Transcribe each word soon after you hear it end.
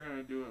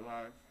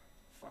live.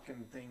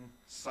 Fucking thing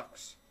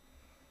sucks.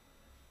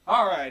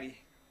 Alrighty.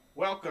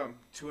 Welcome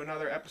to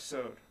another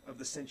episode of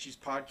the Sinchies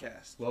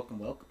podcast.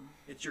 Welcome.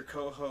 It's your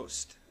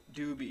co-host,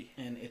 Doobie.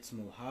 And it's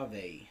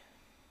Mojave.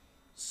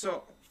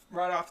 So,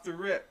 right off the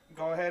rip,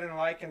 go ahead and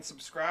like and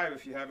subscribe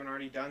if you haven't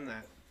already done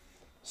that.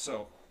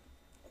 So,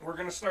 we're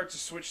going to start to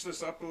switch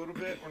this up a little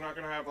bit. We're not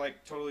going to have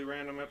like totally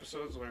random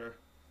episodes where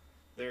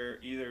they're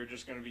either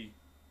just going to be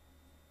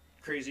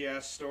crazy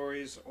ass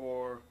stories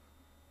or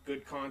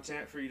good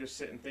content for you to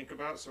sit and think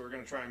about. So we're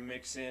going to try and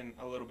mix in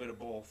a little bit of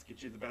both.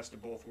 Get you the best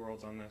of both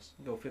worlds on this.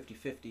 Go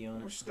 50-50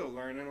 on it. We're still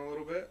learning a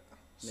little bit.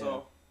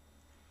 So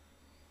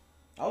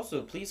yeah.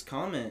 Also, please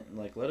comment.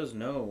 Let us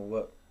know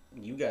what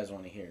you guys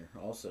want to hear.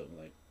 Also,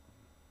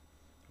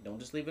 don't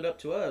just leave it up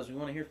to us. We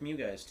want to hear from you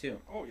guys, too.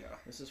 Oh, yeah.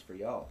 This is for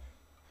y'all.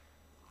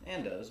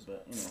 And us,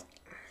 but, you know.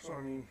 So,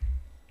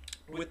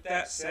 with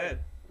that said,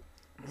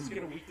 let's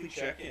get a weekly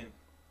check-in.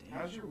 Damn.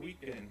 How's your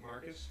week been,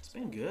 Marcus? It's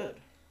been good.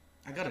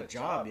 I got a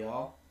job,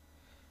 y'all.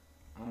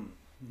 I'm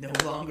no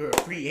longer a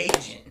free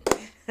agent.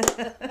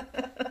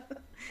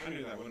 I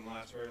knew that wouldn't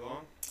last very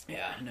long.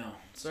 Yeah, no.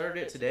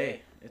 Started it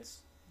today. It's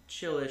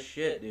chill as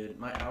shit, dude.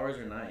 My hours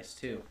are nice,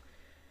 too.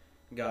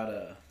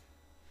 I'm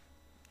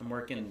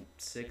working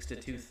 6 to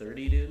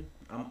 2:30, dude.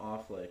 I'm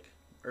off,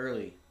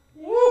 early.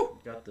 Woo!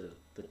 Got the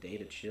day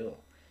to chill.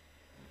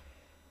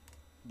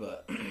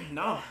 But,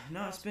 no,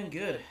 it's been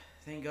good.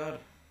 Thank God.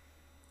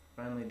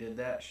 Finally did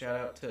that. Shout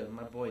out to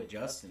my boy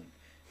Justin,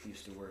 who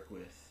used to work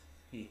with.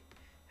 He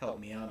helped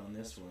me out on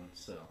this one,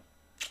 so.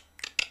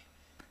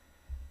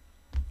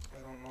 I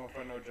don't know if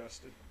I know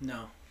Justin.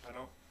 No. I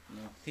don't?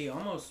 No. He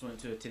almost went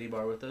to a titty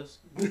bar with us.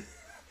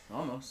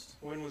 Almost.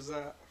 When was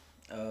that?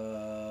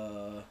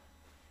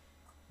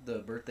 The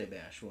birthday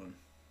bash one.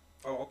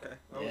 Oh, okay.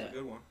 That was a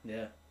good one.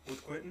 Yeah.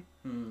 With Quentin?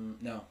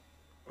 No.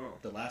 Oh.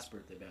 The last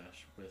birthday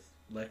bash with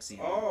Lexi.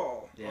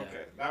 Oh, yeah.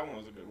 Okay. That one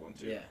was a good one,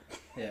 too.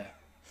 Yeah.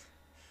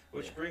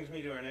 Which brings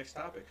me to our next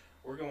topic.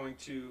 We're going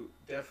to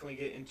definitely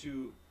get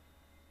into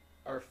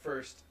our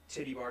first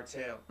titty bar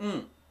tale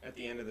at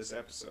the end of this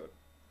episode.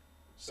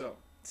 So,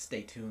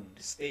 stay tuned.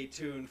 Stay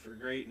tuned for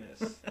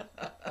greatness.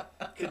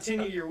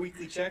 Continue your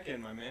weekly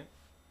check-in, my man.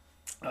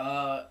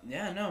 I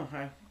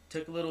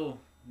took a little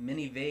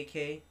mini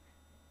vacay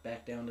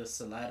back down to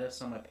Salada,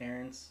 saw my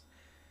parents,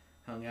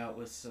 hung out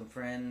with some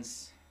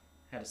friends,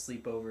 had a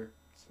sleepover.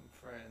 Some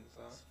friends,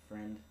 huh?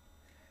 Some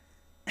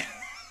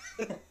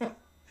friend.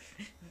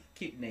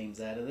 Keep names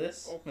out of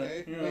this.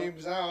 Okay, but,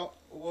 names out.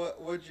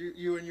 What'd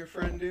you and your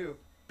friend do?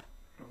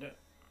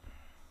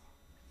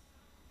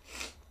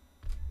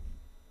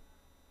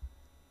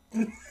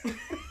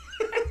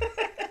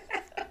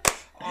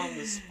 On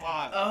the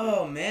spot.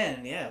 Oh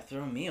man, yeah,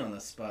 throw me on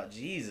the spot.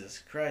 Jesus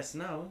Christ,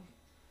 no.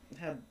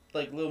 Had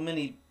little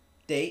mini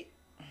date.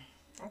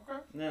 Okay.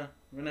 Yeah,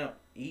 went out,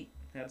 eat,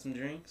 had some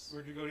drinks.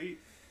 Where'd you go to eat?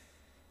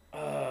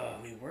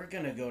 We were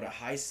gonna go to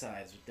High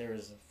Sides, but there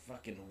was a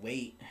fucking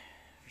wait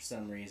for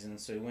some reason.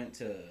 So we went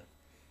to.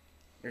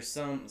 There's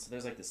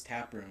this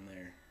tap room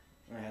there.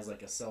 It has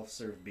a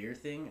self-serve beer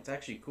thing. It's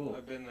actually cool.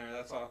 I've been there.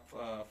 That's off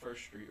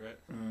First Street, right?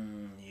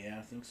 Yeah,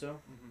 I think so.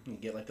 Mm-hmm. You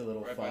get the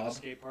little right fob. By the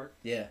skate park.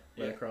 Yeah,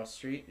 right across the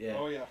street. Yeah.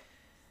 Oh yeah.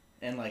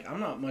 And I'm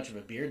not much of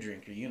a beer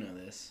drinker, you know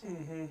this.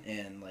 Mm-hmm.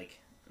 And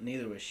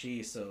neither was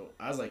she. So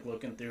I was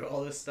looking through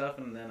all this stuff,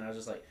 and then I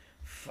was just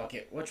fuck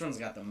it. Which one's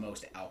got the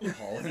most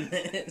alcohol in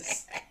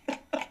this?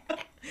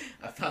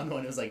 I found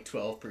one that was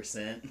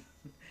 12%.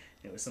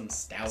 It was some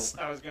stout.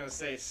 I was gonna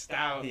say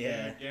stout.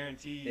 Yeah.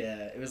 Guaranteed.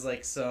 Yeah, it was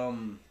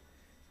some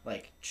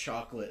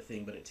chocolate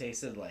thing, but it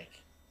tasted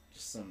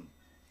just some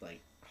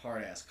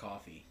hard ass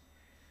coffee.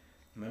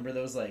 Remember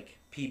those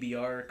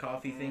PBR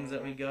coffee things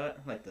that we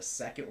got? The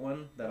second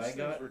one that Those I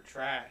got? things were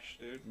trash,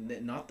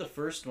 dude. Not the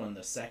first one,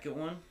 the second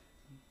one.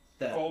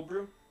 Cold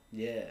brew?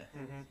 Yeah.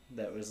 Mm-hmm.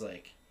 That was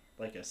a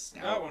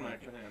stout. That one I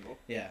can handle.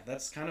 Yeah,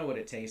 that's kind of what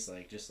it tastes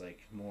like, just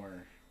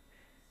more.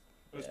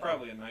 It was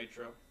probably a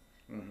nitro.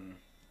 Mm-hmm.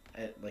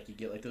 You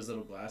get those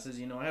little glasses,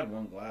 I had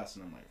one glass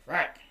and I'm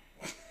frack.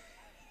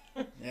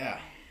 Yeah.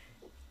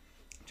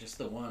 Just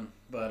the one.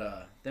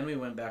 But then we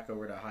went back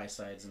over to High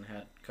Sides and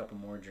had a couple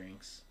more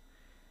drinks.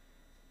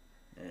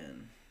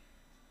 And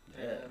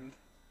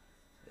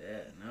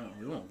no,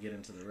 we won't get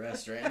into the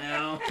rest right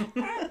now.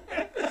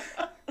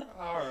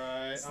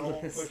 Alright, I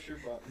won't push your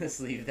button. Let's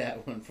leave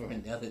that one for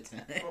another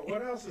time. But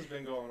what else has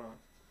been going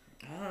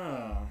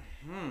on?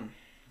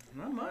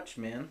 Not much,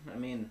 man.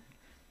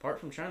 Apart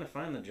from trying to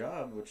find the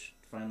job, which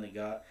finally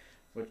got,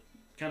 which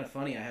kind of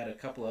funny, I had a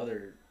couple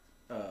other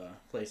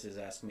places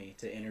ask me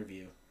to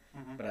interview,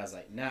 but I was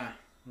nah,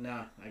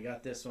 I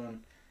got this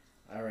one.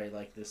 I already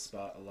like this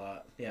spot a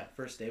lot. Yeah,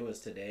 first day was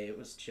today. It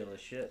was chill as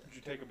shit. Did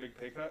you take a big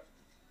pay cut?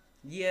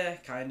 Yeah,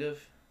 kind of,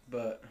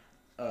 but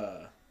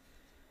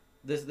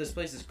this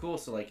place is cool.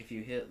 So if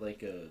you hit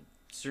a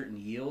certain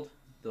yield,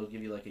 they'll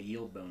give you a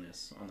yield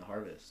bonus on the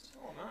harvest.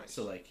 Oh, nice.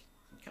 So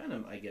kind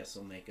of, I guess,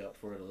 will make up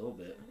for it a little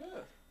bit.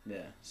 Yeah.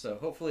 Yeah, so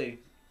hopefully,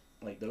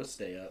 those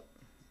stay up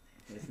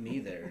with me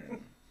there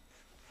and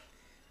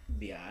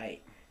be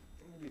alright.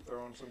 be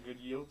throwing some good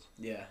yields.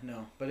 Yeah,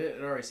 no, but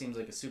it already seems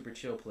like a super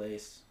chill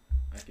place.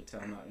 I could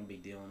tell I'm not gonna be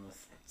dealing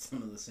with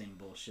some of the same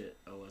bullshit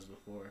I was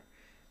before.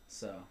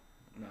 So,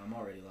 no, I'm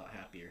already a lot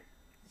happier.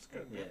 That's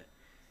good. Man.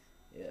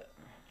 Yeah.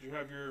 Did you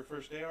have your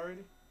first day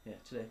already? Yeah,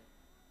 today.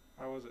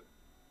 How was it?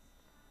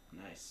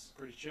 Nice.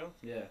 Pretty chill?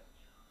 Yeah.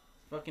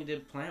 Fucking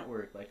did plant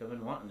work like I've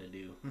been wanting to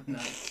do.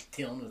 Not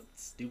dealing with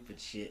stupid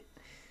shit.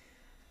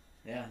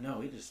 Yeah, no,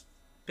 we just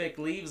picked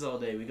leaves all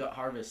day. We got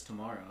harvest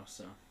tomorrow,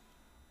 so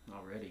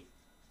already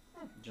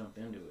jump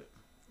into it.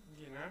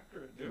 Getting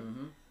after it, dude.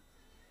 Mm-hmm.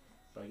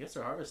 But I guess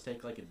their harvest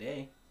take like a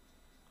day,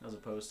 as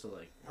opposed to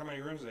like. How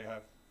many rooms do they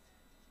have?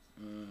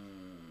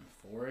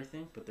 4, I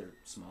think, but they're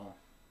small.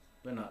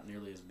 They're not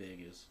nearly as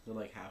big as. They're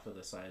like half of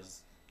the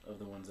size of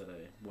the ones that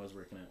I was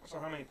working at. So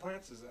how many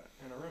plants is that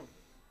in a room?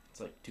 It's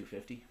like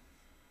 250.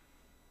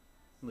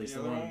 At least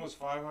the other one was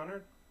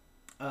 500.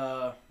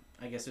 I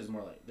guess it was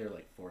more like they're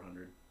like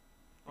 400.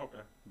 Okay.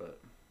 But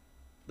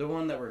the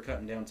one that we're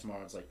cutting down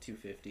tomorrow is like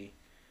 250.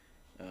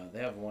 They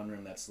have one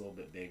room that's a little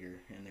bit bigger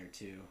in there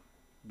too,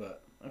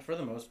 but for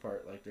the most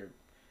part, like their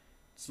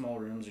small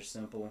rooms are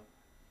simple.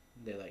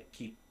 They like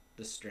keep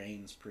the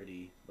strains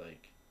pretty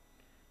like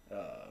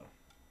how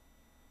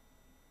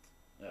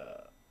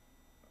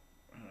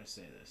do I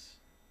say this?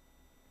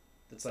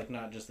 It's like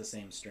not just the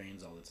same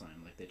strains all the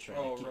time. Like they try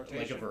to keep rotation.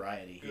 like a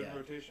variety. Good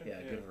rotation.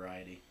 Yeah, good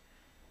variety.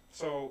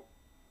 So,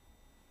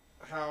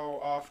 how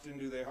often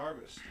do they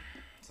harvest?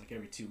 It's like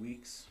every 2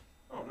 weeks.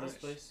 Oh, nice.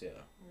 This place, yeah.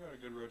 You got a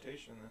good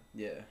rotation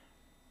then.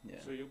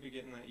 Yeah. So you'll be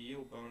getting that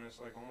yield bonus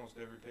like almost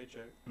every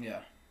paycheck.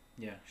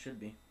 Yeah, should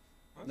be.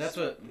 That's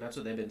what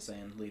they've been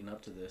saying leading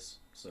up to this.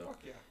 So.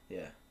 Fuck yeah.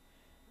 Yeah.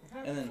 I'm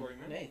happy And then, for you,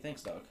 man. hey,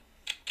 thanks, dog.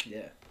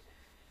 Yeah.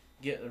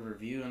 Get a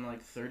review in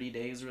like 30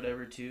 days or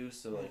whatever too.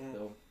 So like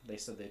they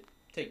said they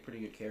take pretty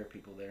good care of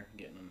people there,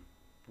 getting them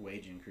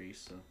wage increase.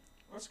 So.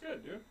 That's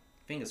good, dude.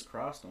 Fingers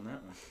crossed on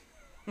that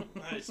one.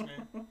 Nice,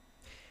 man.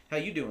 How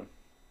you doing?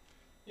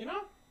 You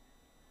know,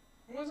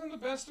 it wasn't the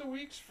best of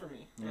weeks for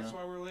me. That's Yeah.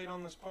 why we're late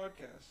on this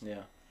podcast.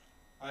 Yeah.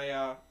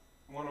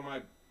 One of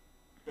my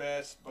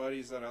best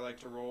buddies that I like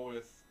to roll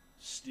with,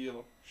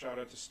 Steele. Shout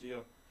out to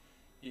Steele.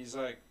 He's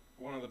like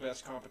one of the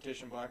best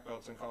competition black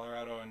belts in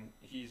Colorado, and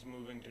he's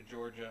moving to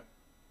Georgia,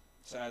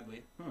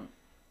 sadly.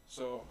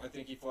 So I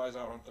think he flies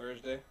out on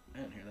Thursday. I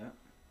didn't hear that.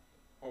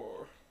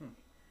 Or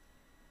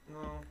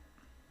no,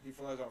 he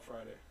flies out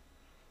Friday.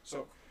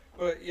 So,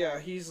 but yeah,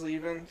 he's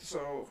leaving.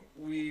 So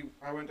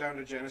I went down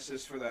to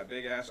Genesis for that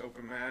big ass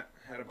open mat.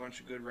 Had a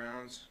bunch of good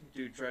rounds.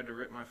 Dude tried to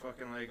rip my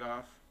fucking leg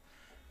off.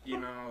 You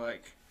know,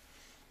 like,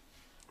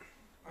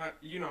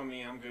 you know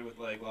me, I'm good with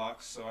leg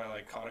locks. So I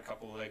like caught a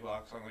couple leg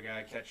locks on the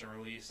guy, catch and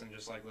release, and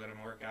just like let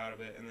him work out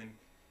of it. And then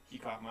he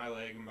caught my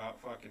leg and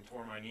about fucking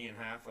tore my knee in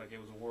half, like it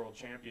was a world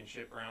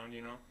championship round,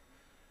 you know.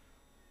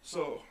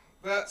 So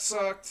that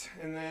sucked.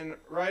 And then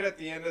right at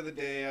the end of the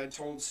day, I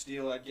told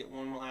Steele I'd get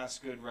one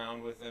last good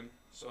round with him.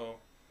 So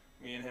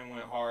me and him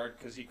went hard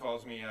because he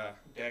calls me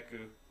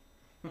Deku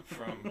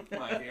from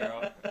My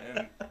Hero,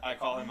 and I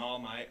call him All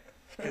Might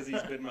because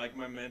he's been like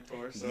my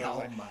mentor. So I was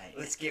like,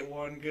 let's get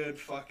one good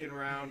fucking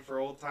round for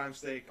old time's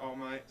sake, All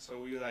Might. So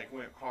we like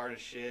went hard as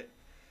shit.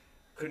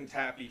 Couldn't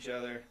tap each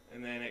other,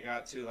 and then it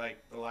got to like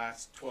the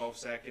last 12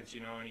 seconds,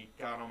 you know, and he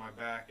got on my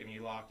back and he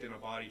locked in a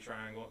body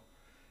triangle,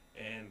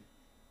 and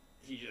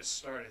he just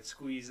started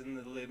squeezing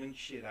the living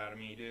shit out of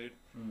me, dude.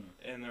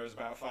 And there was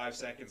about 5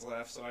 seconds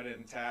left, so I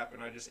didn't tap,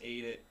 and I just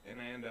ate it, and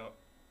I ended up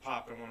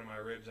popping one of my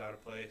ribs out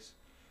of place.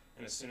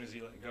 And as soon as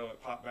he let go,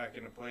 it popped back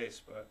into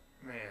place. But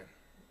man,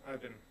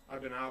 I've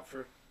been out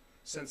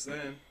since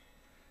then,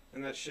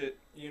 and that shit,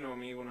 you know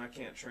me, when I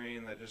can't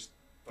train, that just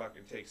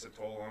fucking takes a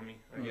toll on me.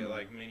 I get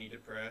like mini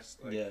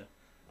depressed. Like,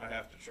 I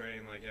have to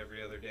train like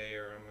every other day,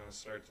 or I'm gonna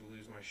start to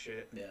lose my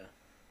shit. Yeah.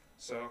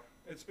 So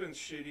it's been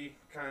shitty,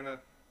 kind of.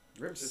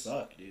 Ribs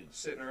suck, dude.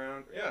 Sitting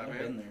around. Yeah, I've man.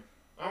 been there.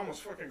 I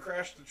almost fucking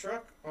crashed the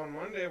truck on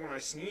Monday when I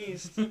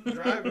sneezed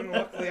driving.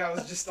 Luckily, I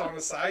was just on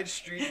the side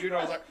street, dude.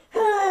 I was like,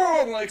 oh,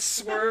 and like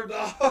swerved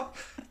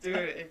off. Dude,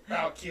 it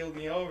about keeled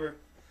me over.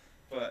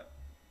 But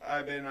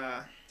I've been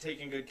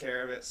taking good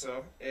care of it,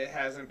 so it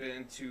hasn't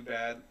been too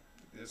bad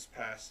this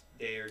past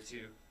day or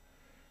two.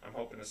 I'm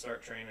hoping to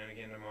start training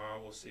again tomorrow.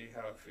 We'll see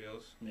how it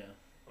feels. Yeah.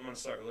 I'm going to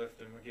start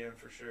lifting again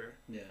for sure.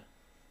 Yeah.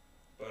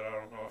 But I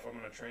don't know if I'm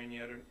going to train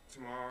yet or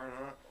tomorrow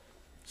or not.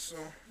 So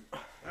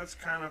that's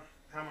kind of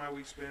how my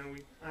week's been.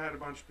 I had a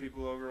bunch of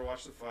people over to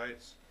watch the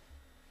fights.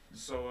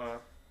 So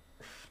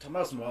talking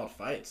about some wild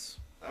fights.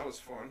 That was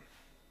fun.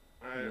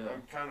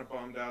 I'm kind of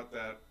bummed out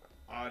that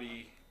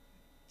Adi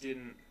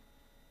didn't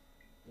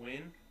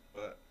win,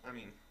 but I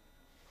mean,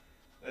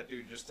 that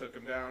dude just took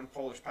him down.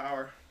 Polish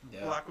power.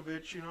 Yeah.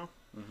 Blakovic, you know.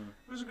 Mm-hmm.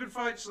 It was a good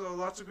fight, so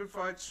lots of good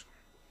fights.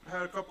 I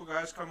had a couple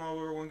guys come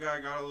over. One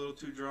guy got a little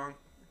too drunk,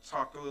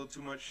 talked a little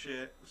too much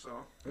shit. So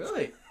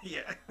really?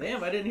 Yeah.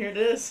 Damn, I didn't hear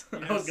this.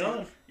 I was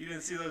gone. You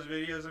didn't see those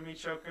videos of me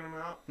choking him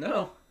out?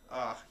 No.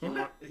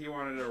 He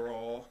wanted to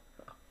roll.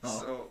 Oh.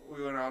 So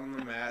we went out on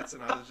the mats,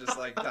 and I was just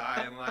like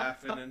dying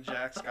laughing, and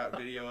Jack's got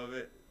video of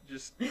it,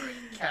 just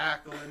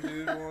cackling,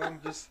 dude. One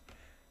just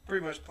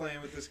pretty much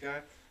playing with this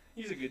guy.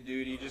 He's a good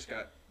dude. He just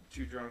got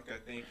too drunk, I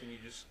think, and he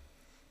just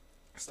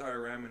started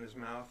ramming his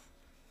mouth.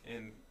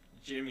 And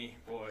Jimmy,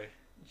 boy,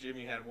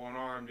 Jimmy had one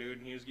arm, dude,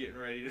 and he was getting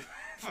ready to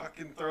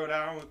fucking throw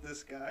down with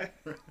this guy.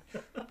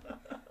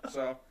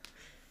 So,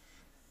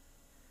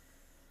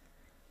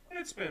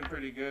 it's been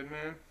pretty good,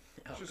 man.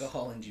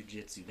 Alcohol and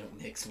jiu-jitsu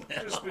don't mix well.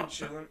 Just been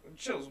chilling.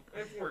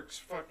 It works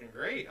fucking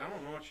great. I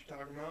don't know what you're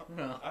talking about.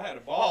 No. I had a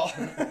ball.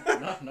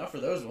 not for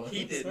those ones.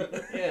 He didn't.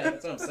 Yeah,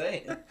 that's what I'm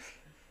saying.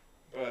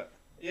 But,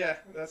 yeah,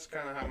 that's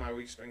kind of how my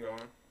week's been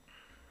going.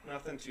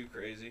 Nothing too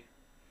crazy.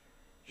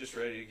 Just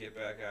ready to get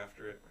back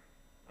after it.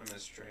 I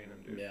miss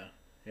training, dude.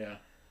 Yeah.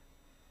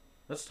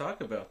 Let's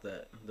talk about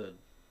that.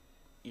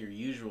 Your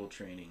usual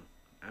training.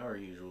 Our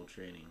usual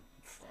training.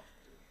 Fuck,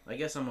 I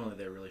guess I'm only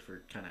there really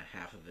for kind of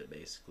half of it,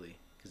 basically.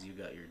 Because you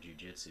got your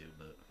jiu-jitsu,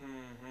 but...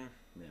 Mm-hmm.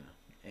 Yeah.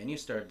 And you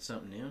started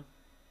something new.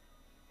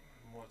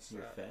 What's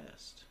You're that?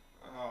 fast.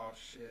 Oh,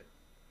 shit.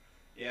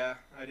 Yeah,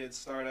 I did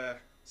start a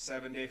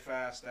 7-day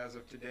fast as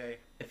of today.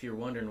 If you're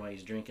wondering why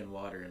he's drinking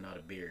water and not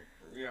a beer.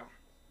 Yeah.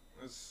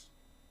 It's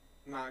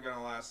not going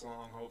to last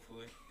long,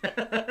 hopefully.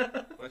 But,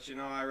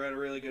 I read a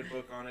really good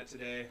book on it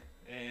today,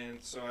 and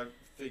so I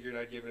figured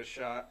I'd give it a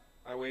shot.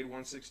 I weighed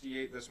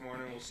 168 this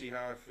morning. We'll see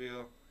how I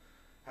feel,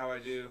 how I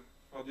do.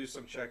 I'll do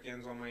some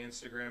check-ins on my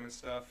Instagram and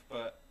stuff,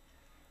 but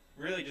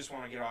really just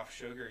want to get off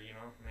sugar,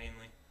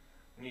 mainly.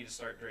 I need to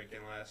start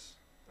drinking less.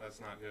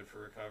 That's not good for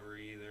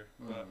recovery either,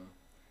 but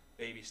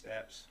baby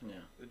steps.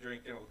 Yeah. The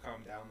drinking will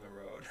come down the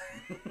road.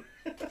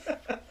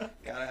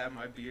 Gotta have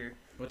my beer.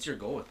 What's your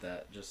goal with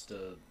that? Just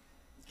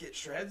get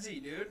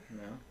shredsy, dude.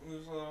 No.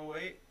 Lose a little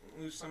weight,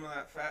 lose some of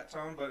that fat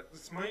tone, but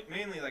it's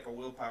mainly like a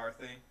willpower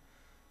thing.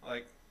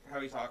 Like how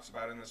he talks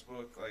about in this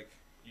book, like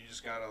you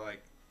just gotta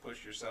like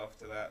push yourself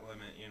to that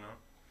limit, and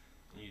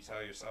you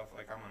tell yourself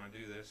like I'm gonna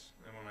do this,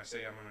 and when I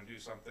say I'm gonna do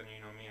something, you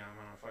know me, I'm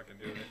gonna fucking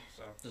do it.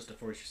 So just to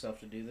force yourself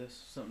to do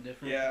this, something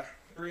different. Yeah,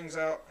 brings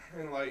out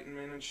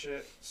enlightenment and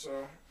shit.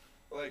 So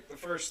like the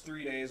first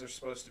 3 days are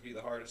supposed to be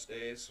the hardest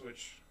days,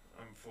 which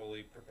I'm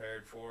fully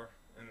prepared for,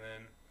 and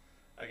then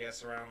I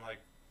guess around like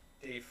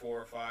day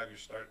 4 or 5 you're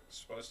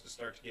supposed to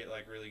start to get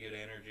like really good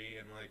energy,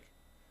 and like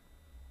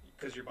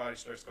because your body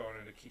starts going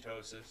into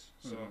ketosis.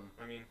 So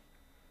I mean,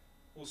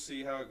 we'll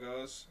see how it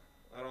goes.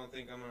 I don't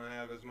think I'm gonna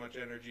have as much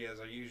energy as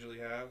I usually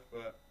have,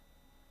 but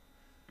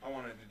I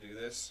wanted to do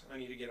this. I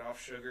need to get off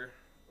sugar.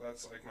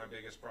 That's like my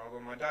biggest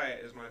problem. My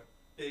diet is my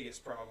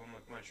biggest problem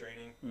with my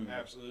training.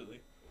 Absolutely,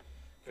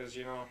 because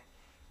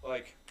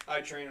like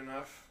I train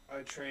enough.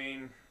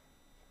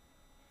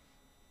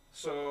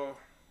 So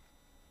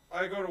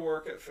I go to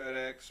work at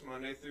FedEx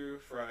Monday through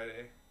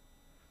Friday,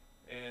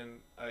 and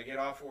I get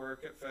off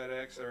work at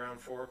FedEx around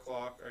 4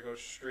 o'clock. I go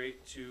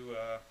straight to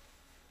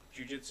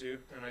jiu-jitsu,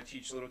 and I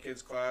teach little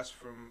kids class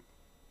from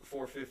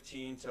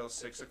 4:15 till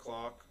 6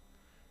 o'clock.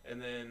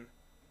 And then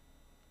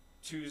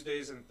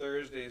Tuesdays and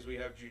Thursdays we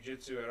have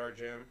jiu-jitsu at our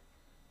gym.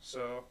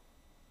 So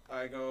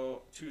I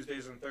go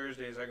Tuesdays and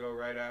Thursdays, I go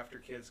right after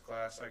kids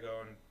class. I go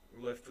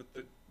and lift with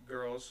the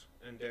girls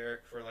and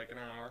Derek for like an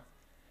hour.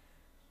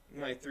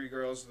 My 3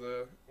 girls,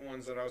 the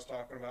ones that I was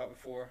talking about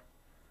before.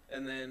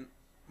 And then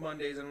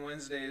Mondays and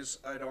Wednesdays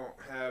I don't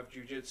have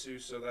jiu-jitsu,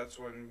 so that's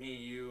when me,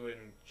 you,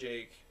 and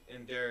Jake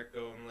and Derek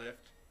go and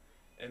lift.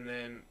 And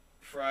then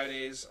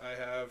Fridays I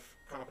have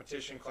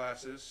competition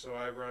classes, so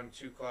I run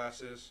 2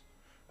 classes.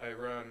 I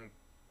run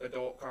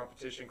adult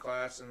competition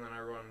class, and then I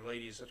run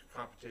ladies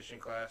competition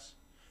class.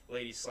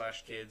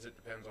 Ladies/kids, it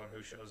depends on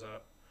who shows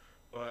up.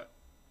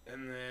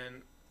 And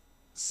then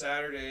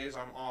Saturdays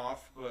I'm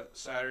off, but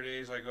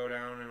Saturdays I go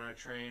down and I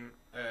train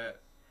at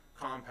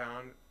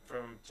Compound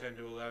from 10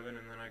 to 11,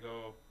 and then I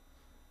go,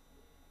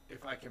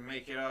 if I can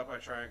make it up, I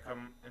try and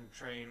come and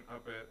train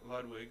up at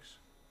Ludwig's,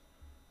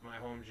 my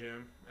home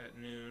gym, at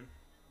noon.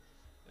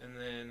 And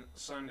then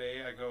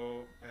Sunday I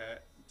go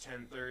at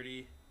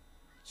 10:30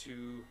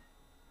 to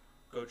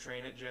go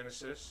train at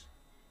Genesis,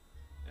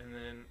 and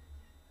then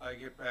I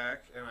get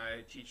back and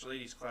I teach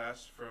ladies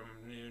class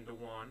from noon to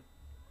 1.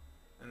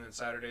 And then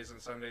Saturdays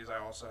and Sundays I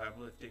also have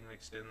lifting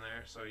mixed in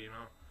there, so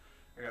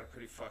I got a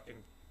pretty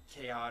fucking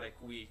chaotic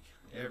week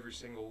every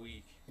single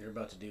week. You're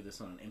about to do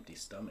this on an empty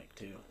stomach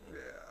too.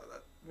 Yeah,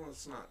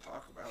 let's not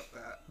talk about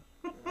that.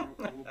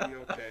 We'll be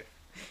okay.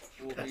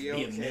 We'll be a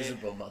okay.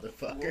 miserable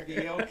motherfucker. We'll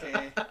be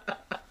okay.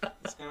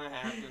 It's gonna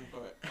happen,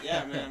 but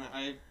yeah, man,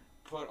 I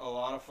put a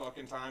lot of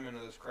fucking time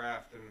into this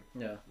craft,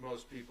 and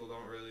most people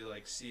don't really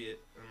like see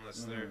it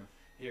unless they're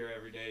here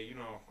every day.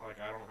 Like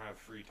I don't have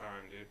free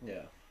time, dude.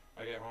 Yeah.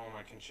 I get home,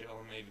 I can chill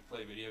and maybe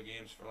play video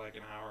games for like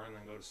an hour and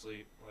then go to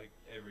sleep like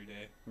every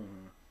day.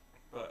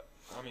 But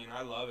I mean,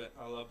 I love it.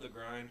 I love the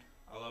grind.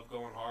 I love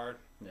going hard.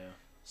 Yeah.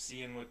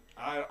 Seeing what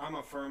I'm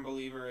a firm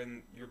believer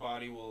in, your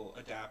body will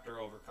adapt or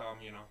overcome.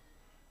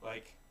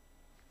 Like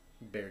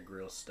Bear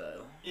Grylls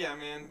style. Yeah,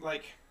 man.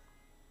 Like,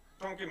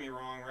 don't get me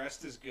wrong,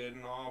 rest is good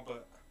and all,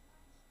 but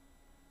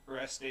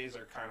rest days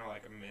are kind of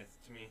like a myth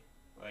to me.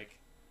 Like,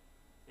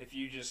 if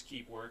you just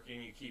keep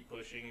working, you keep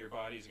pushing, your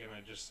body's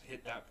gonna just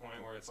hit that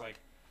point where it's like,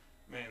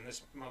 man,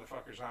 this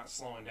motherfucker's not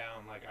slowing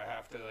down. Like, I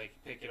have to, like,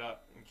 pick it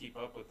up and keep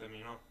up with him,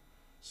 you know?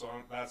 So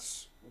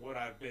that's what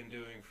I've been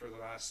doing for the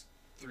last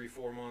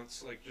 3-4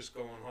 months, like, just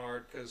going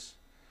hard, because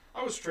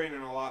I was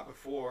training a lot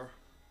before,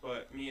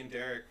 but me and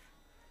Derek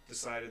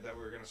decided that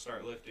we were going to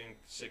start lifting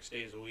 6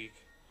 days a week.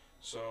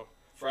 So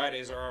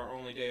Fridays are our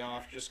only day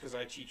off, just because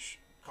I teach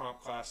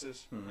comp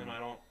classes, and I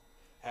don't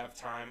have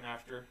time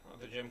after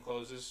the gym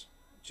closes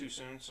too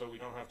soon, so we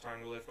don't have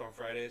time to lift on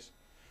Fridays.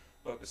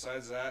 But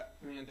besides that,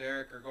 me and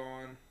Derek are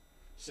going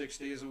 6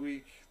 days a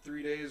week,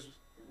 3 days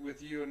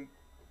with you and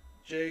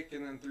Jake,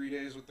 and then 3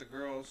 days with the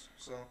girls.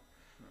 So,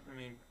 I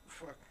mean,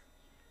 fuck,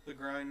 the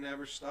grind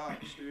never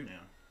stops, dude. Yeah.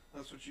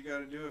 That's what you got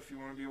to do if you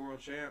want to be a world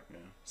champ. Yeah.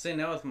 See,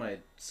 now with my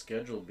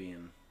schedule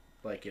being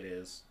like it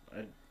is,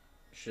 I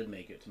should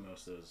make it to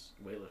most of those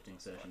weightlifting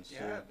sessions too.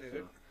 Yeah, dude.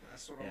 So,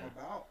 that's what I'm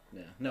about.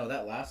 Yeah. No,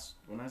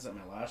 when I was at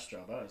my last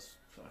job, I was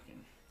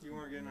fucking You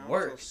weren't getting out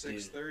worked, until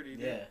 6:30, dude.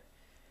 Yeah.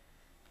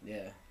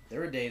 Yeah. There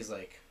were days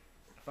like,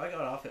 if I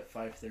got off at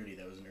 5:30,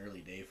 that was an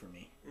early day for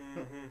me.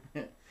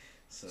 Mm-hmm.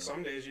 So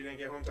some days you didn't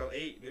get home till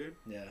 8, dude.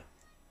 Yeah.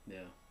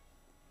 Yeah.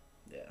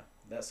 Yeah.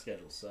 That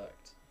schedule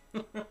sucked.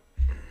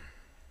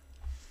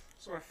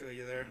 So I feel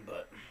you there.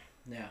 But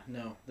yeah,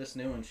 no, this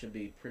new one should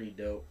be pretty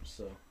dope.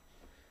 So,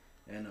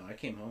 yeah, no, I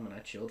came home and I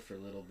chilled for a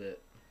little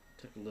bit.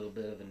 Took a little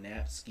bit of a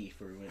nap ski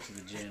before we went to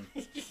the gym.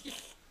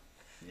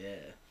 Yeah.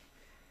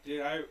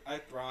 Dude, I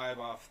thrive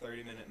off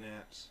 30-minute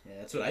naps. Yeah,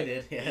 that's what I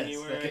did. Yeah,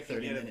 Anywhere it's like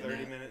I can get a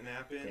 30-minute 30-minute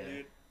nap in, Yeah.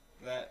 dude,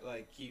 that,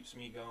 like, keeps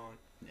me going.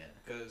 Yeah.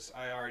 Because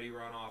I already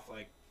run off,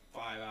 like,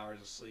 5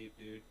 hours of sleep,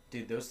 dude.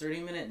 Dude, those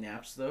 30-minute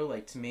naps, though,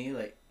 like, to me,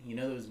 like, you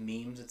know those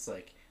memes? It's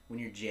like when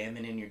you're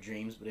jamming in your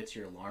dreams, but it's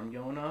your alarm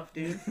going off,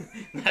 dude.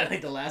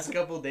 Like, the last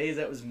couple of days,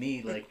 that was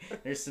me. Like,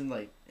 there's some,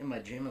 like, in my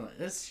dream, I'm like,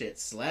 this shit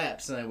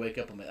slaps. And I wake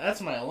up, I'm like,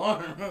 that's my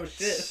alarm. Oh,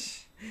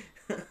 shit.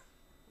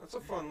 That's a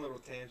fun little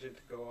tangent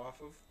to go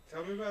off of.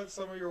 Tell me about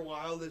some of your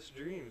wildest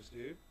dreams,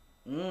 dude.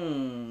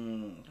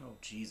 Oh,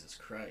 Jesus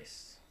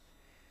Christ.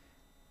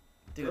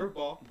 Dude,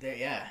 Curveball.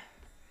 Yeah.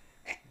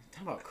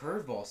 Talk about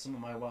curveball, some of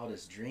my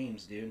wildest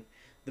dreams, dude.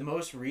 The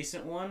most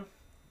recent one,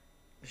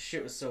 this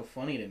shit was so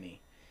funny to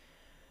me.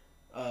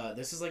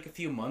 This is like a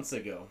few months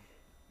ago.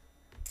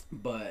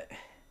 But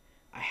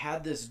I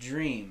had this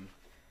dream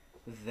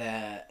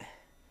that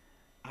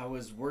I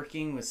was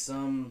working with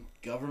some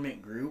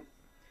government group,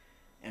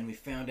 and we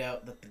found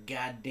out that the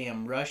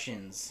goddamn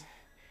Russians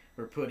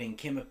were putting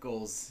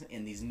chemicals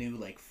in these new,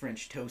 like,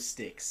 French toast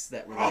sticks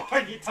that were, like... Oh,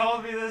 you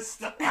told me this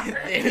stuff.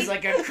 It was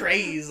like a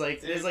craze.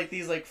 Like, there's, like,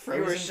 these, like,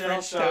 frozen You were French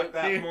shell-shocked toast,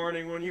 that dude.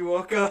 morning when you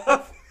woke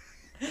up.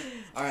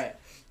 Alright,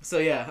 so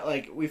yeah,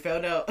 like, we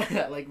found out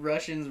that, like,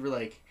 Russians were,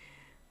 like,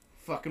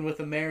 fucking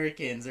with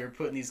Americans. They were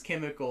putting these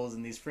chemicals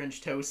in these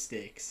French toast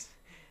sticks.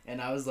 And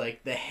I was,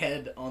 like, the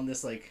head on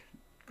this, like,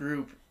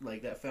 group,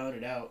 like, that found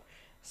it out.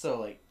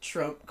 So, like,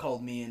 Trump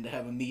called me in to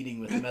have a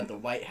meeting with him at the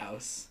White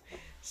House.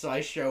 So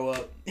I show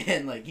up,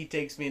 and, like, he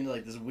takes me into,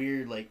 like, this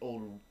weird, like,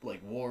 old,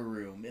 like, war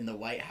room in the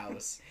White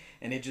House.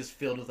 And it just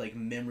filled with, like,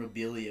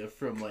 memorabilia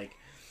from, like,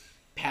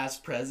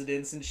 past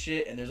presidents and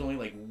shit. And there's only,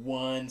 like,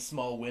 one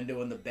small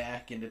window in the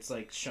back, and it's,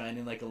 like,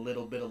 shining, like, a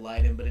little bit of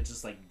light in, but it's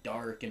just, like,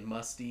 dark and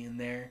musty in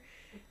there.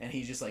 And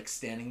he's just, like,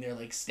 standing there,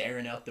 like,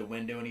 staring out the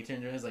window, and he turns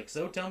around and he's like,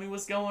 so tell me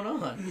what's going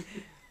on.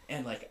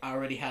 And, like, I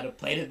already had a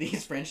plate of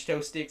these French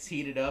toast sticks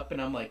heated up,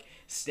 and I'm, like,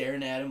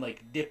 staring at him,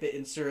 like, dip it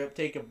in syrup,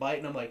 take a bite,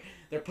 and I'm like,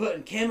 they're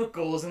putting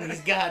chemicals in these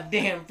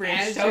goddamn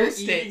French toast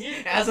sticks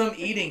as I'm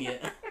eating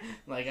it.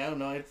 Like, I don't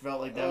know, I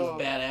felt like that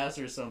was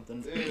badass or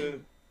something.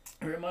 Dude.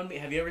 Remind me,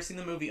 have you ever seen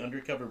the movie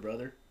Undercover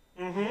Brother?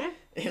 Mm-hmm.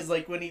 It's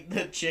like when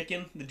the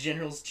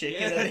general's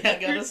chicken, and I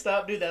gotta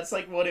stop, dude, that's,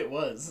 like, what it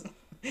was.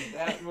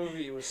 That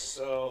movie was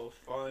so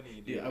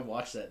funny, dude. Dude, I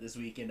watched that this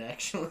weekend,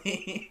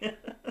 actually.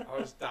 I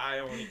was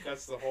dying when he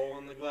cuts the hole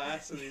in the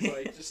glass and he's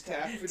like, just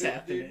tapping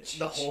it, dude. It.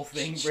 The whole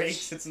thing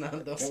breaks, it's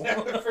not the hole.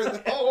 Except for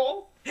the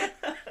hole.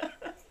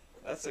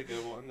 That's a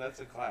good one. That's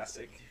a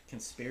classic.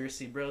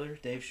 Conspiracy Brother,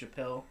 Dave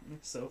Chappelle.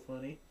 So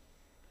funny.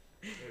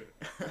 Dude,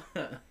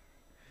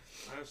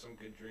 I have some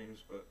good dreams,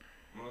 but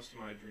most of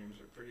my dreams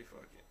are pretty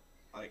fucking...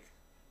 Like,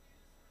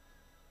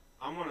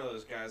 I'm one of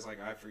those guys, like,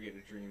 I forget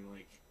a dream,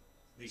 like,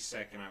 the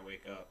second I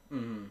wake up.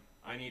 Mm-hmm.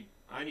 I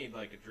need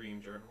like, a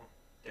dream journal,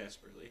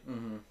 desperately.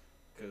 Mm-hmm.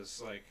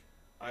 Because, like,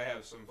 I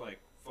have some, like,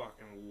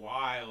 fucking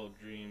wild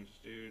dreams,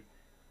 dude.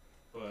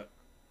 But,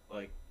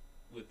 like,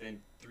 within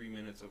 3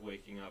 minutes of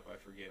waking up, I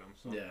forget them.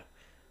 So. Yeah.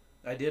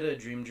 I did a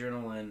dream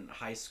journal in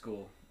high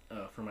school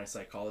for my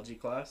psychology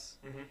class.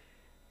 Mm-hmm.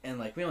 And,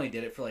 like, we only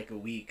did it for, like, a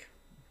week.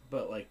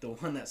 But, like, the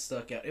one that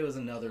stuck out, it was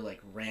another,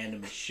 like,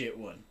 random shit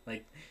one.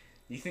 Like,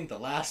 you think the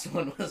last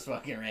one was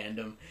fucking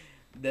random.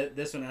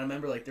 This one, I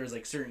remember, like, there was,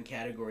 like, certain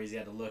categories you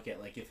had to look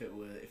at, like, if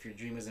your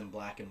dream was in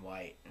black and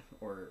white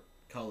or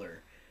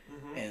color,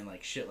 Mm-hmm. and,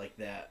 like, shit like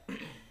that.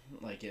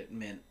 Like, it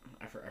meant,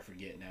 I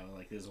forget now,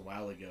 like, this was a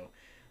while ago,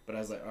 but I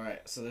was like,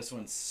 alright, so this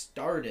one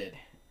started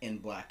in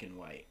black and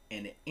white,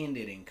 and it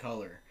ended in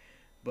color,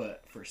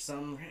 but for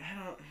some,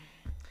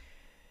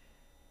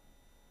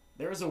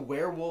 There was a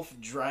werewolf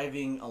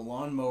driving a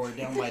lawnmower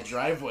down my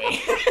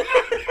driveway.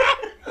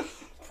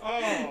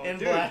 Oh, in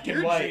dude, black and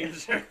your white.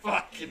 dreams are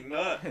fucking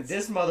nuts.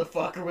 This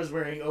motherfucker was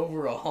wearing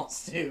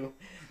overalls too,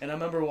 and I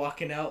remember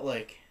walking out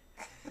like,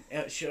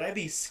 should I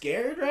be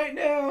scared right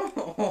now?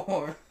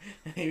 Or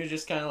he was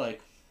just kind of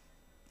like,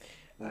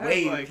 I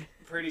wave. have, like,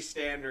 pretty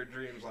standard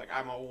dreams, like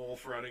I'm a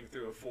wolf running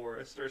through a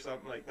forest or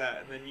something like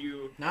that, and then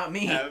you Not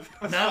me. have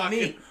a Not fucking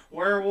me.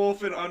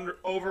 werewolf in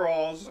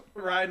overalls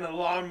riding a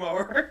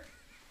lawnmower.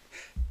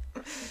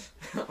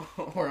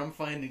 Or I'm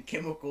finding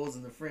chemicals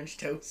in the French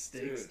toast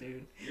sticks,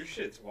 dude. Your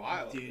shit's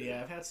wild. Dude,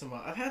 yeah,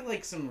 I've had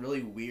like some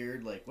really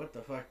weird, like, what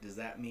the fuck does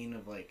that mean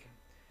of like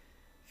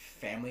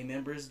family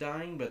members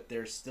dying, but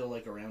they're still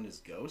like around as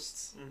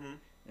ghosts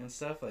and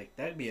stuff. Like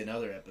that'd be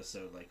another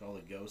episode, like all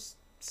the ghost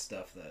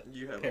stuff that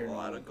You have paranormal. a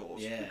lot of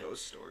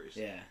ghost stories.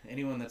 Yeah,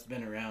 anyone that's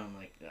been around,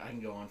 like I can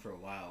go on for a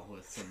while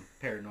with some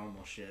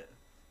paranormal shit,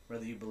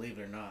 whether you believe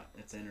it or not.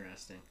 It's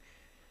interesting.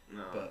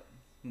 No. But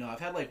no,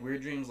 I've had like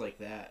weird dreams like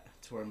that,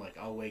 to where I'm like,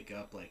 I'll wake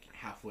up like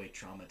halfway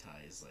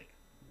traumatized. Like,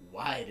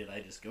 why did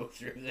I just go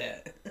through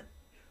that?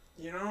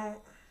 You know,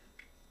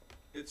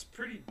 it's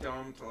pretty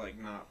dumb to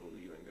like not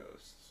believe in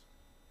ghosts.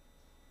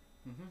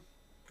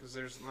 Because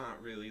there's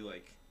not really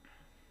like,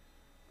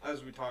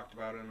 as we talked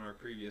about in our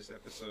previous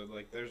episode,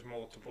 like there's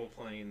multiple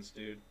planes,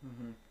 dude.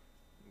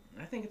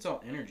 I think it's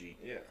all energy.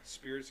 Yeah,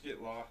 spirits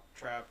get locked,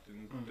 trapped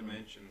in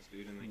dimensions,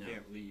 dude, and they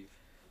can't leave.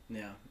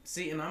 Yeah.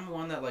 See, and I'm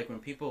one that, like, when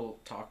people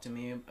talk to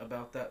me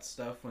about that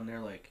stuff, when they're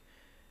like,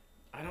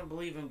 I don't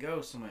believe in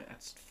ghosts, I'm like,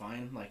 that's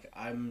fine. Like,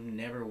 I'm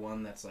never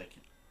one that's like,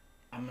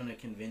 I'm going to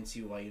convince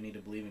you why you need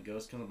to believe in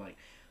ghosts. Because I'm like,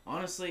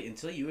 honestly,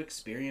 until you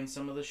experience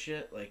some of the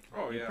shit, like,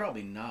 you're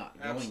probably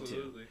not going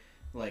to.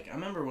 Like, I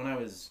remember when I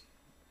was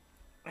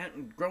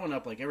growing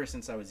up, like, ever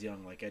since I was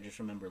young, like, I just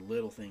remember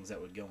little things that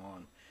would go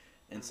on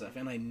and stuff.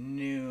 And I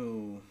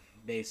knew,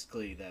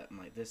 basically, that,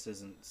 like, this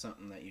isn't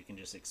something that you can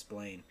just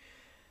explain.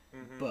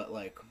 But,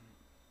 like,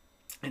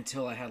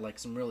 until I had, like,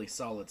 some really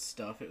solid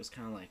stuff, it was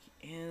kind of like,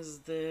 is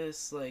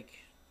this, like,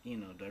 you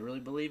know, do I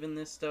really believe in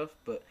this stuff?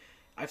 But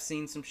I've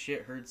seen some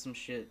shit, heard some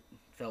shit,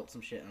 felt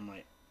some shit, and I'm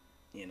like,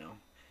 you know,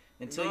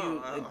 until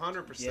you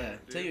 100%, yeah,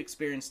 until you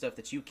experience stuff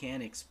that you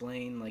can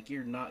explain, like,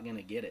 you're not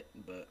gonna get it.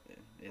 But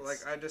it's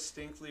like, I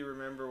distinctly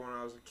remember when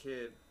I was a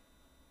kid,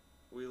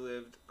 we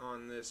lived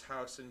on this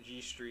house in G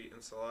Street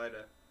in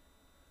Salida,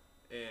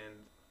 and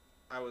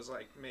I was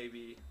like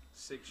maybe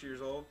 6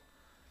 years old.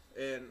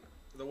 And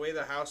the way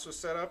the house was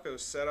set up, it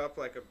was set up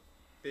like a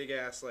big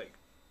ass like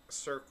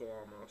circle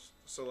almost.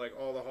 So like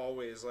all the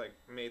hallways like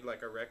made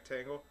like a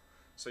rectangle,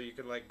 so you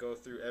could like go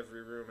through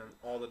every room, and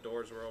all the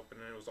doors were open,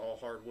 and it was all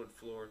hardwood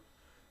floor.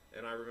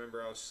 And I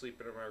remember I was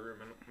sleeping in my room,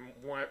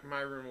 and my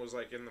room was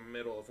like in the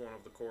middle of one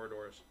of the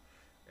corridors,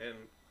 and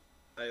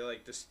I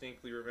like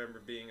distinctly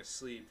remember being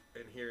asleep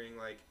and hearing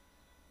like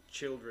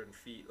children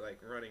feet like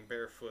running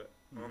barefoot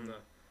on the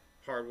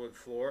hardwood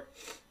floor,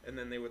 and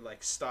then they would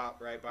like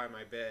stop right by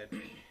my bed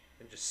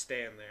and just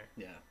stand there.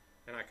 Yeah.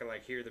 And I could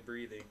like hear the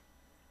breathing,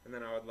 and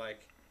then I would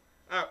like,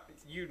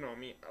 you know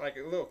me, like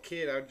a little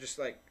kid, I would just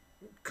like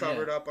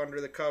covered up under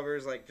the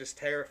covers, like just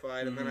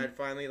terrified, and then I'd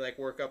finally like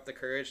work up the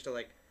courage to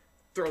like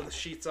throw the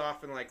sheets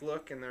off and like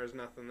look, and there was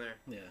nothing there.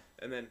 Yeah.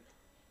 And then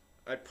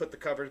I'd put the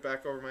covers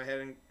back over my head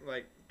and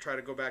like try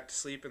to go back to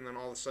sleep, and then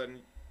all of a sudden,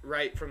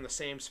 right from the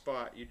same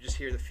spot, you just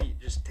hear the feet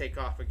just take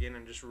off again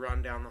and just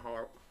run down the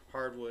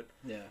hardwood.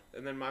 Yeah.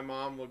 And then my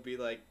mom would be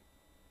like,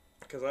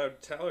 because I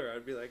would tell her,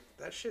 I'd be like,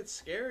 that shit's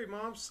scary,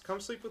 Mom. Come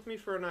sleep with me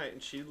for a night.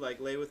 And she'd like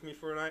lay with me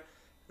for a night.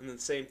 And then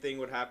the same thing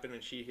would happen,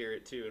 and she'd hear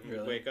it too. And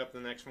we'd wake up the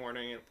next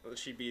morning, and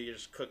she'd be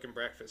just cooking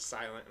breakfast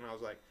silent. And I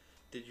was like,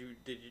 did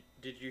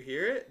you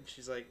hear it? And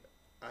she's like,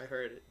 I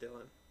heard it,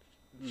 Dylan.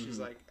 And she's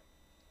like,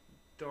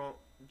 don't,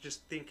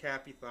 just think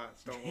happy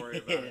thoughts. Don't worry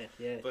about it.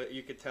 Yeah. But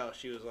you could tell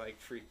she was like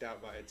freaked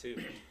out by it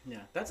too.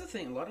 Yeah. That's the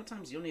thing. A lot of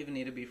times you don't even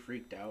need to be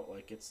freaked out.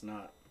 Like, it's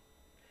not.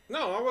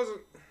 No, I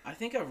wasn't. I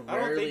think I've I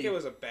don't rarely. think it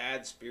was a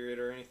bad spirit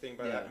or anything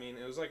by that. I mean,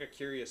 it was like a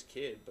curious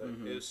kid, but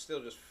it was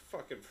still just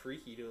fucking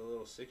freaky to a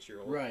little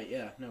 6-year-old. Right,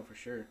 yeah, no, for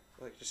sure.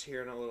 Like, just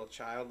hearing a little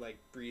child, like,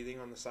 breathing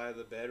on the side of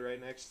the bed right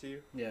next to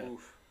you. Yeah.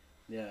 Oof.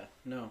 Yeah,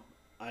 no.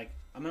 I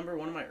remember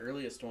one of my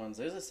earliest ones,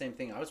 it was the same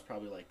thing. I was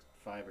probably like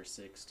 5 or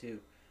 6, too.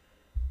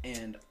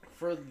 And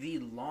for the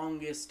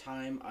longest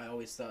time, I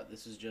always thought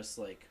this was just,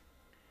 like,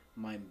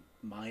 my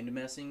mind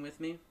messing with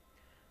me.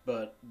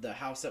 But the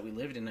house that we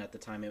lived in at the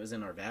time, it was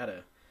in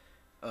Arvada.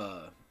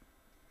 I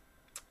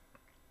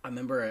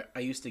remember I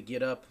used to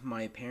get up,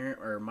 my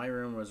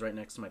room was right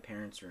next to my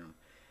parents' room.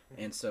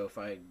 And so if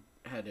I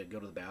had to go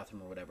to the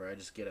bathroom or whatever, I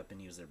just get up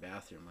and use their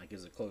bathroom. Like, it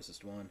was the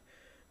closest one.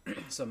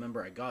 So I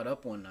remember I got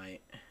up one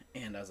night,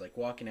 and I was, like,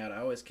 walking out. I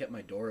always kept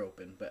my door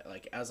open. But,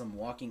 like, as I'm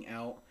walking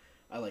out,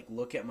 I, like,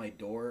 look at my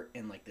door,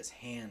 and, like, this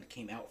hand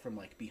came out from,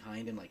 like,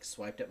 behind and, like,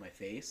 swiped at my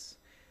face.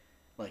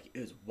 Like,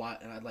 it was wild,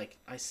 and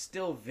I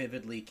still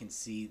vividly can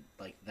see,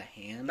 like, the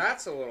hand.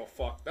 That's a little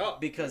fucked up.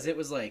 Because it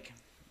was, like,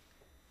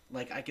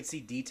 I could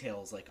see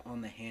details, like,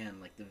 on the hand,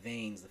 like, the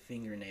veins, the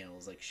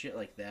fingernails, like, shit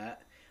like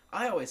that.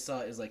 I always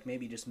saw it as like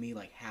maybe just me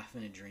like half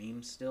in a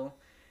dream still.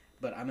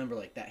 But I remember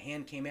like that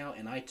hand came out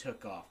and I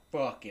took off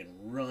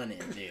fucking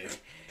running, dude.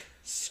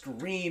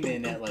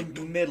 Screaming at like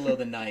middle of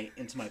the night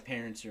into my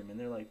parents' room, and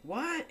they're like,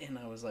 "What?" And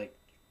I was like,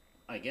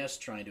 I guess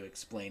trying to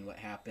explain what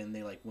happened.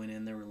 They like went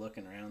in, they were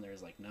looking around, there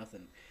was like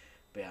nothing.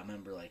 But yeah, I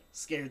remember like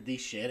scared the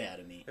shit out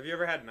of me. Have you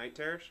ever had night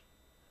terrors?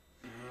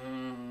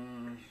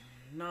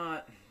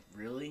 Not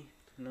really,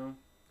 no.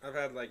 I've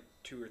had like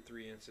 2 or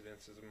 3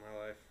 incidences in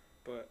my life,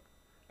 but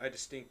I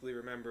distinctly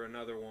remember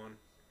another one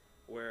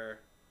where,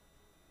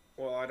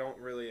 well, I don't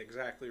really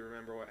exactly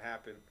remember what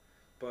happened,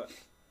 but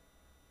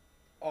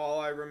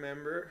all I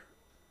remember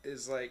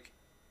is like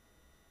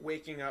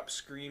waking up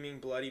screaming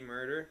bloody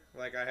murder.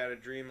 Like I had a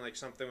dream like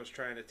something was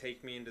trying to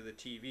take me into the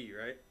TV,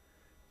 right?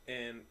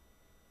 And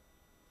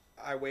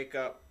I wake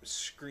up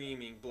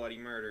screaming bloody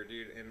murder,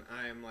 dude, and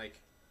I am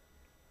like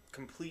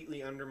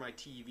completely under my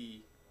TV,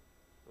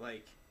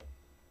 like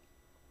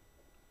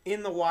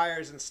in the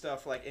wires and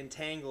stuff, like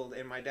entangled,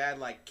 and my dad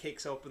like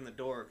kicks open the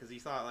door because he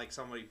thought like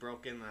somebody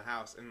broke in the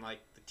house, and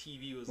like the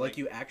TV was like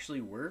you actually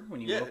were when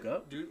you woke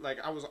up, dude. Like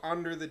I was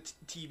under the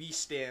TV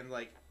stand,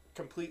 like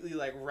completely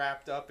like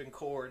wrapped up in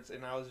cords,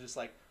 and I was just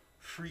like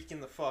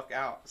freaking the fuck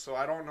out. So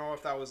I don't know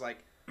if that was like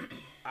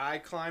I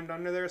climbed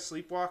under there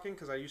sleepwalking,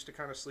 because I used to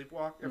kind of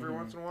sleepwalk every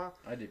once in a while.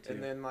 I did too.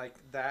 And then like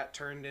that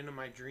turned into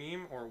my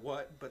dream or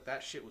what, but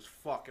that shit was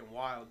fucking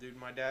wild, dude.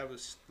 My dad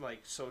was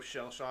like so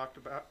shell shocked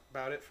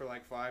about it for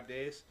like 5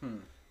 days.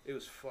 It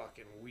was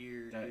fucking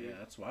weird, dude. Yeah,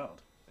 that's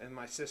wild. And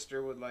my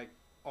sister would like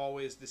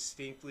always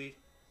distinctly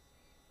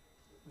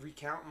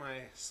recount my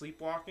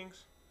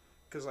sleepwalkings,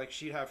 because like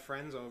she'd have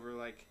friends over,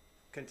 like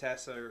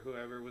Contessa or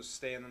whoever was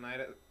staying the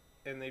night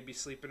and they'd be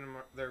sleeping in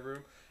their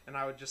room, and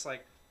I would just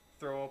like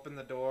throw open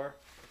the door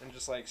and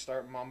just like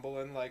start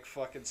mumbling like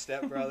fucking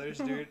Step Brothers,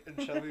 dude.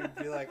 And Shelby would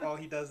be like, "Oh,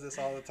 he does this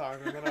all the time."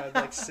 And then I'd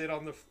like sit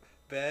on the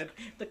bed.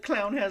 The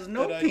clown has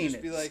no and penis.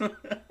 I'd just be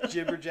like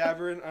jibber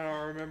jabbering. And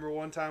I remember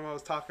one time I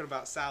was talking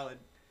about salad,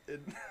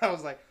 and I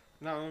was like,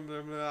 "No,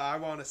 I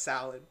want a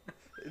salad."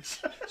 And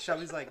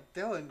Shelby's like,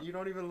 "Dylan, you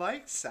don't even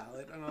like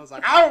salad." And I was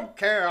like, "I don't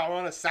care. I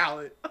want a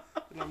salad."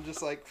 And I'm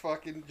just like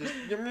fucking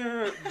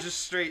just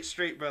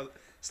straight brother.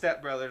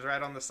 Step Brothers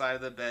right on the side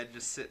of the bed,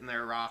 just sitting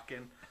there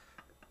rocking.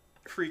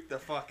 Freaked the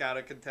fuck out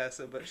of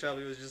Contessa, but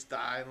Shelby was just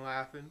dying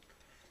laughing.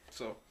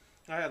 So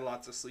I had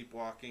lots of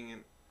sleepwalking,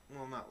 and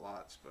well, not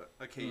lots, but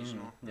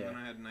occasional. Yeah. And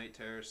I had night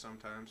terrors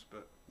sometimes,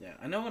 but yeah,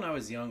 I know when I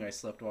was young I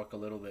slept walk a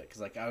little bit,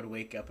 because like I would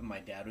wake up and my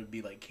dad would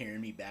be like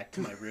carrying me back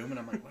to my room, and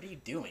I'm like, "What are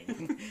you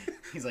doing?"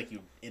 He's like,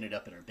 "You ended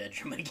up in our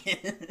bedroom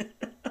again."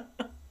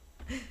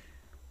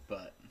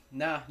 But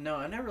no,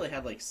 I never really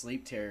had like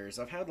sleep terrors.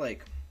 I've had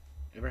like,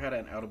 ever had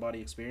an out of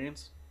body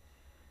experience?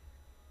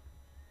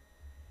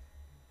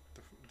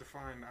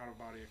 Define out of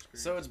body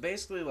experience. So it's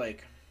basically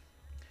like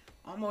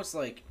almost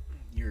like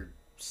your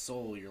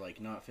soul, your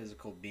like not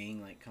physical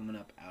being, like coming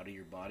up out of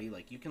your body.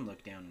 Like you can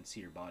look down and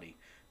see your body.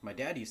 My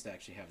dad used to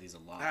actually have these a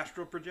lot.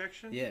 Astral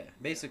projection? Yeah,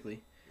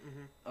 basically.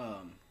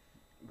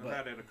 I've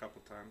had it a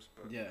couple times,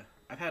 but yeah,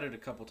 I've had it a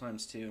couple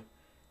times too.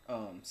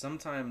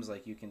 Sometimes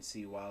like you can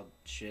see wild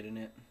shit in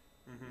it,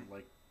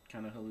 like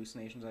kind of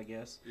hallucinations, I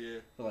guess. Yeah.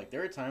 But like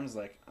there are times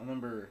like I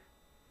remember,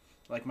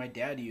 like my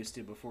dad used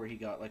to, before he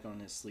got like on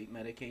his sleep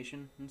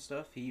medication and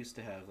stuff, he used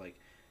to have like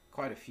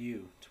quite a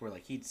few to where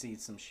like he'd see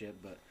some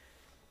shit. But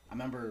I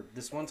remember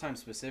this one time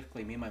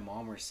specifically, me and my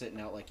mom were sitting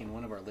out like in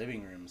one of our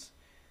living rooms,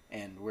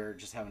 and we're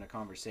just having a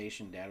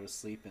conversation. Dad was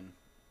sleeping,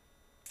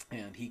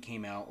 and he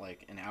came out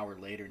like an hour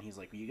later, and he's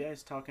like, "Were you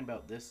guys talking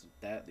about this,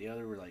 that, the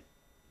other?" We're like,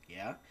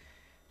 "Yeah."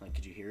 Like,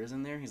 "Could you hear us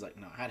in there?" He's like,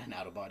 "No, I had an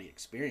out of body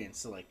experience."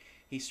 So like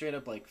he straight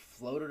up like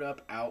floated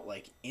up out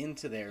like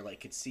into there,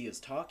 like could see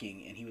us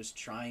talking, and he was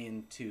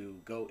trying to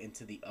go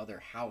into the other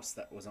house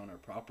that was on our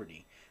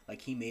property.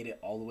 Like he made it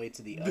all the way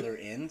to the other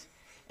end,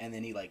 and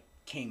then he like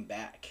came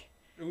back.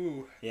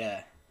 Ooh.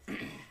 Yeah.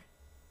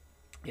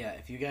 Yeah,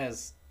 if you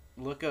guys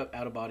look up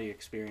out of body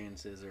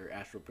experiences or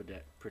astral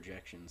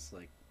projections,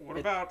 like what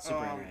about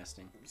super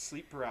interesting.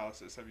 Sleep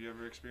paralysis? Have you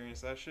ever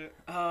experienced that shit?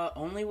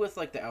 Only with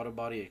like the out of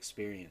body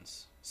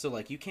experience. So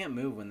like you can't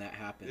move when that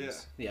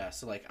happens. Yeah.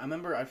 So like I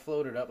remember I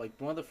floated up, like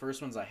one of the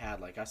first ones I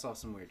had, like I saw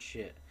some weird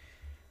shit.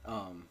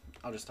 I'll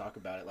just talk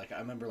about it. Like I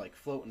remember like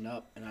floating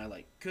up, and I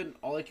like couldn't.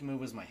 All I could move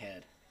was my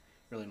head,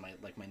 really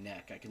my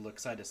neck. I could look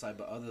side to side,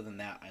 but other than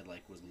that, I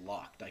like was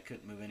locked. I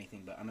couldn't move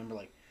anything. But I remember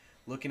like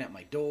looking at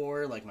my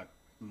door, like my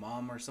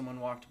mom or someone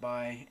walked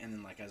by, and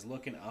then like I was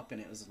looking up, and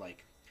it was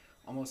like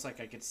almost like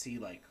I could see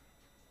like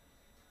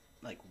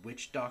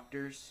witch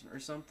doctors or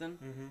something.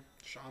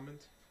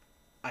 Shamans.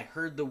 I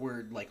heard the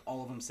word, like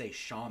all of them say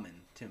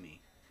shaman to me.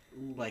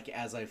 Ooh. Like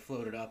as I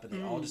floated up, and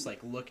they all just like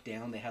looked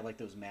down. They had like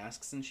those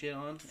masks and shit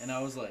on, and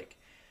I was like,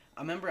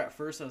 I remember at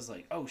first I was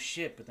like, "Oh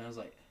shit," but then I was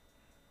like,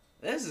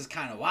 "This is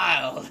kind of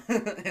wild."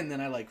 And then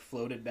I like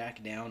floated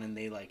back down, and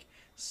they like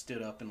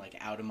stood up and like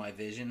out of my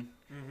vision.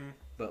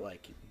 But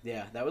like,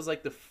 yeah, that was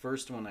like the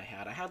first one I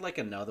had. I had like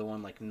another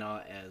one, like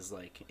not as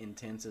like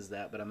intense as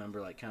that, but I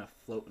remember like kind of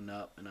floating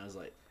up, and I was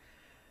like,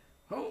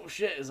 oh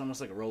shit, it's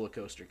almost like a roller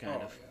coaster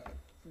kind of. Yeah.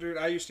 Dude,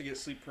 I used to get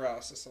sleep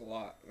paralysis a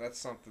lot. That's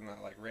something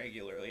that like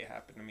regularly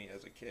happened to me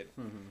as a kid.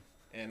 Mm-hmm.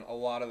 And a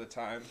lot of the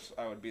times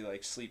I would be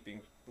like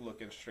sleeping,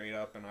 looking straight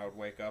up, and I would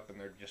wake up and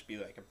there'd just be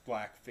like a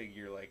black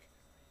figure like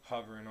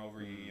hovering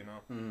over you, you know?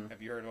 Mm-hmm.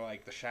 Have you heard of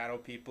like the shadow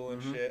people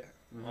and Mm-hmm. shit?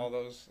 Mm-hmm. All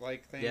those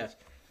like things? Yeah.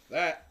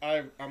 That,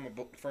 I'm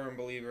a firm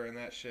believer in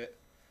that shit.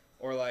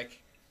 Or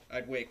like,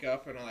 I'd wake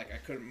up and I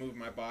couldn't move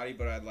my body,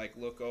 but I'd like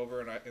look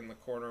over and in the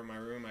corner of my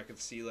room I could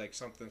see like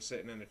something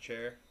sitting in a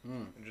chair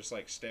and just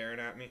like staring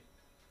at me.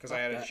 Because I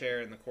had a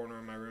chair in the corner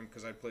of my room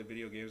because I'd play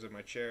video games in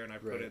my chair and I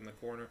put it in the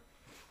corner.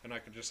 And I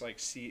could just like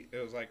see, it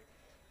was like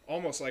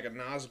almost like a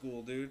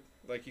Nazgul, dude.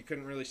 Like you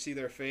couldn't really see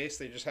their face.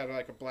 They just had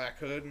like a black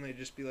hood and they'd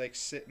just be like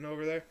sitting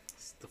over there.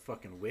 It's the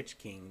fucking Witch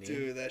King, dude.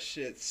 Dude, that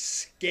shit's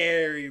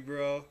scary,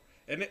 bro.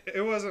 And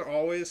it wasn't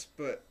always,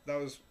 but that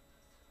was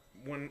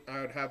when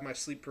I would have my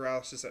sleep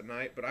paralysis at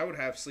night. But I would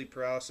have sleep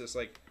paralysis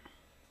like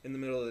in the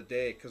middle of the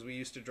day because we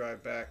used to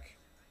drive back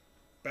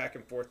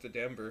and forth to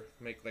Denver,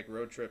 make like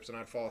road trips, and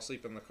I'd fall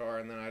asleep in the car,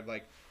 and then I'd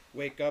like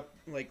wake up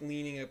like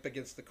leaning up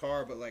against the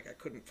car, but like I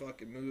couldn't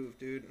fucking move,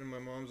 dude. And my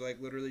mom's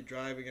like literally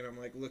driving, and I'm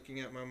like looking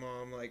at my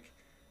mom like,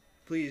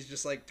 please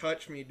just like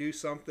touch me, do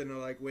something to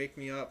like wake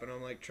me up. And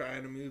I'm like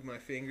trying to move my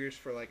fingers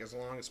for like as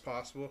long as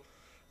possible.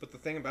 But the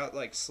thing about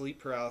like sleep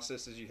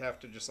paralysis is you have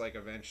to just like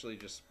eventually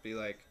just be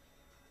like,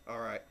 all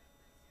right,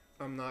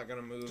 I'm not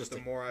gonna move. Just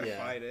the more I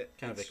fight it,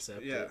 kind of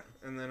accept it. Yeah,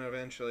 and then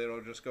eventually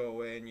it'll just go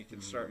away, and you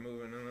can start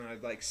moving. And then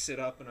I'd like sit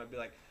up, and I'd be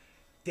like,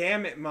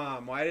 "Damn it,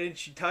 Mom! Why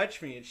didn't you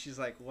touch me?" And she's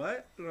like,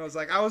 "What?" And I was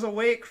like, "I was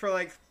awake for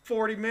like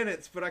 40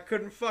 minutes, but I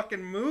couldn't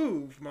fucking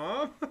move,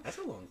 Mom." That's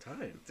a long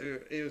time,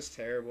 dude. It was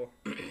terrible.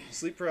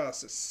 Sleep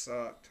paralysis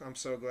sucked. I'm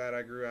so glad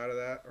I grew out of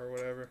that or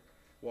whatever.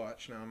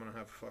 Watch now. I'm gonna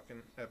have a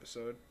fucking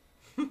episode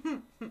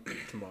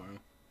tomorrow.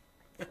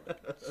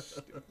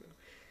 Stupid.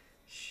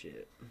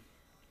 Shit.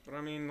 But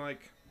I mean,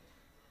 like,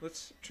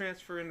 let's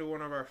transfer into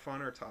one of our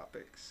funner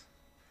topics.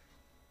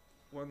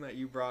 One that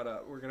you brought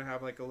up. We're gonna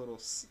have like a little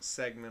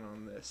segment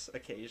on this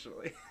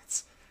occasionally.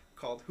 It's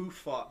called Who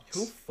Fucks.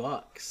 Who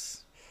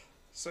fucks?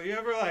 So you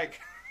ever like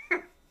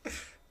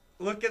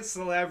look at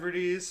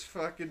celebrities,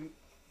 fucking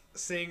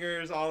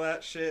singers, all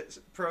that shit,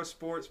 pro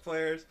sports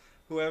players,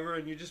 whoever,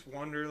 and you just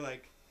wonder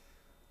like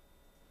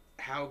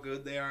how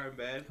good they are in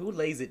bed? Who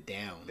lays it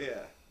down?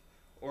 Yeah.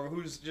 Or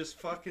who's just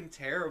fucking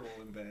terrible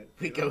in bed.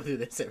 We go through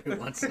this every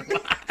once in a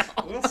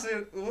while.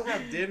 We'll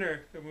have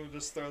dinner and we'll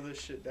just throw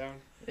this shit down.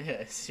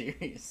 Yeah,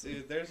 seriously.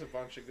 Dude, there's a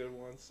bunch of good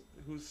ones.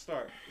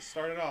 Start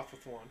it off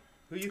with one.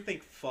 Who you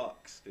think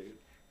fucks, dude?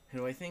 Who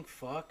do I think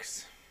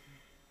fucks?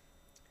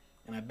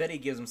 And I bet he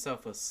gives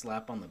himself a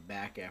slap on the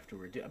back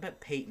afterward. Dude, I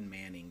bet Peyton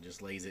Manning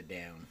just lays it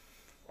down.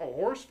 Oh,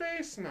 horse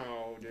face?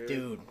 No, dude.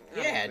 Dude.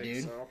 Yeah,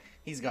 dude. So.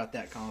 He's got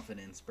that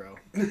confidence, bro.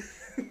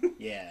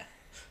 Yeah.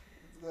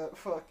 That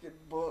fucking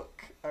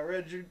book. I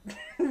read your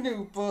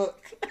new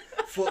book.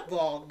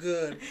 Football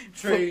good.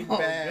 Training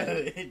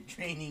bad. Good.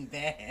 Training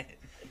bad.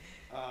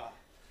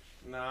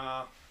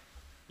 Nah.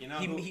 You know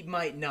he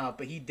might not,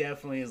 but he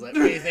definitely is like,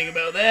 what do you think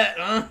about that,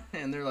 huh?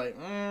 And they're like,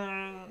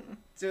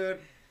 Dude,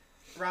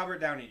 Robert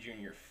Downey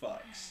Jr.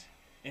 fucks.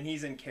 And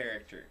he's in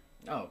character.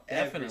 Oh,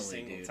 definitely, every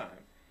single dude. time.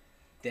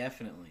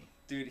 Definitely.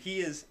 Dude,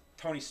 he is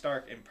Tony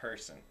Stark in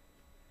person.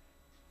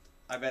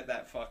 I bet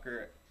that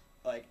fucker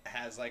like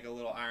has like a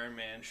little Iron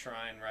Man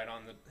shrine right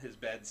on his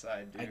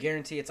bedside, dude. I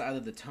guarantee it's either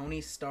the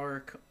Tony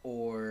Stark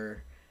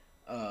or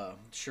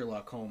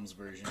Sherlock Holmes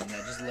version that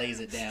just lays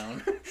it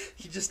down.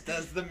 He just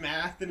does the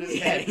math in his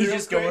yeah, head. He's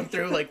just quick. Going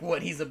through like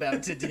what he's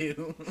about to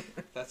do.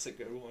 That's a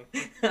good one.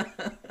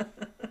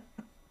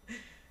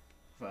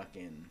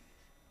 Fucking.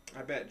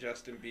 I bet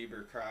Justin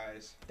Bieber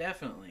cries.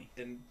 Definitely.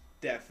 And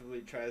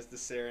definitely tries to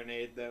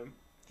serenade them.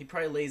 He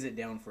probably lays it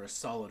down for a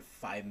solid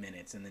 5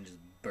 minutes and then just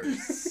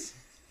bursts.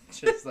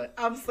 Just like,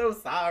 I'm so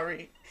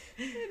sorry.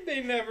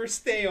 They never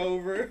stay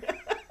over.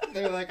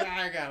 They're like,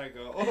 I gotta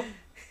go.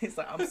 He's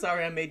like, I'm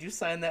sorry I made you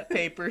sign that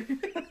paper.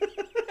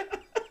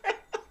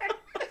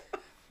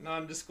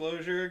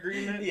 Non-disclosure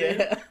agreement?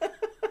 Yeah.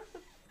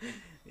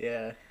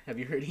 Yeah. Have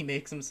you heard he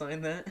makes him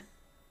sign that?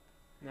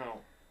 No.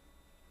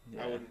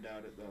 Yeah. I wouldn't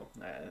doubt it, though.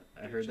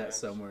 I heard that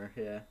somewhere,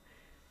 yeah.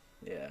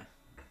 Yeah.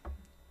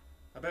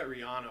 I bet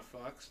Rihanna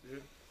fucks,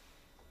 dude.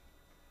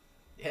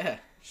 Yeah.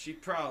 She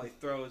probably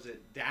throws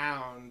it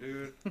down,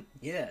 dude.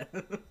 Yeah.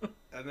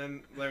 And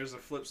then there's the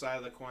flip side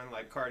of the coin,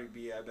 like Cardi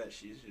B. I bet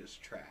she's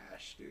just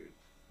trash, dude.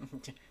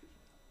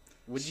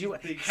 Would she you?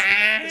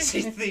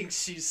 She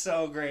thinks she's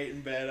so great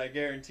in bed. I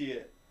guarantee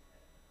it.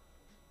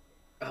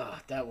 Oh,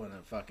 that one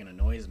fucking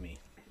annoys me.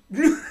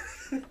 Just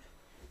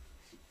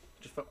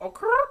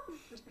okay.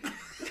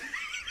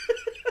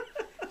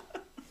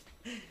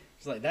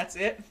 She's like, that's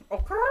it.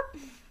 Okay.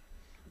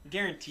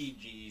 Guaranteed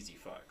G-Eazy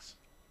fucks.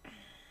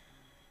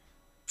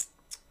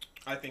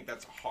 I think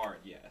that's a hard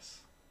yes.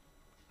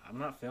 I'm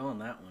not feeling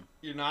that one.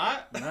 You're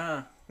not?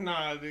 Nah.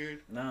 Nah, dude.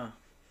 Nah.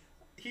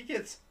 He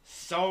gets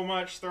so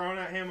much thrown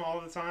at him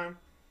all the time.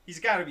 He's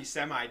got to be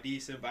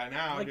semi-decent by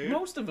now, like dude.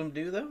 Most of them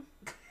do, though.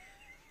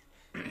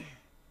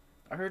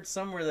 I heard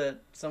somewhere that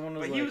someone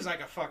was But like... he was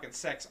like a fucking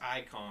sex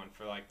icon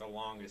for like the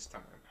longest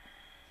time.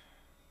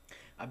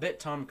 I bet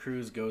Tom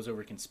Cruise goes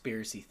over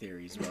conspiracy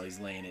theories while he's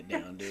laying it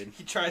down, dude.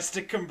 He tries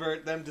to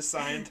convert them to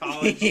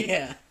Scientology.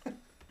 Yeah.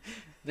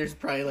 There's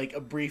probably like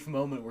a brief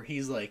moment where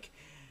he's like,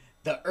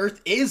 the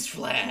earth is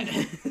flat.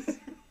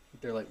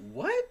 They're like,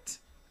 what?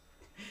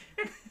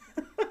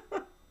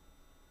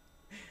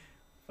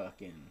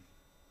 Fucking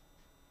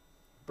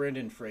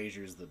Brendan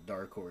Fraser's the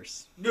dark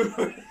horse.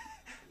 Dude,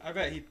 I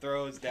bet he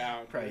throws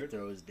down. Probably dude.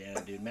 throws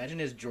down, dude. Imagine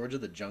his George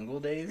of the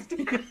Jungle days.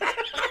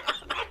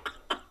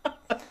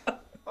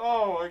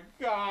 Oh my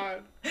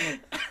god.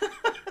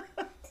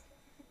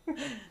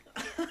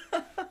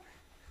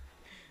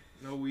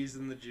 No wheeze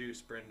in the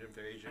juice, Brendan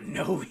Fraser.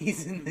 No,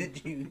 he's in the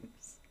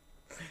juice.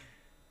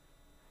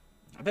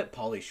 I bet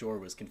Pauly Shore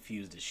was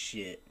confused as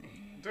shit.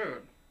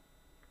 Dude,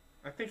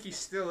 I think he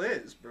still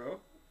is, bro.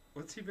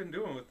 What's he been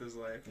doing with his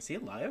life? Is he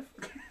alive?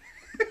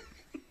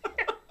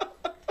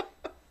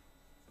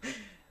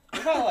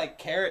 What about like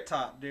Carrot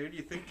Top, dude?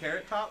 You think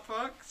Carrot Top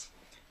fucks?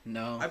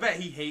 No. I bet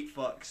he hate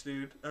fucks,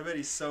 dude. I bet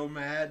he's so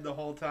mad the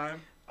whole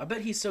time. I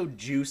bet he's so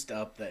juiced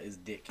up that his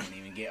dick can't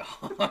even get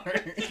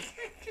hard.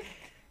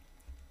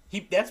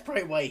 That's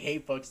probably why he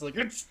hate fucks. Like,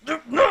 it's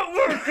not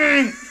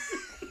working!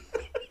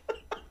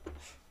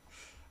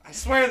 I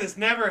swear this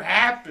never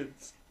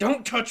happens.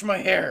 Don't touch my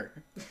hair!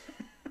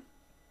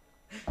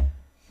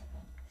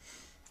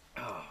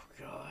 Oh,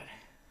 God.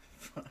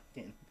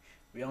 Fucking...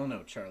 We all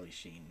know Charlie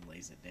Sheen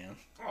lays it down.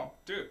 Oh,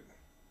 dude.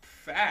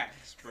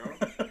 Facts, bro.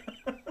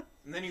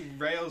 And then he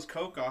rails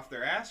coke off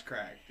their ass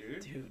crack,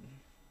 dude. Dude.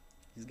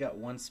 He's got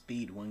one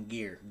speed, one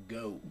gear.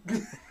 Go.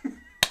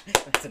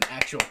 That's an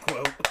actual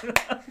quote.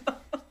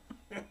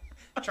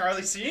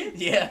 Charlie Sheen?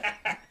 Yeah.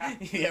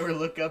 You ever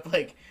look up,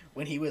 like,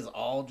 when he was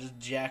all just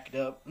jacked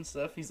up and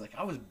stuff? He's like,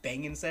 I was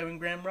banging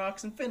 7-gram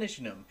rocks and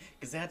finishing them.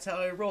 Because that's how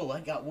I roll.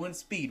 I got one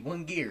speed,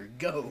 one gear.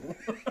 Go.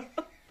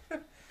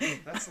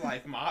 That's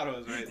life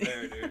mottos right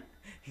there, dude.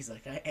 He's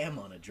like, I am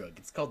on a drug.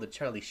 It's called the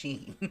Charlie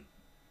Sheen.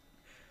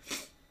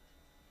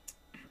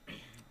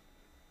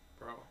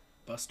 Bro.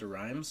 Busta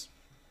Rhymes?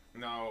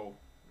 No.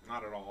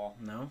 Not at all.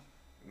 No?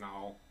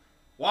 No.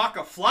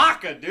 Waka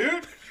Flocka,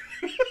 dude!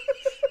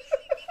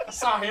 I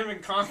saw him in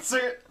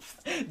concert.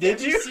 Did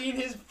Have you seen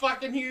his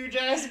fucking huge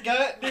ass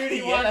gut, dude? He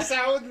Yeah. walks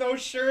out with no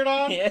shirt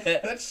on. Yeah.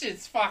 That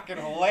shit's fucking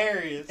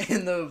hilarious.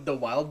 In the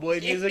Wild Boy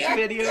music Yeah.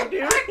 video,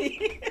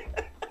 dude?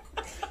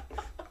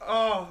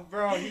 Oh,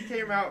 bro, he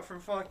came out for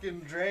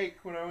fucking Drake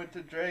when I went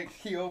to Drake.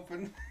 He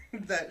opened.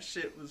 That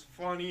shit was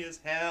funny as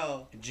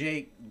hell.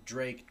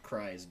 Drake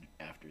cries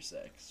after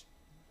sex.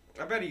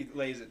 I bet he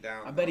lays it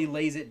down. I bet he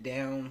lays it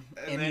down,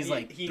 and then he's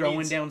like he throwing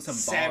needs down some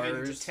 7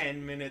 bars. to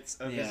 10 minutes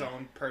of his Yeah.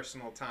 own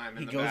personal time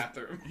in He the goes,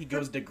 bathroom. he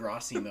goes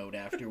Degrassi mode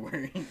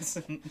afterwards.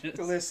 And just,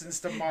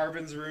 Listens to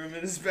Marvin's Room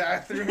in his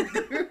bathroom.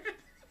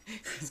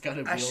 he's got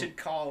a I should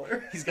call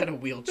her. He's got a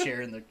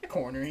wheelchair in the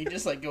corner. He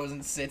just like goes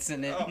and sits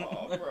in it.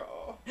 Oh,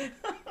 bro.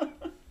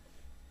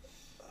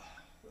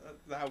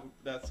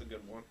 That's a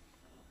good one.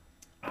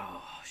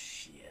 Oh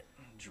shit,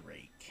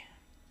 Drake.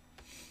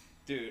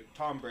 Dude,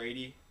 Tom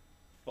Brady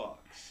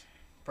fucks.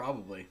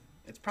 Probably.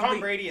 It's probably Tom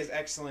Brady is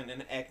excellent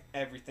in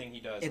everything he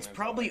does. It's in his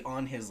probably life.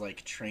 on his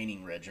like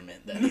training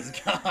regimen that he's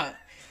got.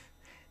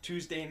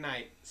 Tuesday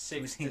night,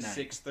 6 Tuesday to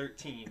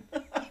night.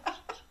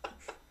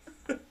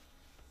 6:13.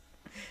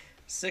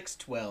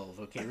 6:12.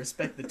 Okay,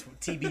 respect the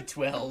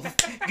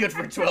TB12. Good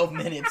for 12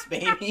 minutes,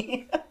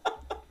 baby.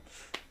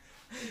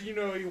 You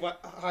know he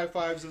high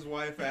fives his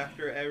wife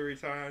after every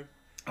time.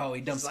 Oh,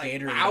 he dumped He's like,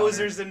 Gatorade.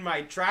 Wowzers in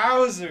my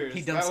trousers.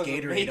 He dumps That was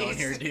Gatorade on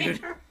here, amazing.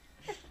 dude.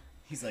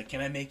 He's like, "Can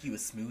I make you a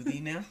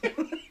smoothie now?"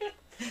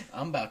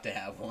 I'm about to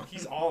have one.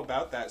 He's all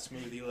about that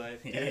smoothie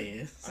life. Dude. Yeah, he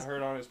is. I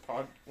heard on his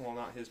well,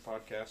 not his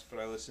podcast, but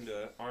I listened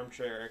to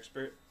Armchair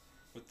Expert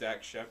with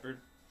Dak Shepard.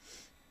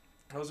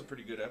 That was a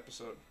pretty good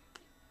episode.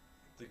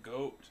 The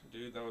GOAT,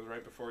 dude. That was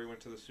right before he went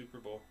to the Super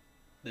Bowl.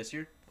 This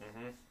year?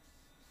 Mm-hmm.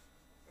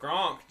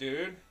 Gronk,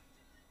 dude.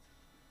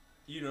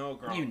 You know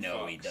Gronk. You know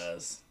fucks. he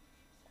does.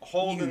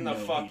 Holding You the know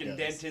he fucking does.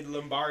 dented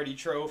Lombardi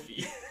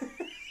trophy.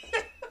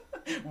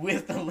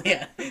 With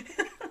the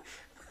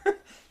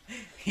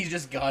He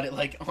just got it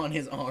like on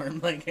his arm,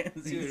 like as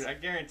Dude, he's... I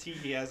guarantee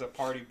he has a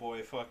party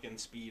boy fucking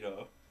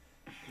Speedo.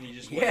 And he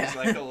just Yeah. wears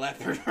like a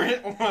leopard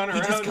print one around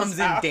He just comes his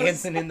in house.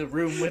 dancing in the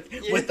room with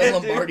Yeah, the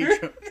Lombardi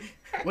dude.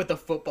 with a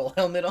football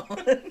helmet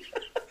on.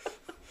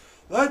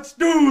 Let's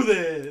do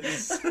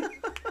this!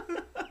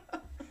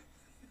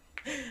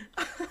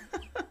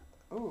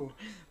 Ooh.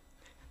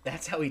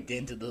 That's how he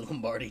dented the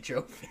Lombardi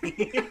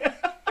trophy.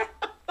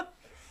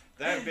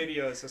 That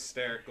video is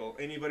hysterical.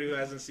 Anybody who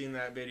hasn't seen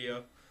that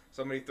video,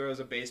 somebody throws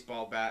a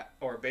baseball bat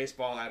or a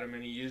baseball at him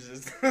and he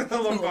uses the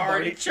Lombardi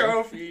Lombardi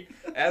trophy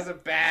as a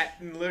bat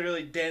and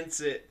literally dents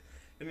it.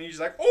 And he's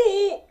like,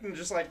 oh! And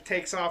just like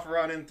takes off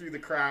running through the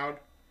crowd.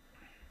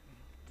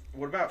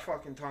 What about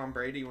fucking Tom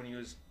Brady when he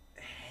was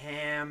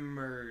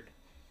hammered?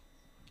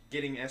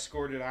 getting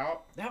escorted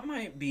out. That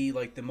might be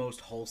like the most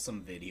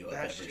wholesome video I've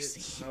That ever shit's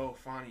seen. so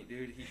funny,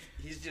 dude.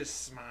 He's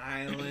just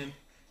smiling.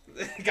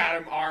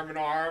 Got him arm in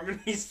arm, and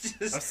he's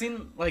just I've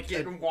seen like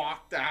getting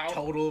walked out.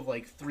 Total of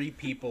like 3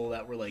 people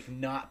that were like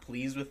not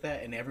pleased with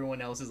that, and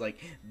everyone else is like,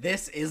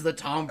 "This is the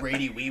Tom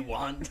Brady we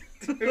want."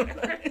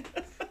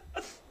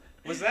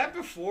 Was that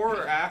before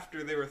or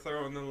after they were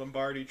throwing the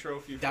Lombardi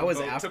Trophy? From That was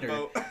boat after. To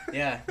boat?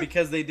 Yeah,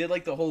 because they did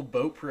like the whole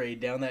boat parade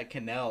down that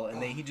canal,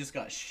 and then he just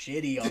got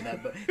shitty on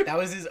that boat. That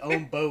was his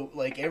own boat.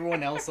 Like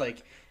everyone else,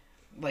 like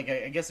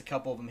I guess a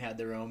couple of them had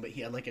their own, but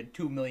he had like a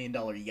 $2 million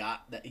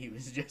yacht that he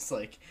was just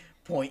like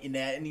pointing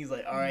at, and he's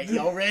like, "All right,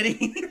 y'all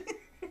ready?"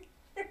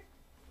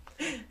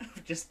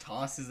 Just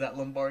tosses that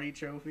Lombardi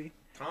Trophy.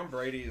 Tom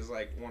Brady is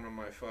like one of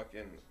my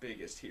fucking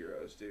biggest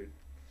heroes, dude.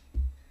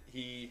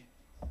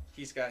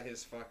 He's got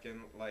his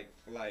fucking like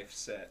life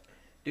set.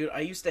 Dude,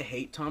 I used to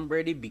hate Tom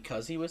Brady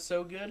because he was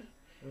so good.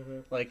 Mm-hmm.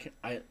 Like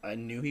I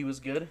knew he was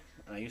good.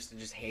 I used to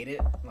just hate it.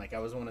 Like I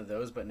was one of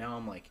those, but now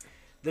I'm like,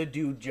 the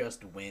dude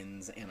just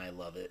wins, and I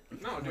love it.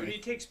 No, dude, he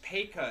takes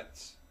pay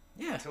cuts.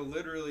 Yeah. To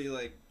literally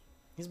like.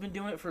 He's been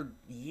doing it for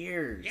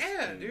years.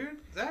 Yeah, dude.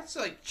 That's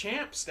like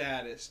champ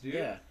status, dude.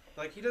 Yeah.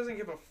 Like, he doesn't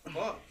give a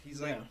fuck.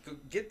 He's like, Go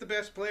get the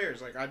best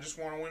players. Like, I just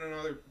want to win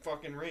another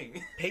fucking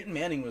ring. Peyton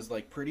Manning was,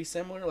 like, pretty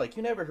similar. Like,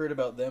 you never heard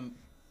about them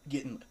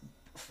getting,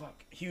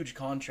 huge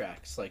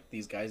contracts like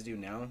these guys do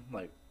now.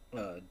 Like,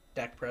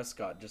 Dak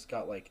Prescott just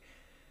got, like,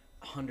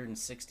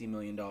 $160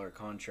 million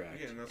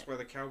contract. Yeah, and that's why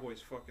the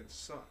Cowboys fucking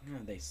suck. Yeah,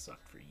 they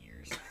sucked for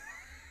years.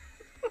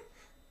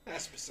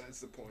 That's besides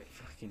the point.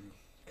 Fucking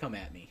come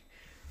at me.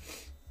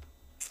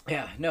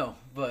 Yeah, no,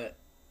 but...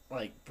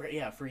 Like,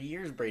 yeah, for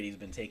years Brady's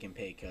been taking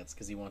pay cuts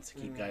because he wants to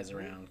keep guys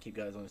around, keep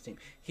guys on his team.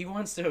 He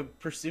wants to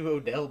pursue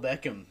Odell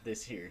Beckham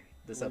this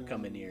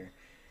upcoming year.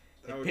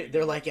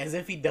 They're like, as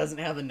if he doesn't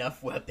have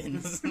enough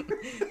weapons.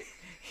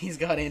 He's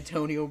got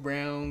Antonio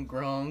Brown,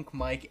 Gronk,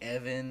 Mike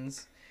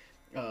Evans.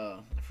 I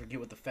forget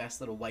what the fast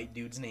little white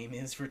dude's name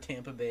is for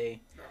Tampa Bay.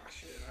 Oh,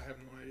 shit, I have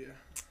no idea.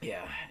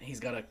 Yeah, he's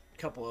got a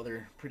couple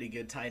other pretty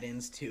good tight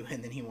ends, too,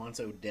 and then he wants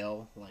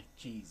Odell. Like,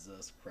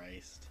 Jesus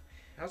Christ.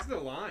 How's the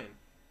line?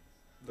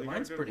 The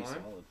line's pretty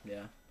solid,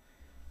 yeah.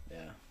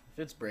 Yeah. If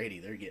it's Brady,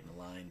 they're getting a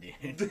line,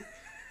 dude.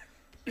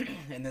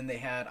 And then they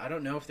had, I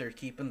don't know if they're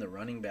keeping the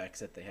running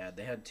backs that they had.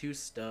 They had 2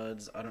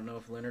 studs. I don't know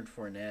if Leonard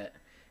Fournette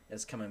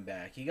is coming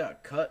back. He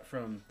got cut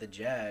from the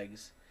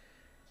Jags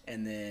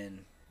and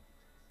then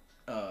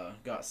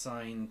got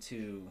signed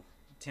to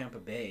Tampa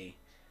Bay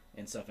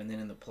and stuff. And then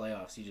in the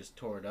playoffs, he just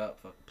tore it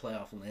up.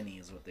 Playoff Lenny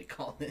is what they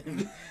call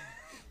him.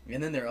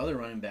 And then their other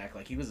running back,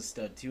 like, he was a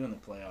stud, too, in the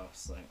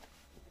playoffs. Like,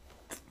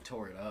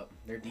 tore it up.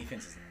 Their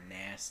defense is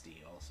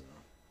nasty, also.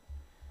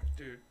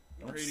 Dude,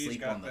 don't Brady's sleep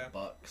got on the that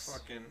Bucks.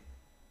 Fucking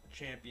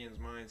champion's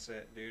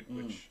mindset, dude.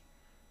 Which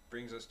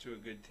brings us to a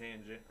good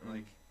tangent.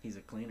 Like, he's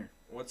a cleaner.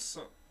 What's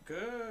some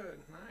good,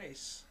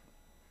 nice.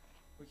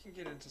 We can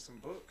get into some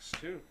books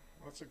too.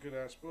 That's a good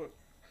ass book.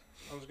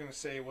 I was gonna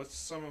say, what's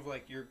some of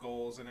like your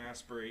goals and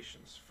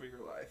aspirations for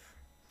your life?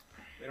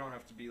 They don't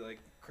have to be like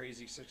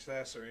crazy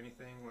success or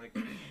anything. Like,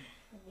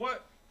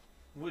 what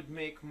would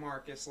make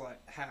Marcus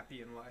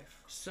happy in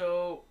life?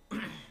 So,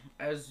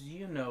 as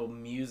you know,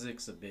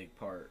 music's a big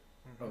part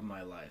of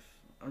my life.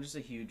 I'm just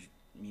a huge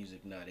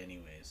music nut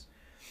anyways.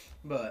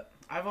 But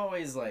I've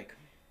always, like,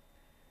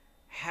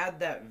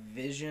 had that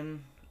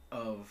vision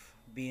of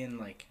being,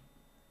 like,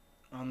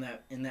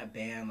 in that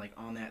band, like,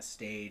 on that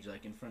stage,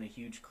 like, in front of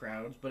huge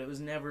crowds. But it was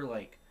never,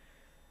 like,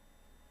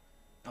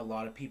 a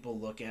lot of people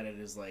look at it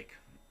as, like,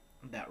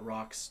 that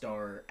rock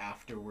star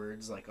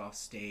afterwards, like off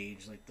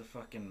stage, like the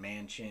fucking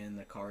mansion,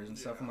 the cars and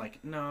stuff. I'm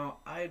like, no,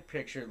 I'd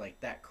picture like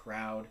that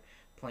crowd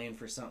playing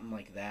for something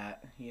like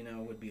that, you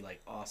know, would be like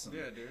awesome.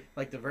 Yeah, dude.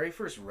 Like the very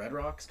first Red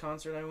Rocks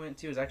concert I went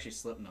to was actually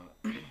Slipknot,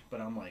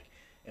 but I'm like,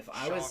 if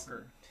I was,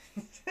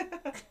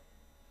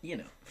 you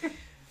know,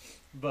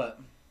 but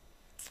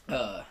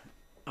I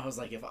was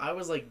like, if I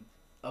was like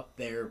up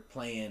there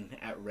playing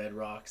at Red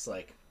Rocks,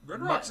 like.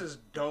 Red Rocks is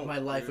dope. My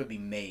life would be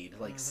made.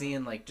 Like,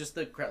 seeing, like, just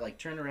the crowd, like,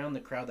 turn around the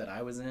crowd that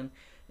I was in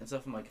and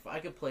stuff. I'm like, if I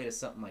could play to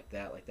something like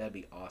that, like, that'd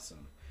be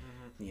awesome.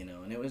 You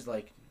know, and it was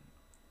like,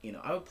 you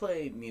know, I would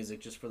play music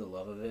just for the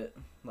love of it.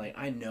 Like,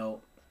 I know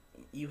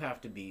you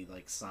have to be,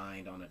 like,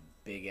 signed on a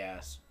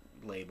big-ass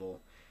label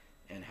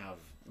and have,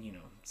 you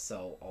know,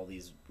 sell all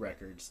these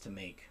records to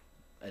make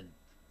a,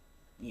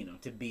 you know,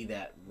 to be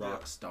that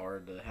rock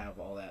star, to have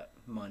all that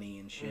money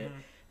and shit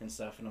and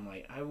stuff. And I'm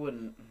like, I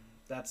wouldn't,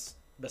 that's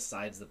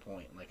besides the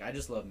point. Like, I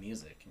just love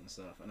music and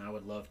stuff, and I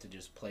would love to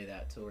just play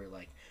that to where,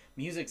 like,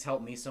 music's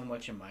helped me so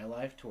much in my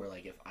life to where,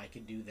 like, if I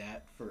could do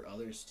that for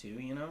others too,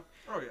 you know?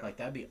 Oh, yeah. Like,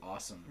 that'd be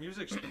awesome.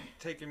 Music's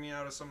taken me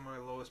out of some of my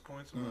lowest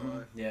points of my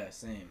life. Yeah,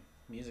 same.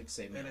 Music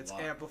saved me a lot. And it's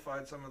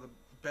amplified some of the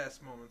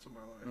best moments of my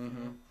life.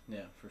 You know?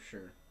 Yeah, for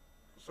sure.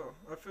 So,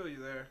 I feel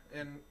you there.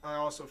 And I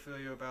also feel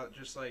you about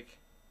just, like,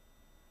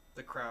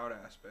 the crowd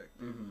aspect.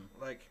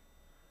 Like,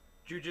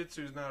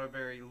 jiu-jitsu is not a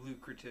very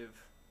lucrative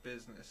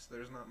business.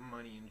 There's not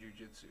money in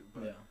jiu-jitsu,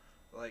 but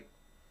like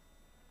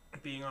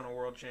being on a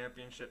world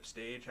championship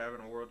stage,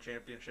 having a world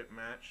championship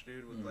match,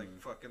 dude, with like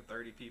fucking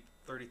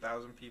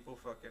 30,000 people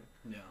fucking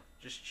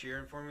just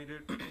cheering for me,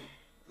 dude.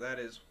 That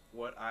is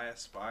what I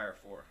aspire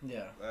for.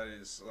 Yeah. That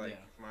is like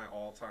my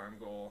all-time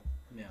goal.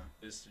 Yeah.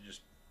 Is to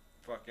just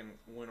fucking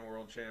win a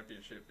world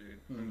championship,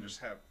 dude, and just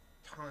have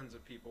tons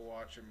of people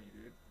watching me,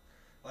 dude.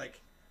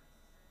 Like,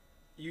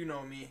 you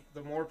know me.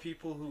 The more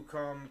people who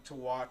come to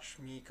watch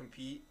me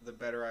compete, the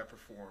better I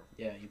perform.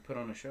 Yeah, you put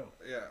on a show.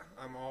 Yeah,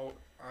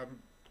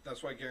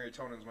 that's why Gary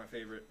Tonon's my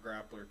favorite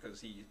grappler,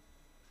 because he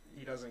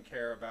doesn't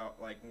care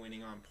about like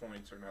winning on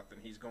points or nothing.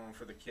 He's going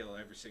for the kill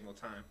every single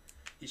time.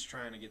 He's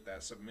trying to get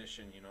that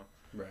submission, you know.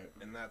 Right.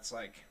 And that's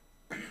like,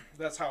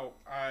 that's how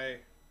I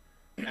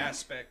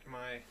aspect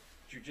my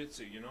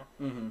jiu-jitsu, you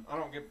know. I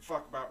don't give a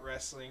fuck about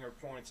wrestling or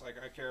points. Like,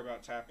 I care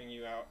about tapping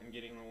you out and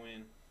getting the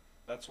win.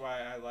 That's why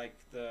I like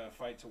the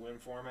fight to win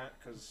format,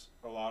 because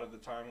a lot of the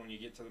time when you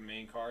get to the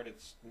main card,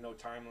 it's no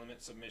time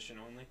limit, submission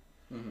only,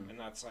 and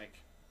that's like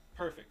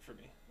perfect for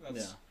me.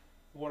 That's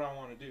what I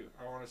want to do.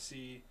 I want to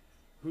see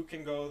who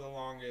can go the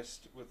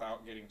longest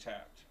without getting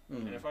tapped.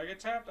 And if I get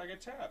tapped, I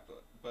get tapped.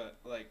 But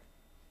like,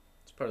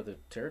 it's part of the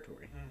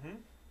territory.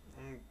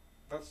 And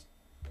that's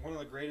one of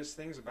the greatest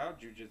things about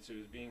jiu-jitsu,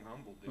 is being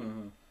humble,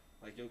 dude.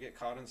 Like, you'll get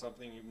caught in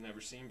something you've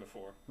never seen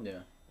before.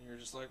 Yeah. And you're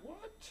just like,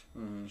 what?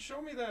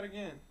 Show me that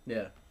again.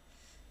 Yeah.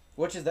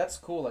 That's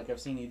cool. Like,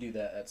 I've seen you do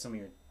that at some of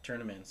your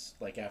tournaments.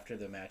 Like, after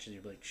the matches,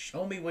 you're like,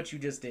 show me what you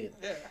just did.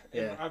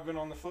 Yeah. And I've been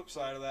on the flip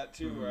side of that,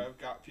 too, where I've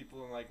got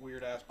people in, like,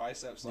 weird-ass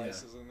bicep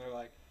slices, and they're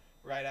like,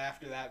 right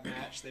after that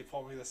match, they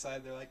pull me to the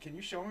side, they're like, can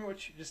you show me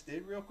what you just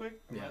did real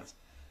quick? And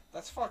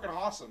that's fucking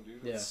awesome,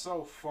 dude. It's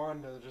so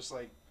fun to just,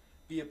 like,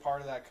 be a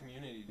part of that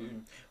community,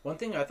 dude. One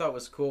thing I thought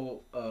was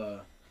cool,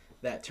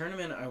 that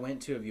tournament I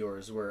went to of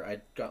yours, where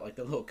I got like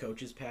the little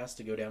coach's pass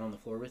to go down on the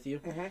floor with you.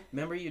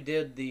 Remember you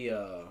did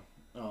the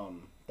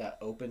that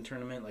open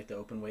tournament, like the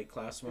open weight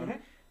class one,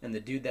 and the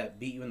dude that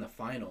beat you in the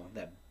final,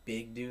 that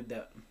big dude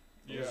that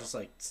was just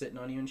like sitting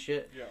on you and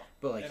shit. Yeah.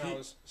 But like, and I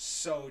was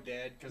so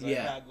dead because I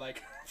had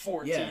like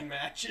 14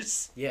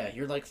 matches. Yeah,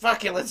 you're like,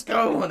 fuck it, let's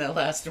go on that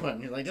last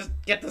one. You're like, just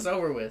get this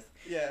over with.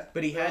 Yeah.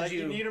 But he had like,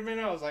 you need a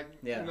minute? I was like,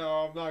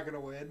 no, I'm not gonna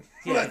win.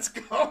 Let's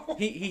go.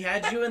 He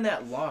had you in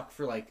that lock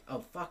for like a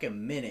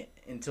fucking minute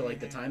until like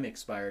the time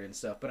expired and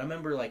stuff. But I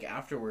remember like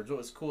afterwards, what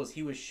was cool is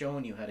he was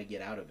showing you how to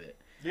get out of it.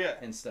 Yeah.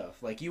 And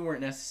stuff. Like, you weren't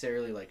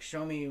necessarily like,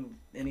 show me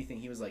anything.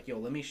 He was like, yo,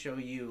 let me show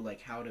you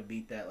like how to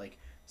beat that like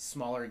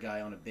smaller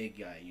guy on a big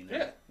guy, you know?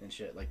 Yeah. And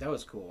shit. Like, that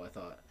was cool, I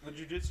thought. The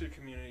jiu-jitsu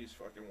community is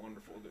fucking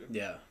wonderful, dude.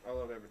 Yeah. I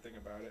love everything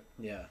about it.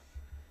 Yeah.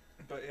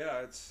 But yeah,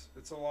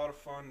 it's a lot of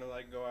fun to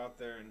like go out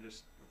there and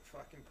just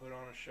fucking put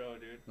on a show,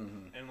 dude.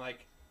 And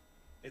like,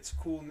 it's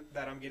cool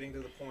that I'm getting to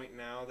the point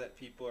now that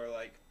people are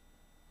like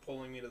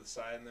pulling me to the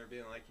side and they're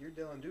being like, you're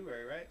Dylan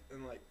Dewberry, right?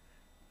 And like,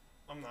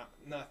 I'm not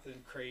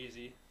nothing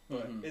crazy,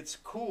 but it's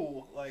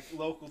cool. Like,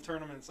 local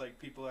tournaments, like,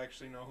 people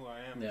actually know who I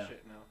am and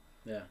shit now.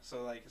 Yeah.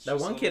 So like, it's that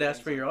just one kid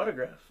asked for your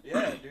autograph.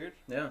 Yeah, dude.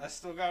 Yeah. I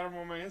still got him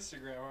on my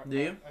Instagram. Do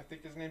you? I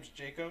think his name's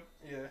Jacob.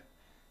 Yeah.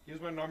 He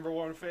was my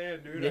 #1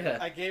 fan, dude. Yeah.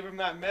 I gave him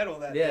that medal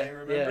that day,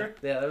 remember?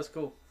 Yeah, that was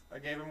cool. I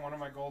gave him one of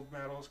my gold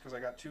medals because I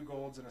got 2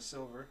 golds and a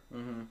silver.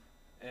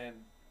 And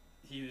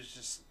he was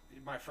just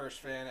my first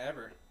fan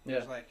ever. He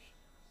was like,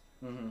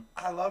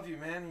 I love you,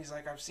 man. He's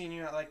like, I've seen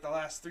you at like the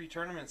last 3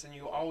 tournaments and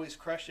you always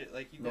crush it.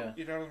 Like, you go,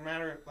 it doesn't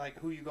matter like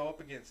who you go up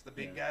against, the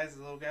big guys,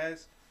 the little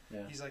guys.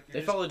 Yeah. He's like,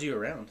 they followed you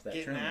around that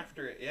getting tournament.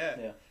 after it,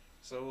 yeah.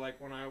 So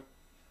like, when I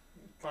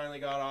finally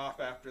got off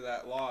after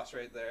that loss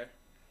right there,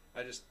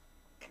 I just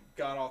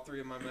got all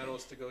 3 of my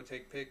medals to go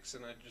take pics,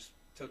 and I just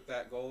took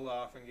that gold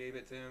off and gave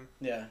it to him.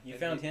 Yeah, you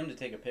found him to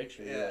take a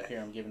picture. Yeah. Like,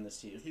 here, I'm giving this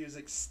to you. He was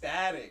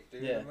ecstatic,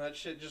 dude. Yeah. And that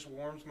shit just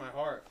warms my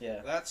heart.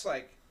 Yeah. That's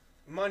like,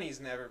 money's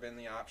never been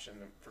the option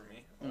for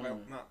me. Well,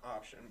 not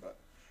option, but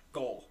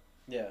goal.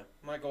 Yeah.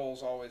 My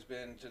goal's always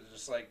been to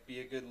just like be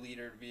a good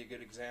leader, to be a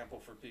good example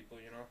for people,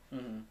 you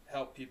know?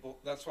 Help people.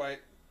 That's why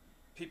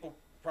people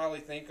probably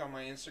think on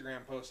my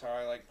Instagram post how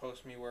I like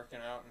post me working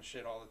out and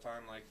shit all the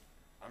time, like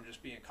I'm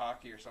just being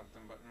cocky or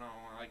something, but no,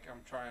 like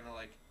I'm trying to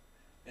like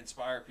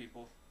inspire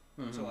people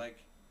to like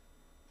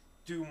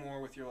do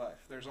more with your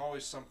life. There's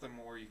always something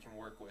more you can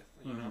work with,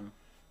 you know?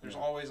 There's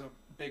always a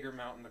bigger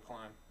mountain to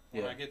climb.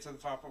 When I get to the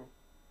top of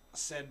a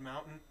said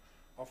mountain,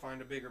 I'll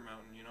find a bigger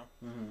mountain, you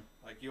know?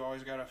 Like, you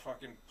always gotta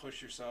fucking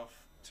push yourself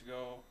to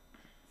go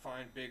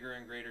find bigger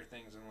and greater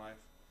things in life.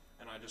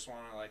 And I just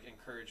wanna, like,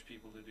 encourage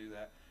people to do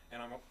that.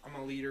 And I'm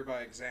a leader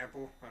by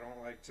example. I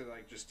don't like to,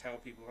 like, just tell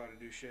people how to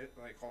do shit.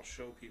 Like, I'll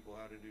show people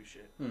how to do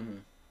shit.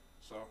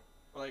 So,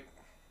 like,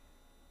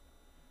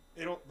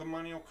 the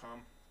money will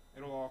come.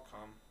 It'll all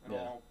come. It'll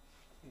all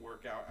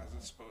work out as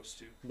it's supposed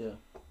to. Yeah.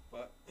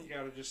 But you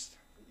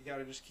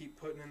gotta just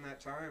keep putting in that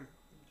time,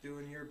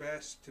 doing your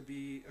best to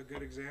be a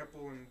good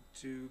example and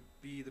to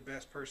be the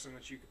best person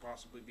that you could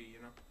possibly be, you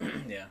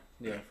know?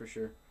 Yeah, for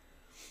sure.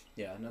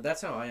 Yeah, no,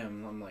 that's how I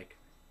am. I'm like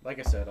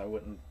I said, I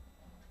wouldn't,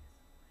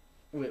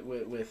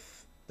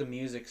 with the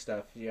music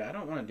stuff, I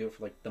don't want to do it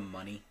for, like, the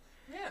money.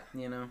 Yeah.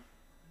 You know?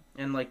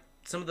 And, like,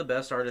 some of the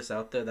best artists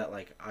out there that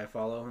like I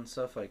follow and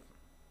stuff, like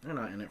they're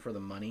not in it for the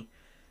money.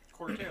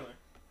 Corey Taylor.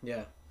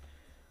 Yeah.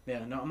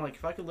 Yeah, no, I'm like,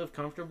 if I could live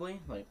comfortably,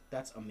 like,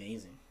 that's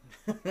amazing.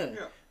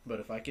 Yeah. But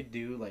if I could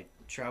do, like,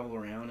 travel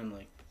around and,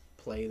 like,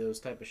 play those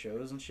type of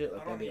shows and shit,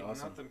 like, I don't that'd be need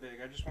awesome. nothing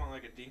big. I just want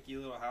like a dinky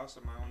little house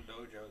in my own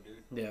dojo, dude.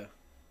 Yeah.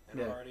 And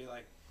Yeah. I've already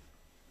like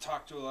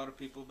talked to a lot of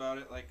people about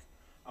it. Like,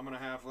 I'm gonna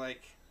have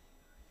like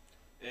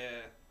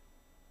a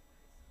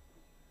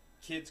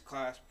kids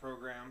class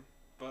program,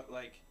 but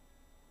like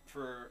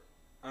for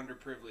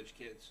underprivileged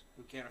kids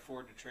who can't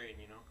afford to train,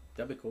 you know.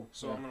 That'd be cool.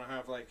 So yeah. I'm gonna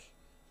have like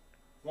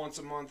once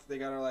a month they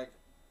gotta like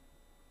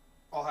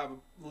I'll have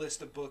a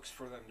list of books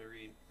for them to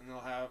read, and they'll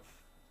have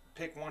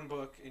pick one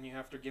book, and you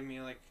have to give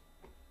me like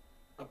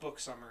a book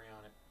summary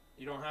on it.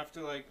 You don't have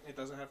to like it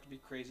doesn't have to be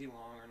crazy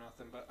long or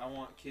nothing, but I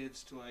want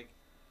kids to like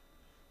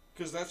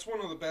because that's one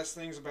of the best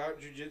things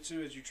about jiu-jitsu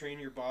is you train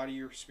your body,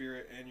 your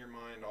spirit, and your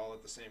mind all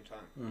at the same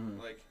time. Mm-hmm.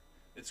 Like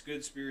it's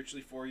good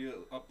spiritually for you, it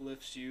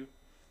uplifts you.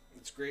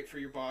 It's great for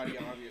your body,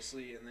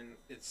 obviously, and then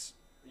it's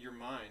your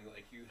mind.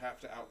 Like you have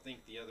to outthink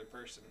the other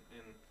person,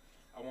 and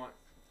I want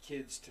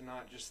kids to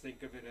not just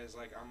think of it as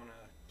like I'm gonna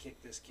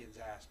kick this kid's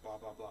ass, blah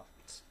blah blah.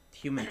 It's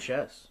human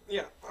chess.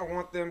 Yeah, I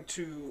want them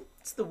to.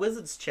 It's the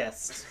wizard's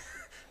chess.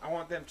 I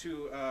want them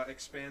to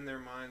expand their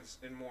minds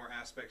in more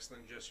aspects than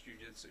just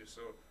jiu-jitsu.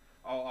 So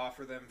I'll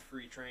offer them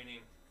free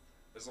training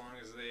as long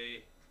as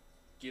they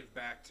give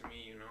back to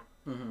me, you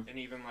know. Mm-hmm. And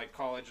even like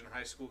college and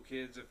high school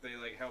kids, if they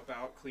like help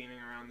out cleaning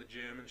around the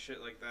gym and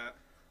shit like that,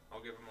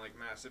 I'll give them like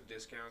massive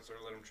discounts or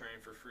let them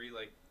train for free.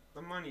 Like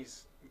the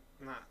money's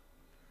not.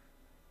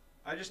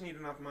 I just need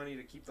enough money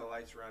to keep the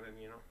lights running,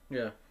 you know.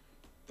 Yeah.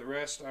 The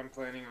rest I'm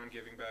planning on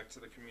giving back to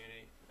the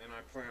community, and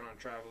I plan on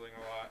traveling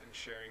a lot and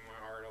sharing my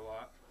art a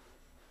lot,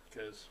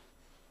 because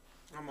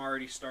I'm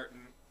already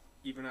starting,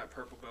 even at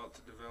Purple Belt,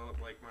 to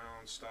develop like my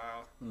own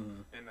style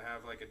Mm-hmm. and to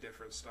have like a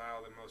different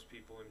style than most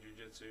people in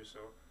jiu-jitsu. So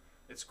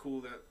it's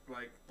cool that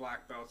like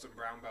black belts and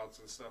brown belts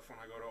and stuff, when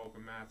I go to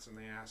open mats and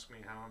they ask me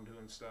how I'm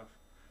doing stuff,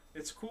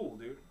 it's cool,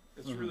 dude.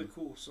 It's Mm-hmm. really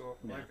cool. So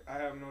Yeah. like I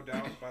have no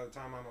doubt by the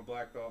time I'm a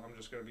black belt, I'm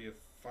just gonna be a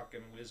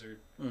fucking wizard,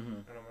 Mm-hmm.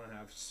 and I'm gonna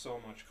have so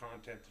much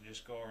content to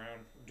just go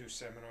around do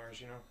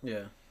seminars, you know.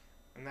 Yeah.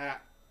 And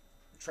that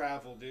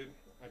travel, dude.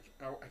 Like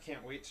I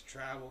can't wait to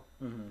travel.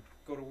 Mm-hmm.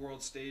 Go to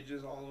world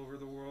stages all over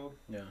the world.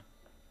 Yeah.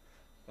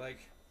 Like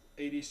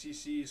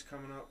ADCC is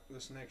coming up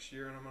this next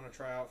year, and I'm gonna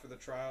try out for the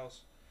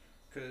trials,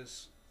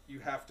 because you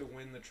have to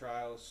win the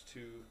trials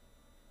to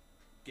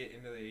get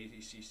into the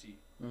ADCC.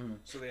 Mm-hmm.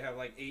 So they have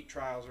like 8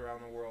 trials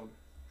around the world.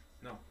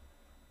 No.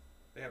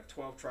 They have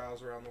 12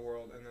 trials around the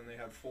world, and then they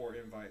have 4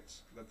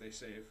 invites that they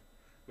save,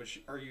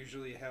 which are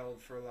usually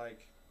held for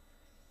like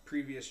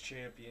previous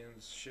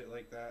champions, shit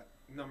like that,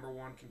 number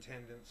 1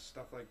 contendants,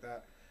 stuff like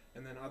that.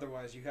 And then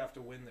otherwise you have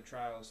to win the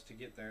trials to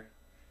get there.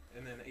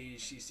 And then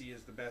ADCC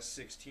is the best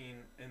 16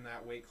 in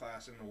that weight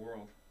class in the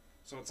world.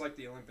 So it's like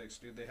the Olympics,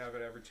 dude. They have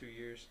it every 2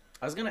 years.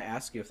 I was gonna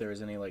ask you if there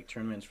was any like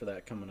tournaments for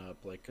that coming up,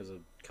 like because of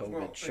COVID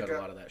Well, it shut got-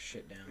 a lot of that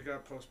shit down. It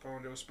got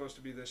postponed. It was supposed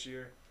to be this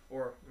year,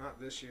 or not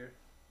this year.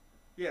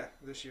 Yeah,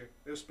 this year.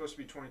 It was supposed to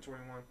be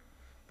 2021,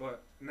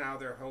 but now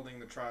they're holding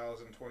the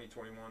trials in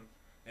 2021,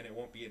 and it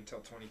won't be until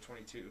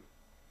 2022.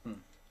 Hmm.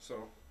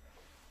 So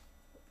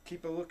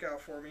keep a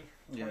lookout for me.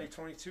 Yeah.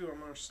 2022, I'm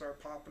gonna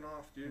start popping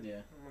off, dude. Yeah.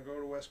 I'm gonna go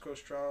to West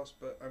Coast trials,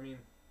 but I mean,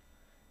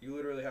 you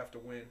literally have to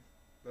win.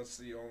 That's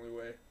the only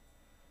way.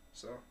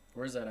 So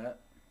Where's that at?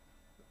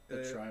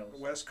 The trials.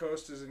 West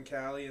Coast is in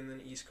Cali, and then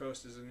East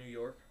Coast is in New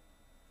York.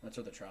 That's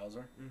where the trials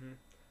are. Mm-hmm.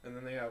 And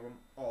then they have them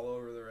all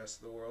over the rest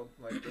of the world,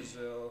 like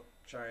Brazil,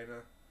 China,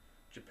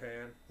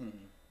 Japan,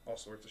 Mm-hmm. all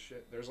sorts of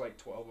shit. There's like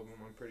 12 of them,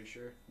 I'm pretty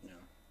sure. Yeah.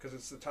 Because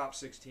it's the top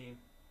 16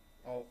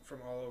 all from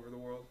all over the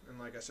world. And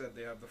like I said,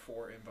 they have the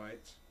 4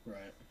 invites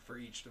Right. for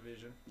each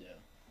division. Yeah.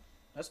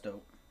 That's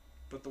dope.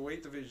 But the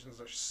weight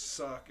divisions are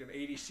suck. In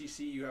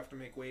ADCC, you have to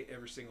make weight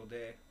every single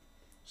day.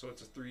 So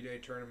it's a 3-day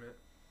tournament.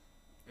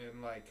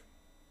 And like,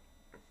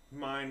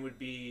 mine would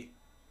be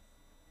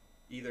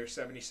either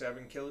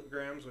 77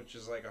 kilograms, which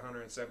is like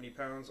 170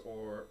 pounds,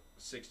 or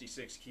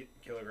 66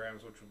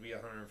 kilograms, which would be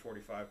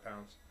 145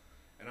 pounds.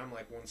 And I'm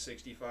like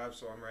 165,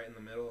 so I'm right in the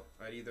middle.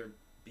 I'd either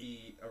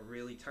be a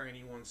really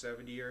tiny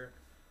 170er,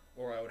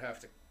 or I would have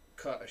to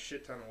cut a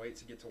shit ton of weight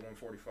to get to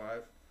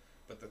 145.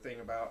 But the thing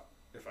about,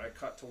 if I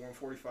cut to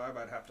 145,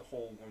 I'd have to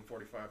hold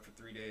 145 for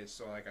 3 days.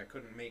 So like I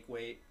couldn't make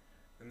weight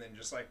and then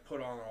just like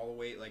put on all the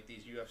weight like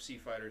these UFC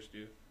fighters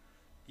do.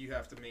 You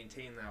have to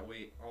maintain that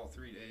weight all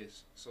 3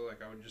 days. So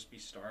like I would just be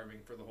starving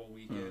for the whole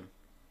weekend.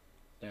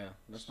 Yeah,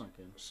 that's not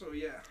good. So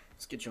yeah,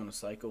 Let's get you on a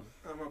cycle.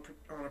 I'm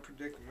on a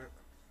predicament.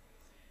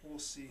 We'll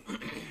see.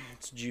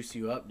 Let's juice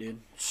you up, dude.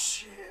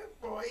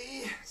 Shit, boy,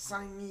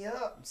 sign me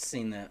up.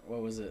 Seen that?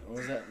 What was it? What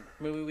was that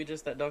movie we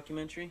just, that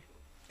documentary?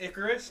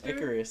 Icarus, dude.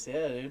 Icarus,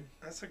 yeah, dude.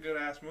 That's a good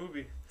ass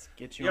movie. Let's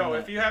get you on Yo,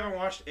 that. if you haven't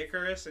watched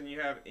Icarus and you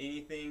have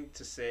anything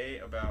to say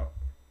about,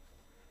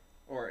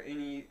 or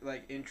any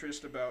like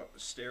interest about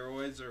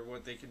steroids or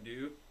what they can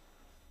do,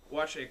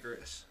 watch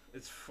Icarus.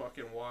 It's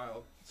fucking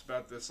wild. It's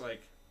about this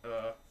like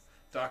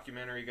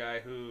documentary guy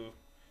who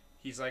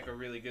he's like a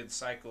really good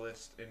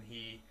cyclist, and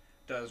he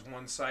does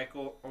one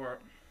cycle, or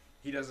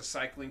he does a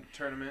cycling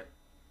tournament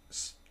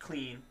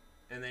clean,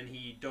 and then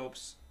he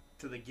dopes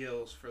to the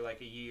gills for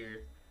like a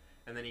year,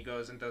 and then he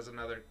goes and does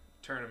another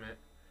tournament,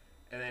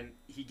 and then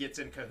he gets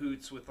in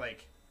cahoots with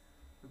like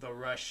the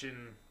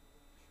Russian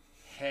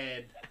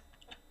head.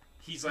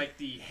 He's like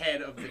the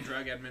head of the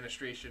drug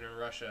administration in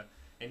Russia,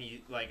 and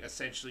he like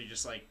essentially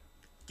just like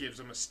gives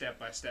them a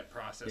step-by-step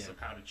process of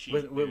how to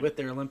cheat with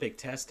their Olympic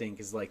testing,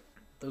 because like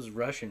those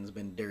Russians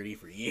been dirty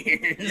for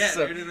years. Yeah,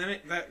 so. dude, and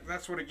then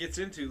that's what it gets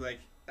into. Like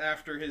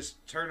after his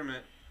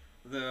tournament,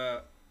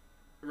 the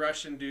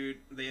Russian dude,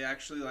 they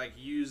actually like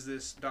use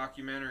this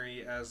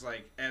documentary as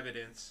like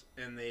evidence,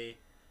 and they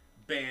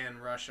ban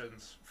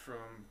Russians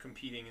from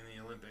competing in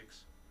the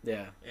Olympics.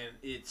 Yeah, and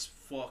it's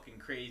fucking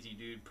crazy,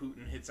 dude.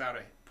 Putin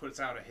puts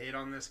out a hit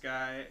on this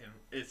guy, and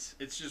it's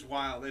just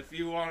wild. If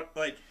you want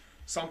like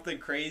something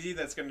crazy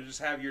that's gonna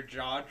just have your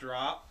jaw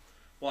drop,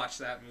 watch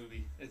that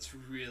movie. It's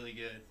really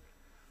good.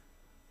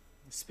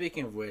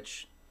 Speaking of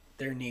which,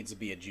 there needs to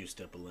be a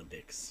juiced up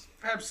Olympics.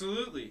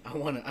 Absolutely. I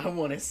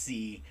wanna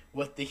see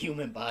what the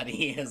human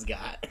body has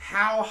got.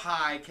 How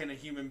high can a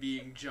human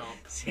being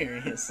jump?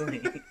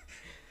 Seriously.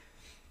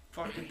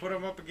 Fucking put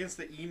him up against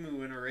the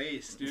emu in a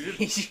race, dude.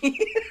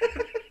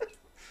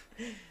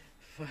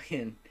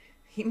 Fucking,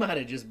 he might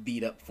have just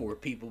beat up 4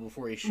 people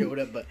before he showed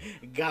up, but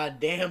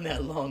goddamn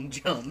that long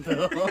jump,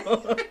 though.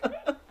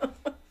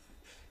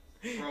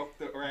 Broke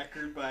the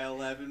record by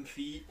 11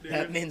 feet, dude.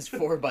 That men's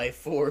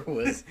 4x4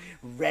 was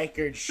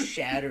record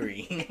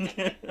shattering.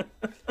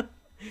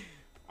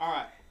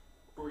 Alright,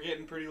 we're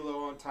getting pretty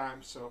low on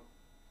time, so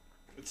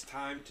it's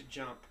time to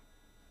jump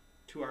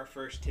to our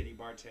first titty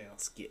bar tale.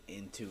 Let's get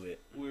into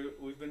it.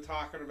 We've been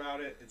talking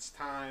about it. It's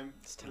time.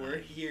 It's time. We're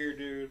here,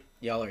 dude.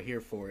 Y'all are here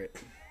for it.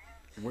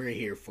 We're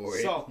here for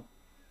it. So,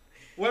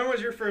 when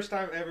was your first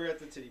time ever at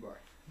the titty bar?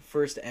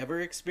 First ever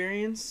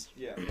experience?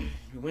 Yeah.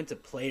 We went to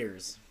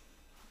Players.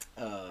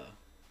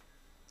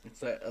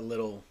 It's a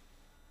little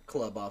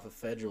club off of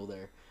Federal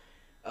there.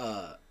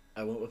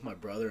 I went with my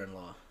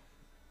brother-in-law.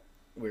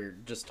 We were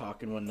just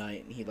talking one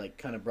night, and he like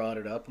kind of brought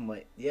it up. I'm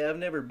like, yeah, I've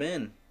never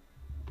been.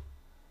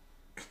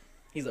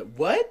 He's like,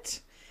 what?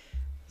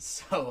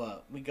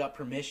 So we got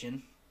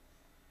permission,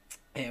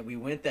 and we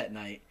went that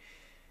night.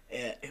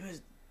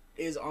 It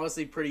was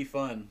honestly pretty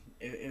fun.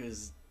 It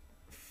was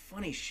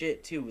funny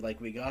shit too. Like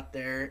we got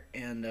there,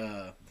 and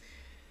all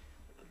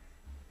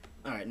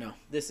right, no,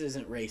 this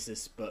isn't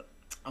racist, but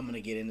I'm gonna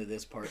get into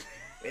this part.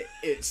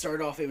 It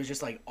started off. It was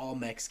just like all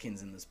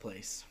Mexicans in this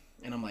place.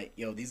 And I'm like,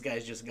 yo, these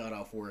guys just got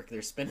off work.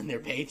 They're spending their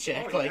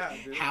paycheck. Oh, like,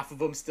 yeah, half of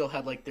them still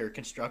had, like, their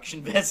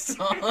construction vests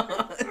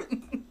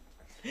on.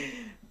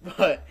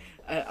 But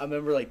I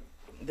remember, like,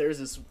 there's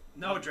this...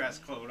 No dress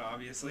code,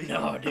 obviously.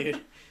 No, dude.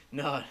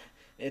 No.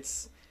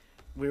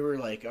 We were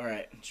like, all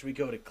right, should we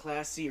go to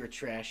classy or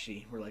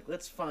trashy? We're like,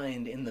 let's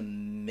find in the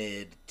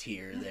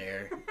mid-tier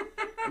there.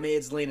 I mean,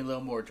 it's leaning a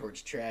little more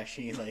towards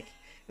trashy. Like,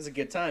 it was a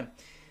good time.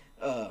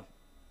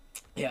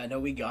 Yeah, I know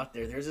we got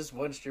there. There's this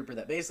one stripper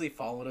that basically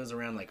followed us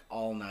around like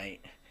all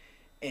night,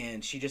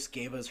 and she just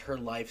gave us her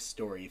life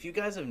story. If you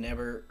guys have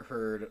never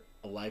heard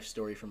a life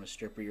story from a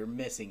stripper, you're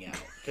missing out.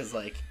 Because,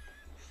 like,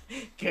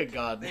 good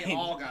God. They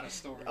all got a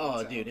story.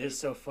 Oh, dude, it's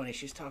so funny.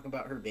 She's talking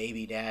about her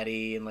baby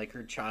daddy and, like,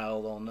 her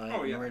child all night.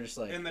 Oh, yeah. And we're just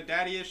like... And the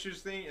daddy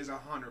issues thing is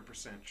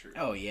 100% true.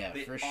 Oh, yeah,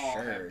 they for all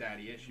sure. have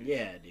daddy issues.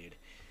 Yeah, dude.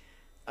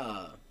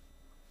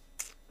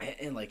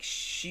 And, like,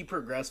 she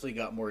progressively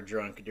got more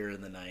drunk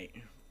during the night.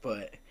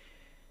 But...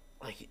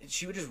 like,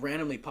 she would just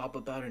randomly pop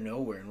up out of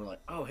nowhere, and we're like,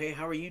 oh, hey,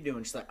 how are you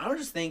doing? She's like, I was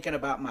just thinking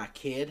about my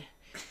kid.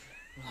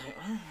 I'm like,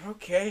 oh,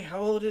 okay, how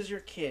old is your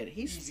kid?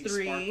 He's Easy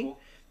 3. sparkle.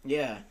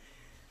 Yeah.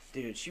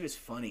 Dude, she was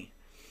funny.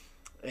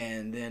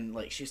 And then,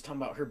 like, she was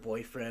talking about her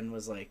boyfriend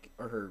was, like,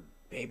 or her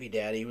baby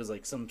daddy was,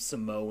 like, some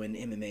Samoan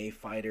MMA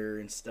fighter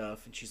and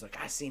stuff. And she's like,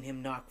 I seen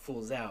him knock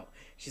fools out.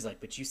 She's like,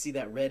 but you see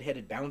that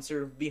redheaded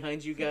bouncer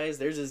behind you guys?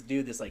 There's this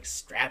dude, this, like,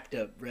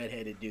 strapped-up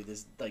redheaded dude,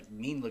 this, like,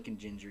 mean-looking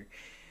ginger.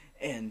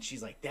 And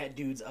she's like, that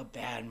dude's a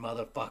bad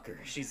motherfucker.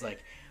 She's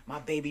like,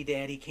 my baby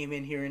daddy came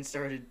in here and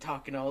started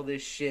talking all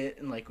this shit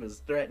and, like, was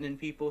threatening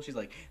people. She's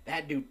like,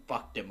 that dude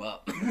fucked him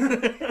up.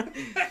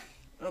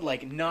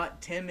 Like,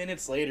 not 10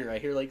 minutes later, I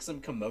hear, like,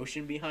 some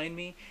commotion behind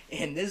me.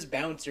 And this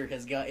bouncer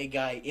has got a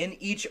guy in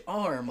each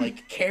arm,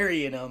 like,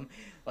 carrying him.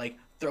 Like,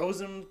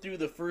 throws him through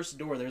the first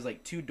door. There's,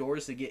 like, 2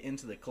 doors to get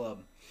into the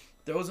club.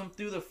 Throws him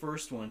through the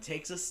first one,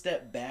 takes a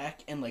step back,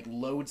 and, like,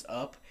 loads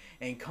up,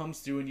 and comes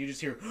through, and you just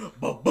hear,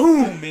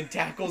 ba-boom, and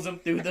tackles him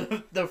through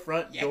the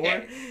front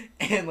door.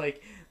 And,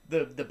 like,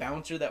 the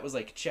bouncer that was,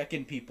 like,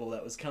 checking people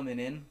that was coming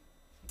in,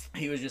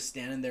 he was just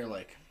standing there,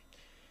 like,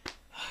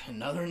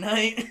 another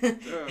night?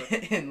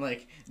 And,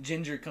 like,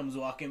 Ginger comes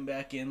walking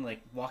back in,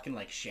 like, walking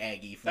like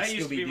Shaggy from Scooby-Doo. That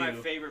used to be my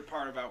favorite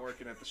part about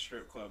working at the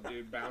strip club,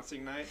 dude,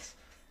 bouncing nights.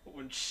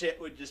 When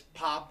shit would just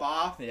pop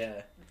off.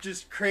 Yeah.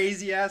 Just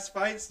crazy ass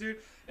fights, dude.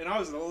 And I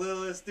was the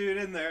littlest dude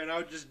in there, and I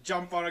would just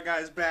jump on a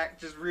guy's back,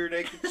 just rear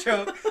naked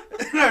choke.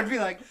 And I'd be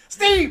like,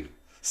 Steve!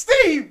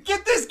 Steve,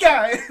 get this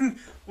guy!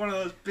 One of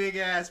those big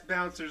ass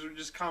bouncers would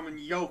just come and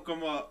yoke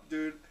him up,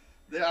 dude.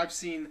 I've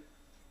seen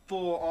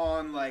full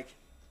on, like,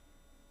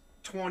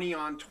 20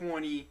 on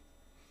 20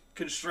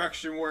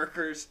 construction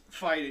workers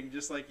fighting,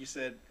 just like you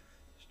said.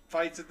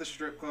 Fights at the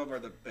strip club are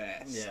the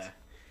best. Yeah.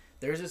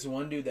 There's this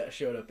one dude that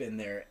showed up in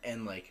there,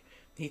 and, like,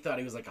 he thought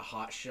he was, like, a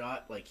hot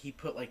shot. Like, he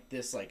put, like,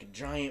 this, like,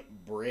 giant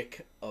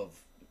brick of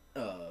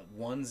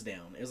ones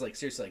down. It was, like,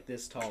 seriously, like,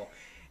 this tall.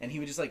 And he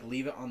would just, like,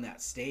 leave it on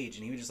that stage,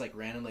 and he would just, like,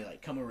 randomly,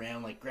 like, come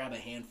around, like, grab a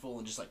handful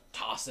and just, like,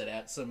 toss it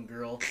at some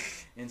girl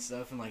and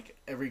stuff. And, like,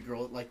 every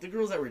girl, like, the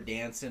girls that were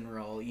dancing were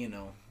all, you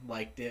know,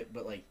 liked it.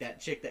 But, like,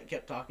 that chick that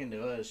kept talking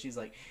to us, she's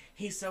like,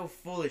 he's so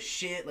full of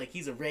shit. Like,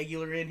 he's a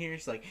regular in here.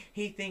 She's like,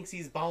 he thinks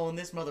he's balling.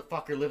 This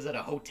motherfucker lives at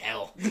a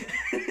hotel.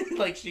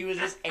 Like, she was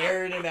just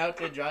airing him out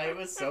to dry. It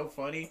was so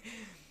funny.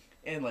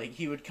 And, like,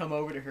 he would come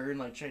over to her and,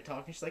 like, try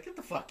talking. She's like, get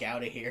the fuck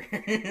out of here.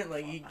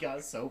 Like, he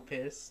got so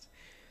pissed.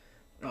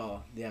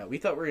 Oh, yeah, I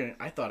thought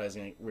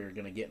we were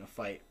gonna get in a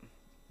fight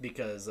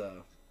because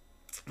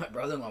my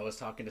brother-in-law was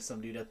talking to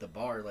some dude at the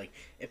bar. Like,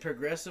 it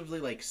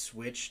progressively, like,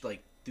 switched,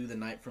 like, through the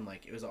night from,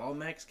 like, it was all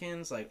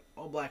Mexicans, like,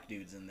 all black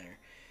dudes in there.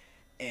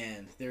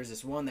 And there's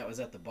this one that was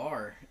at the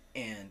bar,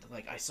 and,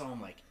 like, I saw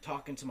him, like,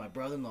 talking to my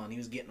brother-in-law, and he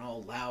was getting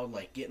all loud,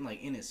 like, getting,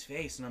 like, in his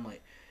face, and I'm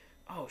like,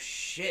 oh,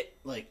 shit,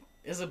 like,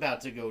 it's about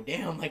to go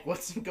down, like,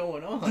 what's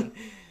going on?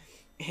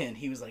 And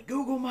he was like,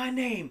 Google my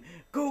name,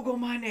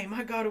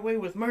 I got away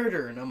with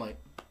murder. And I'm like,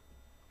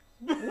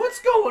 what's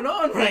going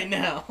on right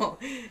now?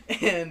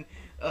 And,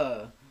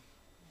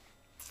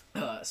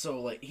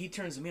 so, like, he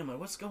turns to me, I'm like,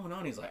 what's going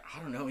on? He's like, I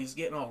don't know, he's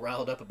getting all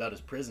riled up about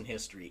his prison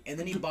history. And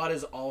then he bought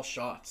his all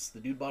shots. The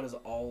dude bought his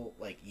all,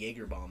 like,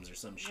 Jaeger bombs or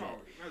some shit. Oh,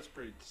 that's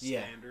pretty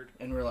standard.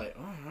 Yeah. And we're like,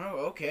 oh,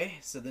 okay.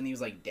 So then he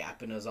was, like,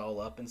 dapping us all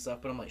up and stuff.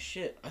 But I'm like,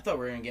 shit, I thought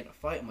we were gonna get in a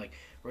fight. I'm like,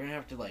 we're gonna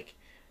have to, like,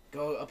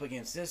 go up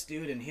against this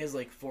dude and his,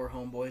 like, 4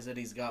 homeboys that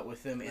he's got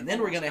with him, and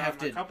then we're gonna have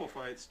to. A couple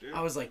fights, dude.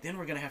 I was like, then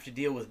we're gonna have to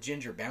deal with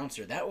Ginger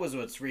Bouncer. That was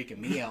what's freaking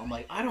me out. I'm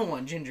like, I don't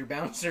want Ginger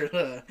Bouncer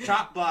to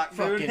chop block,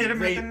 dude. Hit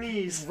him Ray, with the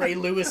knees. Ray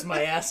Lewis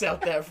my ass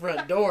out that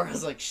front door. I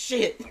was like,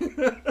 shit.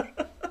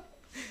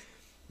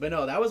 But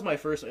no, that was my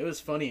first. It was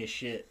funny as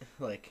shit.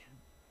 Like,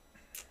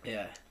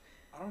 yeah.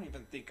 I don't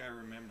even think I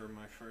remember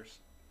my first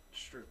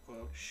strip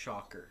club.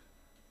 Shocker.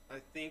 I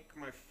think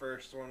my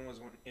first one was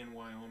in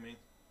Wyoming.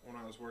 When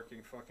I was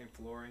working fucking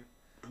flooring,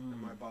 and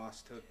my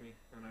boss took me,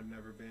 and I'd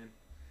never been.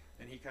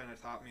 And he kind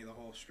of taught me the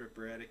whole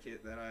stripper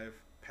etiquette that I've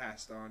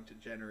passed on to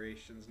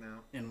generations now.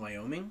 In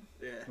Wyoming?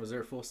 Yeah. Was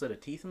there a full set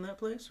of teeth in that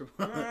place? Or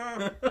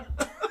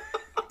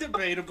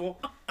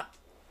debatable.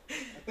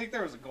 I think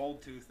there was a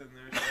gold tooth in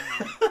there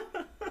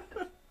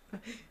somewhere.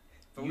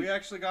 But we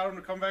actually got him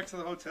to come back to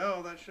the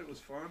hotel. That shit was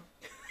fun.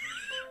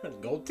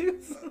 Gold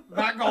tooth?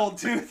 Not gold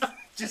tooth.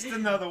 Just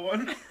another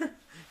one.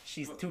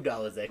 She's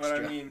 $2 extra.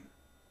 But I mean,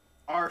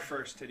 our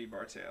first titty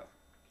bar tail.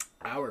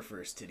 Our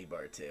first titty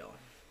bar tail.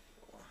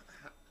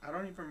 I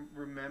don't even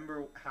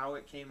remember how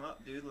it came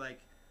up, dude. Like,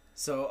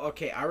 so,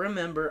 okay, I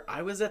remember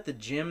I was at the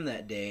gym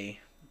that day.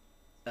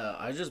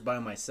 I was just by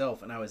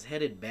myself, and I was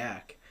headed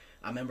back.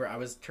 I remember I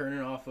was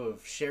turning off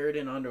of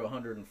Sheridan onto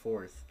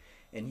 104th,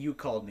 and you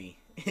called me,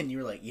 and you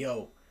were like,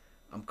 yo,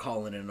 I'm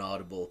calling an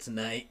audible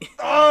tonight.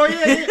 Oh,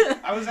 yeah.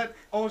 I was at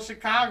old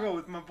Chicago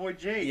with my boy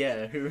Jake.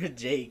 Yeah, who was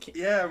Jake?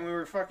 Yeah, and we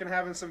were fucking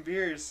having some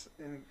beers,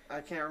 and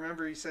I can't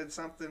remember, he said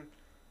something,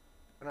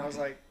 and I was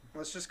like,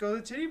 let's just go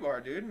to the titty bar,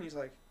 dude. And he's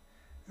like,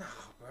 no,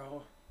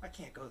 bro, I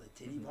can't go to the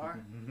titty bar.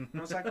 And I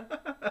was like,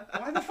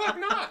 why the fuck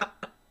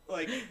not?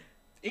 Like,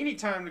 any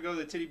time to go to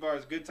the titty bar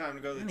is a good time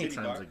to go to the titty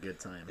bar. Anytime's a good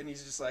time. And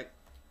he's just like,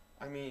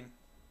 I mean,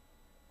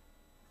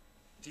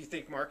 do you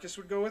think Marcus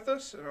would go with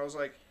us? And I was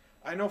like,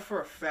 I know for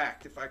a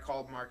fact if I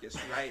called Marcus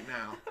right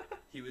now,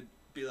 he would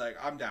be like,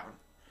 I'm down.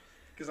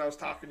 Because I was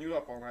talking you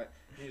up all night.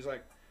 And he's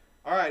like,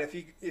 all right,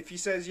 if he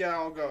says yeah,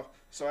 I'll go.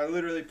 So I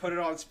literally put it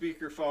on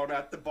speakerphone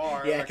at the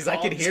bar. Yeah, because I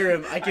could hear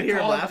him. I could hear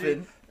him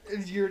laughing.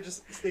 And you were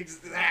just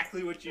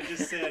exactly what you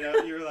just said.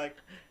 You were like,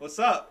 what's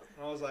up?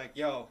 And I was like,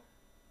 yo,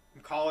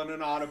 I'm calling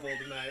an audible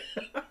tonight.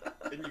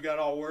 And you got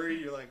all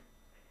worried. You're like,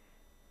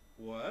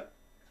 what?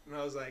 And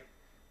I was like,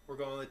 we're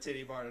going to the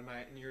titty bar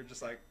tonight. And you were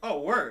just like, oh,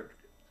 word.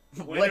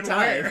 What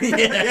time?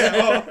 Yeah,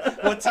 oh,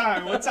 what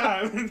time? What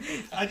time?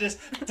 I just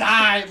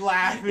died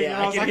laughing. Yeah,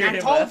 and I was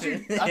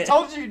like, I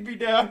told you you'd be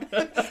down.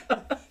 And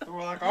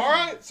we're like, all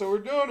right, so we're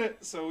doing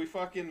it. So we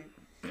fucking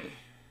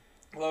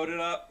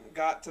loaded up,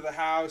 got to the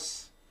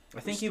house.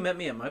 I think you met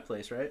me at my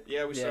place, right?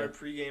 Yeah, we started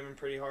pre-gaming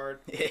pretty hard.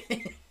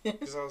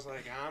 Because I was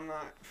like, I'm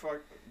not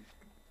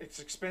it's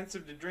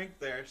expensive to drink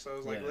there, so I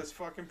was like, let's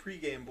fucking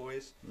pregame,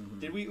 boys. Mm-hmm.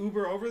 Did we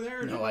Uber over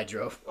there? No, I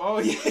drove. Oh,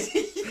 yeah.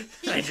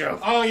 I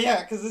drove. Oh,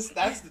 yeah, because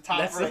that's the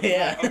top right.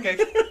 Yeah. Okay,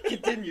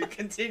 continue.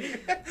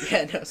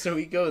 Yeah, no, so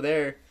we go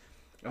there.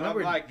 I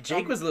remember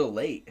Jake was a little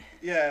late.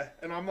 Yeah,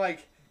 and I'm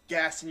like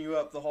gassing you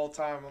up the whole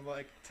time. I'm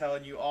like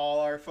telling you all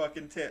our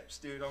fucking tips,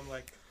 dude. I'm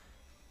like...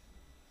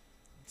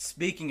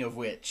 Speaking of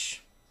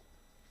which,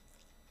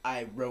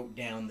 I wrote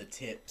down the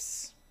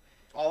tips.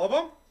 All of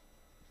them?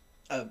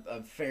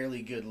 a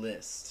fairly good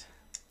list.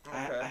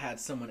 Okay. I had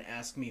someone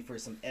ask me for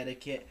some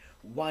etiquette.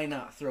 Why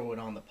not throw it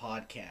on the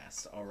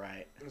podcast? All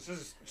right. This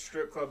is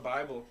Strip Club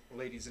Bible,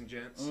 ladies and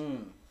gents.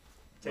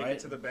 Take Right. it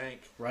to the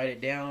bank. Write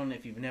it down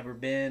if you've never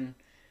been.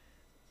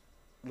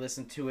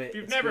 Listen to it. If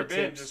you've It's never good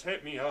been, tips. just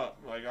hit me up.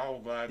 Like, I'll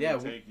gladly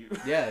take you.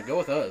 Yeah, go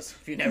with us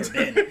if you've never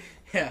been.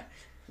 Yeah,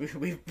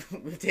 we've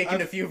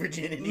taken a few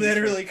virginities.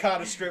 Literally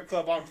caught a strip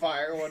club on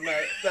fire one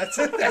night.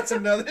 That's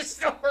another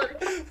story.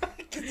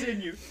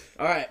 Continue.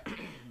 All right.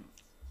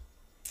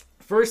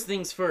 First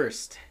things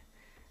first,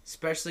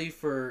 especially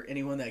for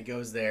anyone that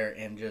goes there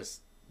and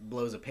just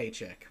blows a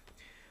paycheck.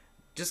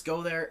 Just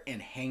go there and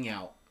hang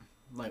out.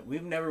 Like,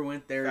 we've never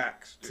went there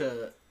Facts, dude.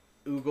 to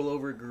oogle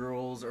over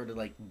girls or to,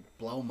 like,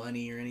 blow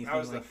money or anything That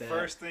was like the that.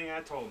 first thing I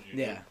told you.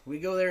 Yeah, we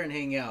go there and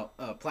hang out.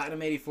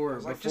 Platinum 84 I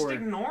was like, before...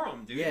 just ignore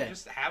them, dude. Yeah.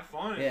 Just have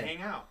fun and Yeah.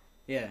 hang out.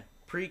 Yeah,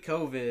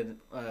 pre-COVID,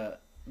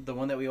 the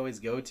one that we always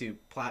go to,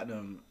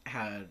 Platinum,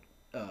 had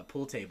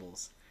pool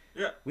tables.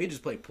 Yeah. We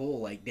just play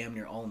pool, like, damn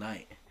near all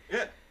night.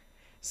 Yeah.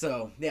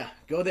 So, yeah,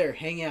 go there,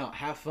 hang out,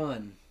 have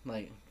fun.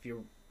 Like, if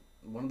you're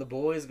one of the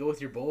boys, go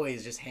with your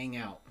boys, just hang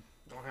out.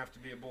 Don't have to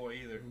be a boy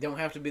either. Don't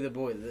have to be the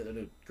boy.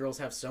 The girls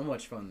have so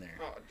much fun there.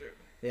 Oh, dude.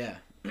 Yeah.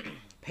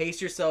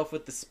 Pace yourself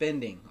with the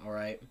spending, all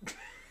right?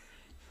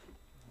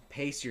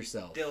 Pace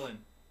yourself. Dylan,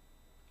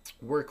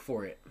 Work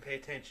for it. pay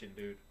attention,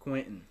 dude.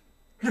 Quentin.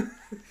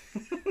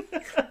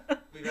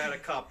 We've had a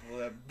couple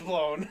that have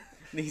blown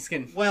These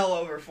can... well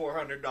over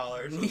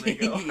 $400 when they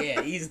go.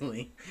 Yeah,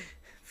 easily.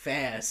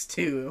 Fast,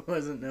 too. It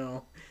wasn't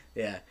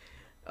Yeah.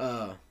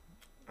 I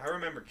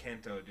remember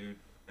Kento, dude,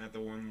 at the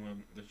one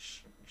when the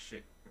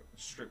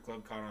strip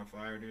club caught on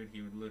fire, dude.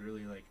 He would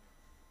literally, like,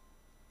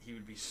 he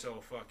would be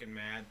so fucking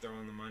mad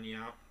throwing the money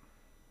out.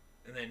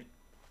 And then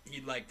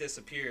he'd, like,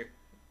 disappear.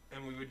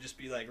 And we would just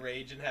be, like,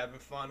 raging, having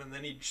fun. And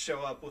then he'd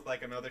show up with,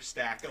 like, another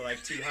stack of,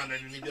 like,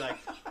 200. And he'd be like,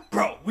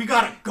 bro, we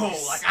gotta go.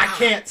 Like, I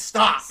can't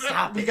stop.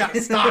 We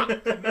gotta stop.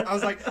 And I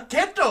was like,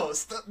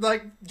 Kento,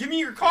 like, give me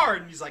your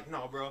card. And he's like,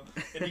 no, bro.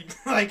 And he'd,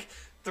 like,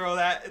 throw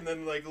that. And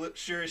then, like,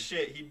 sure as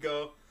shit, he'd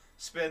go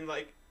spend,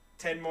 like,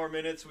 10 more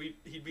minutes.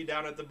 He'd be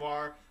down at the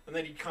bar. And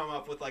then he'd come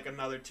up with, like,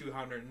 another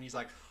 200. And he's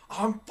like,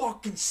 I'm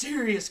fucking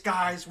serious,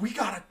 guys. We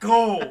gotta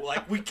go.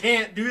 Like, we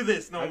can't do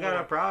this no more. I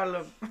got a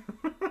problem.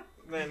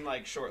 Then,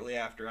 like, shortly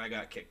after, I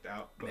got kicked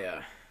out. But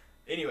Yeah.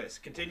 anyways,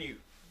 continue.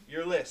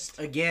 Your list.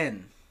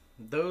 Again,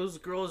 those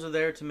girls are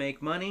there to make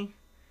money.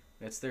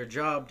 It's their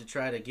job to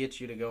try to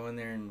get you to go in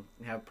there and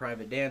have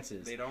private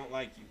dances. They don't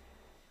like you.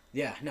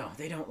 Yeah, no,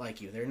 they don't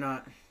like you. They're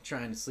not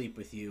trying to sleep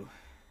with you.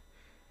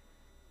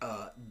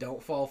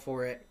 Don't fall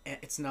for it.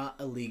 It's not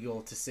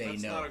illegal to say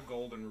That's no. not a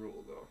golden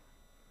rule, though.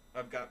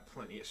 I've got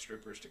plenty of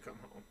strippers to come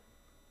home.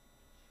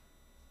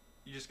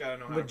 You just gotta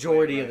know how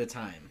Majority to of play the it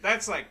right. time.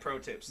 That's like pro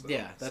tips, though.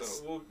 Yeah, that's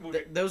So we'll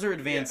those are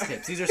advanced Yeah.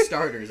 tips. These are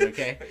starters,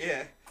 okay?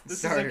 yeah. This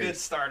Starters. is a good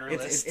starter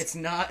list. It's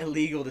not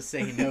illegal to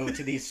say no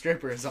to these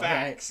strippers, all right?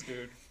 Facts,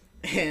 dude.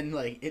 And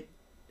like it,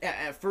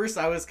 at first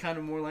I was kind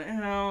of more like,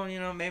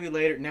 oh, maybe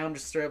later. Now I'm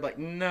just straight up like,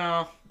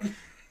 no.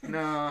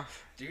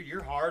 Dude,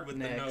 you're hard with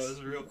Next. the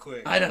nose real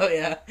quick. I know,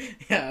 yeah.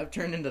 I've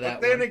turned into that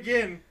But then one.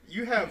 again,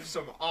 you have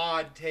some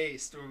odd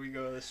taste when we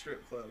go to the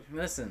strip club.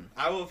 Listen,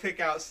 I will pick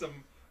out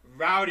some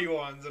rowdy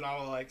ones and I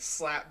will like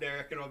slap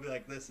Derek and I'll be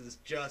like, this is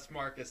just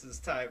Marcus's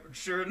type. And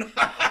sure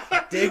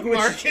enough, Dig what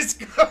Marcus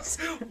goes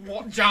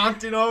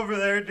jaunting over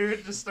there,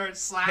 dude, just starts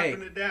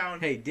slapping Hey, it down.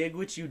 hey, dig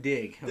what you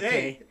dig, okay?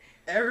 Hey,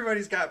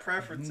 everybody's got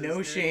preferences. No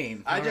dude.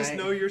 shame, I all just right?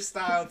 know your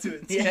style to a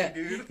T, Yeah,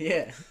 dude.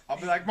 yeah, I'll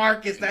be like,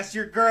 Marcus, that's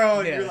your girl.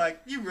 And Yeah. you're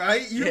like, you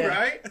right, you Yeah.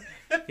 right.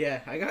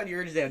 yeah. I got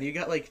yours down. You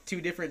got like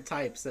two different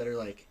types that are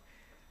like,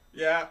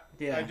 Yeah,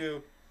 Yeah. I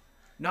do.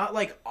 not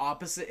like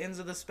opposite ends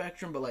of the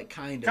spectrum, but like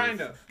kind of.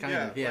 Kind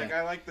of. yeah. Like,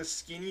 I like the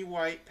skinny,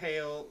 white,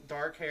 pale,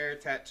 dark hair,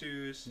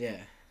 tattoos. Yeah.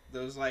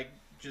 Those, like,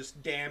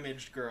 just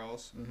damaged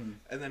girls. Mm-hmm.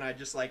 And then I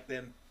just like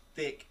them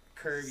thick,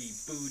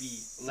 curvy, booty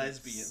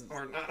lesbians.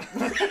 Or not.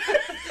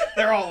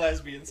 They're all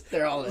lesbians.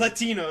 They're all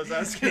Latinos, I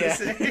was going to yeah.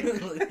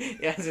 say.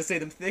 Yeah, I was gonna say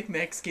them thick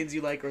Mexicans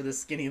you like, or the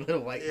skinny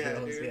little white Yeah,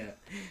 girls. dude.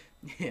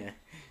 Yeah, yeah,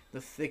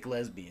 the thick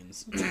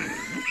lesbians.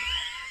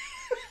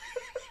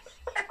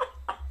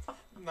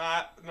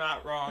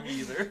 Not wrong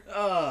either.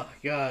 Oh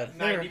God,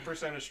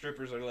 90% of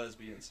strippers are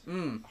lesbians.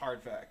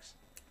 Hard facts.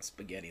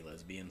 Spaghetti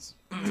lesbians.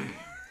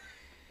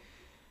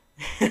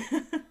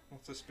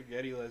 What's a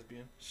spaghetti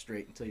lesbian?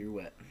 Straight until you're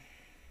wet.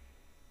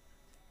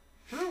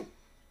 True.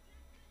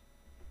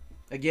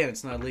 Again,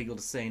 it's not illegal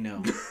to say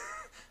no.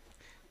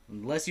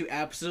 Unless you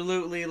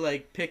absolutely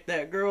like pick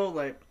that girl,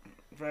 like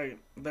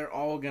they're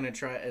all gonna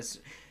try as,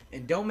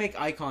 and don't make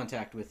eye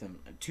contact with them.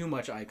 Too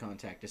much eye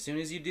contact. As soon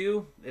as you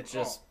do, it's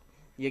just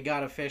you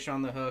got a fish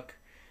on the hook.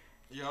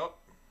 Yup.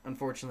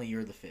 Unfortunately,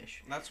 you're the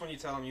fish. That's when you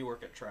tell them you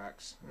work at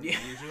Trax. Yeah.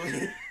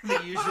 They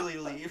usually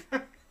leave.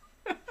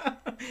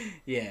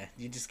 Yeah,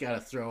 you just gotta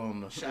throw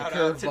them a Shout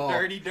out to curveball.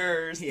 Dirty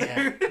Durs.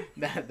 Yeah,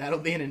 that'll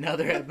be in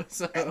another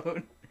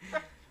episode.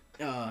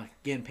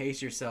 Again,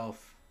 pace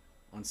yourself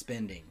on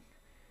spending,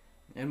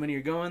 and when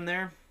you're going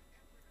there,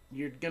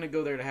 you're gonna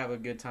go there to have a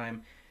good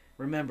time.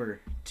 Remember,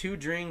 2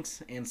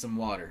 drinks and some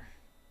water.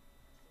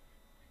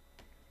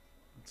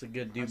 It's a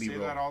good doobie rule. I say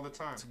that all the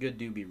time. It's a good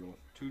doobie rule.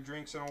 2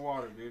 drinks and a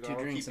water, dude. 2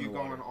 That'll drinks keep you and a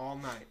going water. all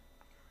night.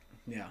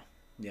 Yeah.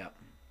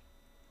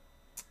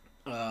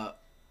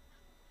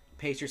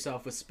 Pace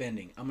yourself with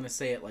spending. I'm gonna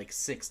say it like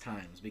 6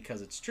 times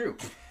because it's true.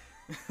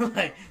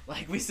 like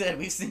we said,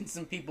 we've seen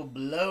some people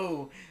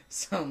blow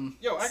some.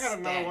 Yo, I got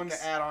another one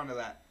stacks. to add on to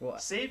that.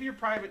 What? Save your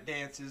private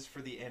dances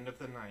for the end of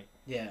the night.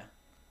 Yeah.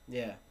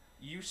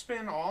 You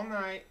spend all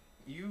night.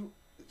 I'm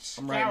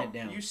writing it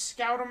down. You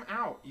scout them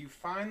out. You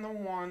find the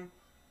one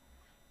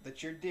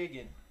that you're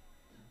digging.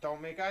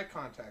 Don't make eye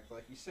contact,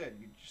 like you said.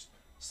 You just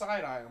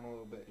side eye them a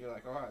little bit. You're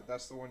like, all right,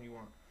 that's the one you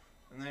want.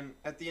 And then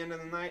at the end of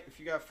the night, if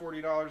you got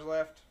 $40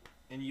 left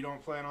and you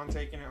don't plan on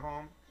taking it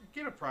home,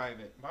 get a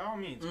private. By all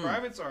means,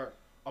 privates are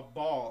a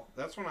ball.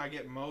 That's when I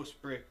get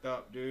most bricked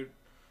up, dude.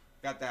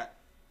 Got that.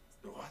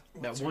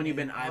 That one you've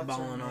been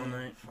eyeballing all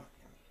night. Fucking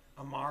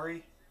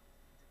Amari.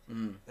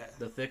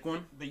 The thick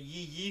one. The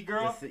yee yee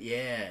girl.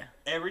 Yeah.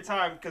 Every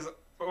time, because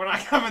when I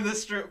come in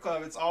this strip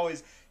club, it's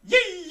always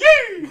yee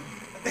yee.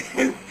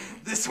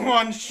 This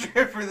one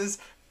stripper, this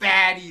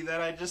baddie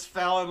that I just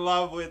fell in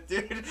love with,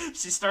 dude.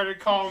 She started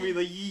calling me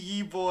the yee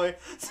yee boy.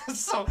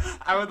 So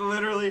I would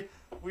literally,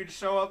 we'd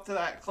show up to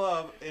that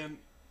club and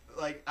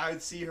like I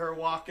would see her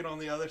walking on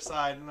the other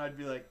side, and I'd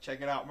be like,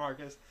 "Check it out,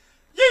 Marcus."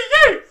 Yee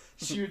yee.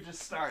 She would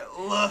just start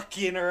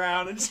looking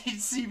around, and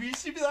she'd see me.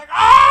 She'd be like,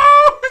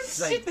 "Oh!"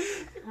 She'd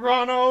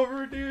run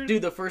over, dude.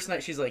 Dude, the first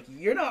night she's like,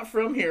 "You're not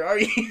from here, are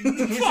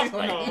you?" Fuck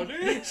no,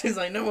 dude. She's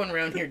like, "No one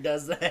around here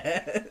does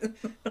that."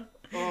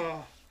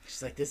 Oh.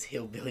 She's like, "This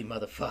hillbilly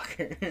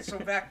motherfucker." So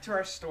back to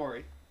our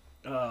story.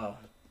 Oh.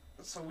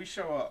 So we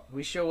show up.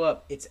 We show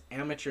up. It's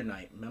amateur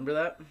night. Remember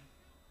that?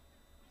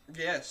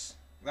 Yes.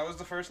 That was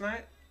the first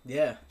night?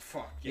 Yeah.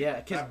 Fuck. Yeah,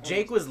 because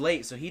Jake was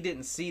late, so he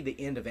didn't see the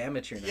end of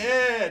amateur night.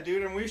 Yeah,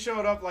 dude, and we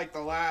showed up like the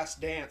last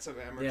dance of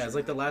amateur. Yeah, it was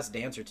like the last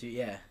dance or two.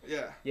 Yeah.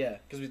 Yeah. Yeah,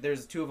 because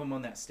there's 2 of them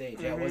on that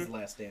stage. Yeah, it was the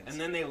last dance. And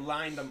then they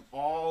lined them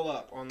all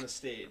up on the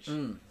stage.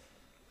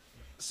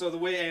 So the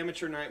way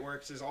amateur night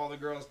works is all the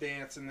girls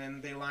dance, and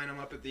then they line them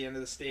up at the end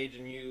of the stage,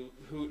 and you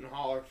hoot and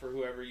holler for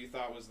whoever you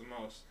thought was the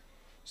most.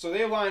 So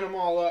they line them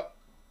all up,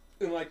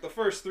 and like the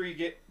first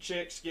 3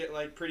 chicks get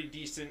like pretty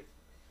decent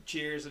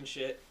cheers and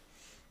shit.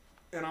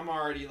 And I'm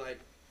already like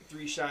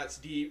 3 shots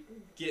deep,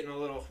 getting a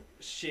little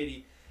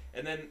shitty.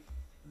 And then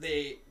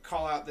they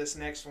call out this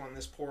next one,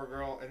 this poor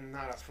girl, and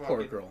not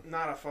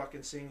a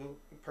fucking single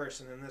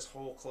person in this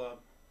whole club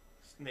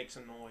makes a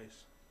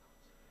noise.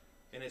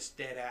 And it's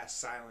dead ass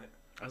silent.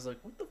 I was like,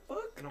 what the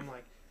fuck? And I'm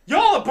like,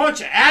 y'all a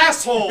bunch of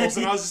assholes!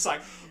 And I was just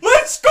like,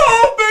 let's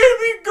go,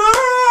 baby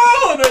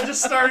girl! And I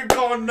just started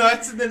going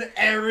nuts, and then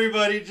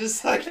everybody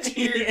just like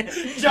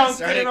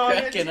jumping on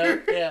it.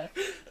 Up, yeah.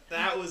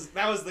 That was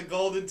the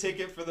golden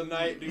ticket for the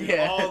night, dude.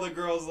 Yeah. All the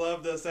girls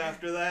loved us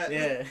after that.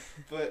 Yeah.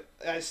 But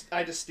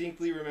I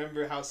distinctly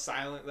remember how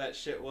silent that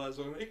shit was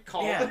when they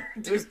called her.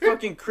 It was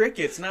fucking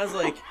crickets, and I was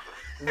like,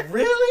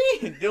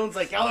 really? And Dylan's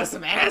like, y'all are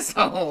some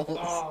assholes.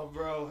 Oh,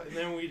 bro. And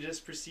then we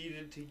just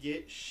proceeded to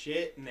get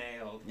shit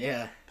nailed.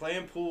 Yeah.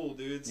 Playing pool,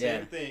 dude.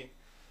 Same thing.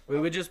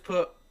 We would just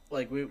put,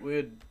 like, we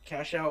would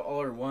cash out all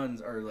our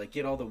ones, or, like,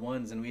 get all the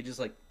ones, and we just,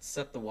 like,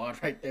 set the wad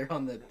right there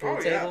on the pool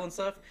table and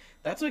stuff.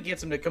 That's what gets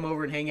them to come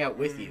over and hang out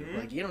with you.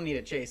 Like, you don't need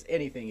to chase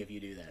anything if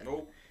you do that.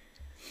 Nope.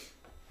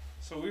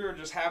 So we were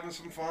just having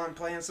some fun,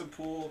 playing some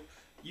pool.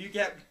 You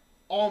get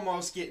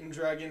almost getting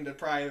drug into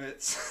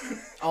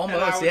privates.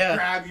 Almost, and I would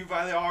grab you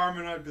by the arm,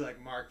 and I'd be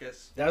like,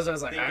 Marcus, that was what I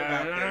was like, think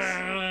about this.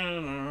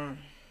 And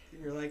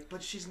you're like,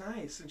 but she's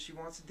nice, and she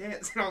wants to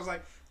dance. And I was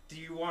like, do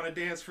you want to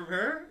dance from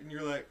her? And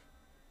you're like,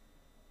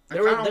 I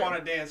kind of want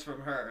to dance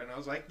from her. And I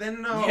was like,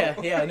 then no.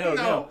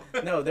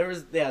 No.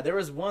 There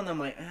was one. I'm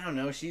like, I don't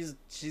know. She's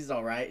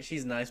all right.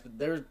 She's nice. But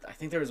I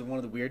think there was one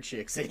of the weird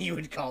chicks that you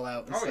would call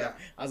out. And stuff. Yeah.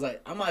 I was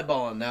like, I'm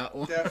eyeballing that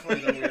one.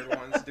 Definitely the weird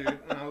ones, dude.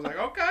 And I was like,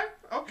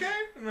 okay.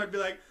 And I'd be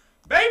like,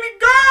 baby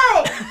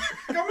girl,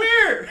 come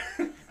here.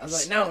 I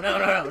was like,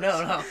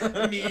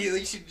 no.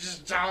 Immediately she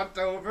just jumped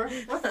over.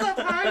 What's up,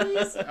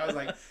 honeys? I was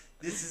like,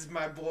 this is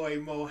my boy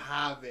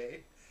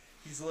Mojave.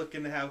 He's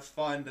looking to have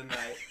fun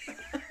tonight.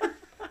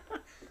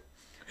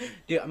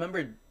 Dude, I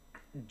remember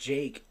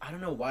Jake. I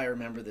don't know why I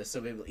remember this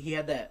so vividly. He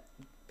had that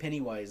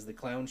Pennywise, the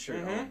clown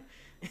shirt on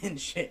and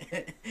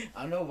shit.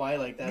 I don't know why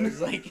like that. It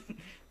was like,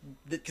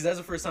 because that's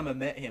the first time I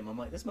met him. I'm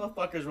like, this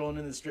motherfucker's rolling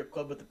in the strip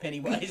club with the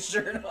Pennywise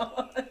shirt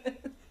on.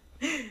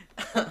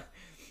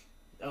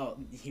 Oh,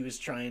 he was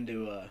trying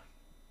to,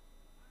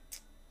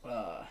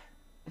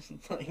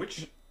 like,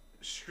 which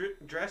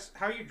strip dress?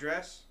 How you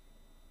dress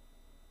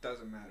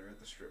doesn't matter at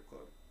the strip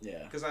club.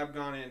 Yeah. Because I've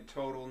gone in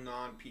total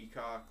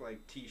non-peacock,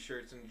 like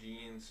t-shirts and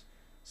jeans,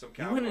 some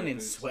cowboy You went in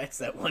boots. Sweats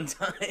that one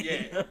time.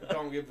 Yeah,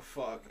 don't give a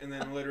fuck. And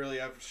then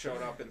literally I've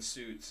showed up in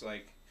suits,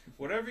 like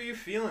whatever you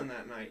feeling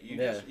that night,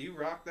 you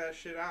rock that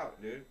shit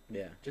out, dude.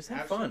 Yeah, just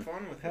have fun. Some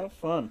fun with it. Have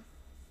fun.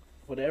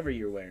 Whatever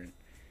you're wearing.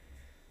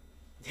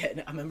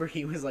 Yeah, I remember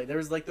he was like, there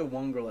was like the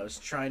one girl that was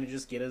trying to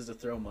just get us to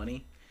throw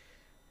money.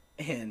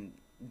 And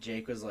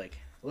Jake was like,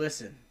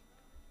 listen,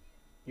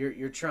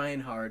 you're trying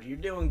hard. You're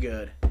doing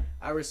good.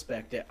 I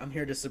respect it. I'm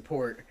here to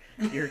support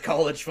your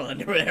college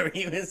fund or whatever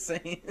he was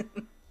saying.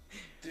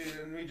 Dude,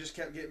 and we just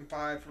kept getting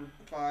 5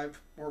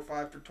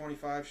 for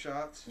 25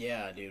 shots.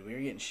 Yeah, dude, we were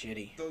getting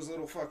shitty. Those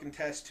little fucking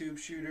test tube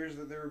shooters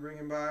that they were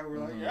bringing by, we're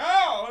like,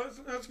 yo,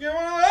 let's get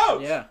one of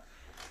those. Yeah.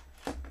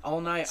 All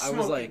night Smoking I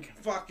was like,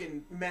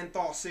 fucking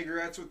menthol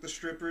cigarettes with the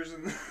strippers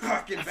and the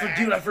fucking bag.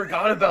 dude, I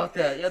forgot about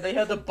that. Yeah, they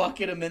had the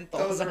bucket of menthols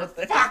Those are out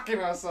there. fucking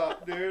us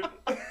up, dude.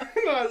 I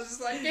was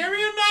just like, give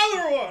me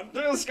another one.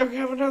 Let's go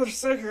have another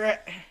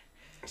cigarette.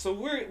 So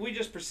we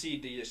just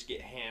proceed to just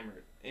get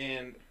hammered,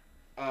 and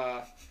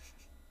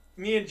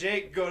me and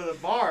Jake go to the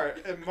bar,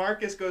 and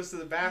Marcus goes to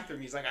the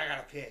bathroom. He's like, I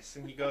gotta piss,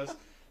 and he goes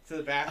to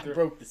the bathroom. I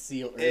broke the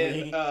seal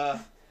early. And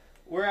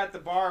we're at the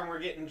bar and we're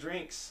getting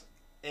drinks,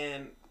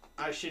 and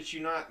I shit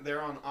you not,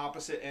 they're on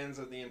opposite ends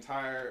of the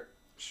entire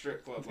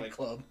strip club, like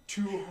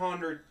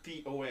 200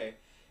 feet away,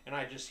 and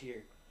I just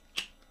hear,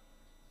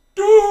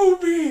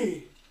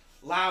 Doobie!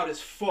 Loud as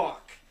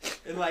fuck.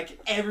 And like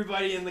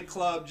everybody in the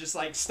club just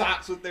like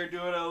stops what they're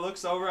doing and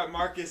looks over at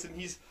Marcus, and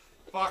he's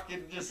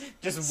fucking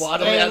just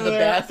waddling out of the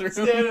bathroom.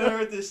 Standing there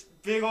with this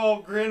big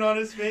old grin on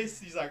his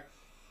face. He's like,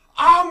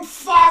 I'm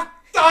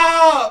fucked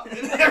up!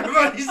 And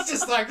everybody's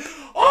just like,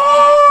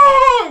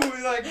 oh! And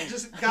we like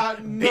just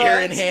got nuts.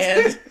 Beer in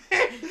hand.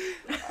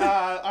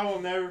 I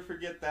will never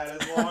forget that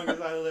as long as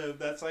I live.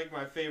 That's like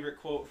my favorite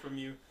quote from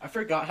you. I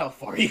forgot how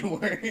far you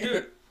were.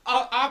 Dude,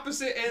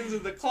 opposite ends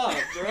of the club,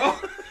 bro.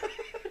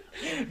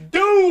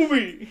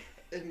 Doobie!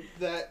 And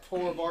that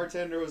poor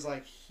bartender was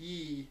like,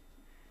 he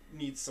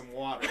needs some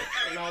water.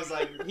 And I was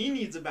like, he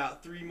needs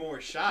about 3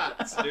 more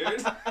shots,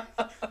 dude.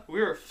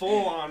 We were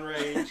full on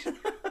rage.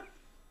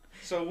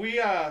 So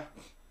we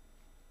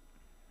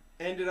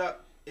ended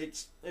up,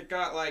 it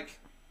got like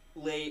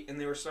late and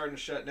they were starting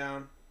to shut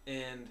down,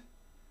 and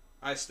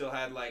I still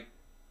had like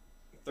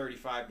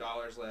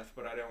 $35 left,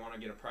 but I didn't want to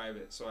get a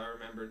private. So I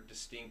remember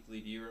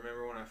distinctly, do you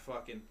remember when I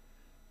fucking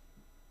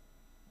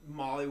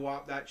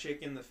mollywopped that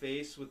chick in the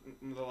face with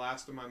the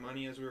last of my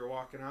money as we were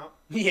walking out?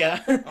 Yeah.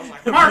 I was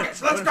like,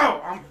 Marcus, let's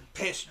go! I'm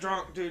pissed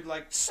drunk, dude,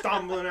 like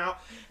stumbling out,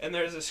 and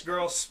there's this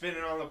girl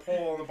spinning on the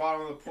pole, on the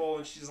bottom of the pole,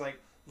 and she's like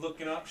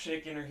looking up,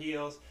 shaking her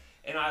heels,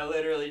 and I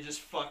literally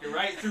just fucking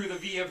right through the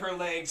V of her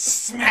legs,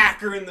 smack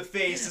her in the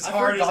face as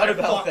hard as I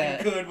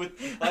fucking could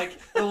with like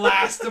the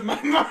last of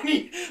my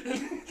money.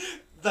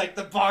 Like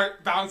the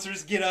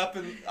bouncers get up,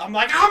 and I'm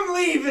like, I'm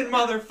leaving,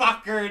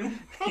 motherfucker. And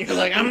you're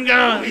like, I'm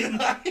gone. We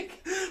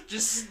like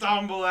just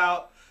stumble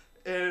out,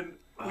 and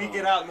we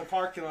get out in the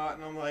parking lot,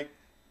 and I'm like,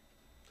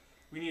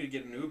 we need to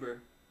get an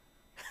Uber.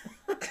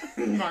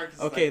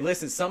 Okay, like,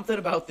 listen, something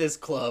about this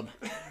club.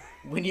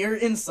 When you're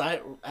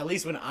inside, at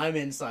least when I'm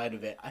inside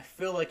of it, I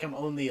feel like I'm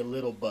only a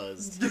little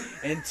buzzed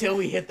until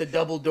we hit the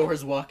double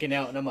doors walking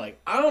out, and I'm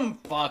like, I'm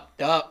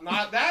fucked up.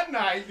 Not that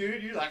night,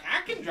 dude. You're like,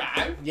 I can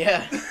drive.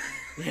 Yeah.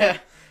 Yeah.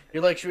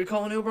 You're like, should we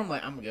call an Uber? I'm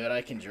like, I'm good.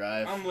 I can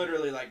drive. I'm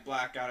literally like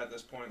blackout at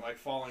this point, like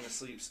falling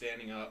asleep,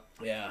 standing up.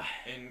 Yeah.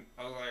 And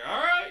I was like,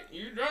 all right,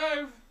 you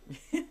drive.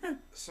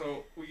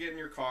 So we get in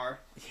your car.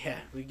 Yeah.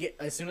 We get,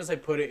 as soon as I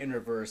put it in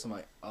reverse, I'm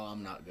like, oh,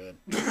 I'm not good.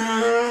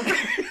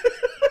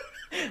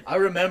 I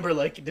remember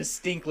like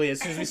distinctly as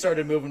soon as we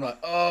started moving, like,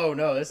 oh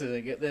no, this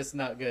isn't good. This is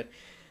not good.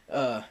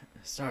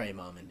 Sorry,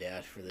 Mom and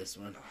Dad, for this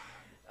one.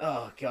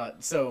 Oh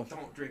God. So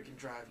don't drink and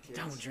drive, kids.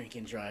 Don't drink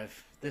and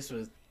drive.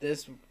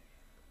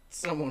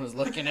 Someone was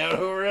looking out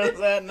over us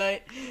that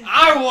night.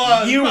 I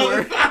was. You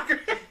were.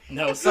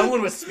 No,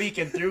 someone was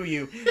speaking through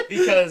you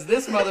because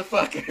this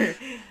motherfucker.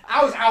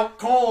 I was out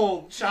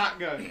cold,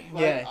 shotgun.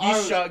 Like, yeah,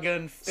 he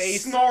shotgun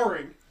face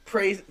snoring,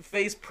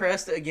 face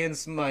pressed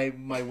against my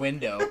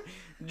window,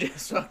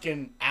 just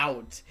fucking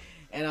out,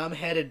 and I'm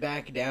headed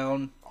back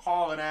down,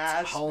 hauling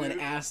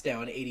ass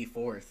down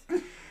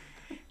 84th,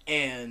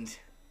 and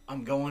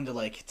I'm going to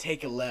like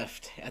take a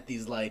left at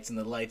these lights, and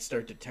the lights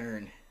start to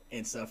turn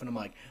and stuff, and I'm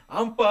like,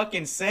 I'm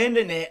fucking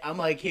sending it. I'm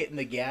like hitting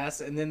the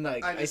gas, and then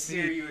like I see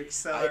you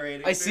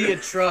accelerating. I see a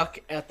truck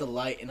at the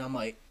light, and I'm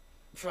like,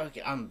 fuck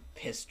it, I'm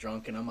pissed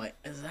drunk, and I'm like,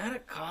 is that a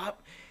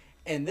cop?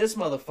 And this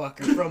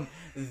motherfucker from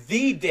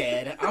the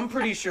dead, I'm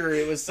pretty sure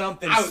it was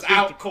something. I was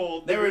out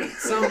cold. There was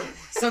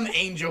some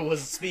angel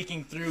was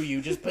speaking through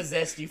you, just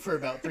possessed you for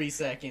about 3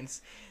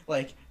 seconds,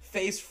 like.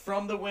 Face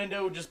from the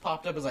window just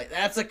popped up. Was like,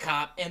 that's a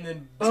cop, and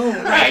then boom,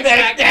 right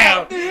back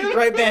down,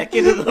 right back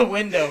into the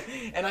window,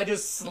 and I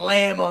just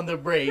slam on the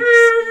brakes.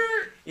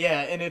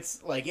 Yeah, and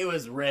it's like it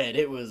was red,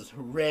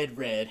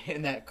 red,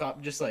 and that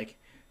cop just like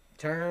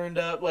turned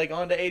up like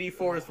onto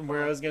 84th from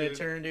where I was gonna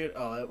turn, dude.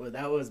 Oh,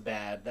 that was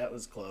bad. That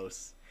was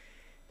close.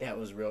 That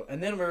was real.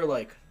 And then we were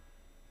like,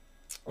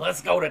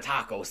 let's go to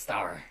Taco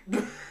Star,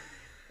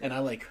 and I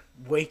like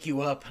wake you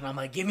up, and I'm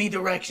like, give me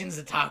directions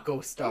to Taco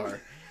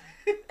Star.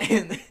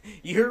 And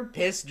you're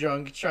pissed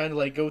drunk trying to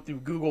like go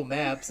through Google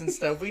Maps and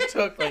stuff. We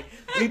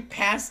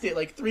passed it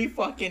like 3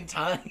 fucking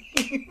times.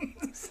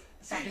 It's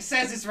like, it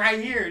says it's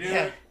right here, dude.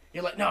 Yeah.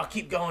 You're like, no,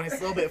 keep going. It's a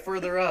little bit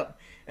further up.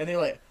 And they're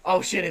like,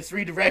 oh shit, it's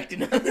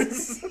redirecting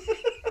us.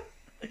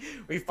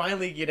 we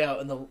finally get out,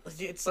 and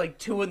it's like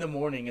 2 a.m,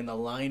 and the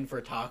line for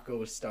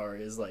Taco Star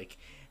is like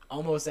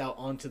almost out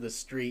onto the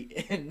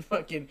street, and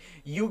fucking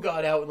you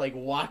got out and like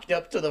walked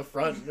up to the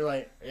front, and you're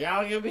like,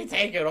 y'all gonna be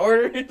taking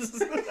orders?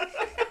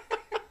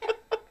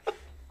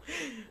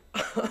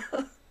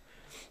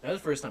 That was the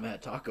first time I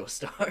had Taco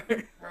Star.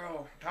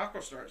 Bro, Taco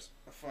Star's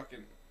a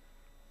fucking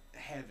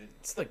heaven.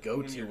 It's the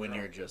go-to when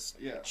you're just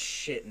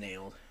shit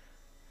nailed.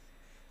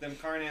 Them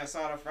carne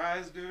asada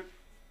fries, dude.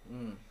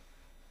 Mm.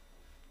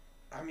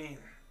 I mean,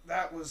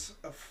 that was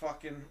a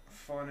fucking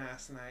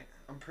fun-ass night.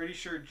 I'm pretty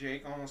sure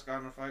Jake almost got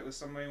in a fight with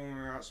somebody when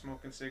we were out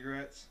smoking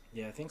cigarettes.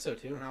 Yeah, I think so,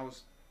 too. And I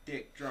was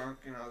dick drunk,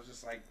 and I was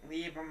just like,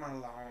 leave him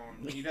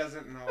alone. He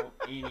doesn't know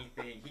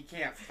anything. He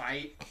can't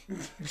fight.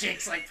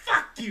 Jake's like,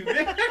 fuck you,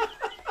 man.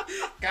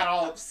 Got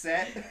all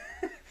upset.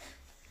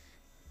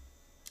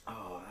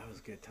 Oh, that was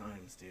good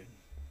times, dude.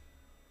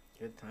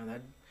 Good time.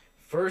 That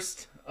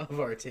first of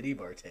our titty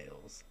bar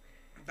tales.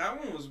 That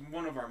one was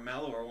one of our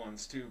mellower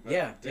ones, too. But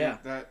yeah, dude, yeah.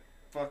 That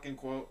fucking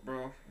quote,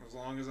 bro, as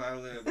long as I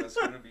live, that's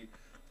going to be,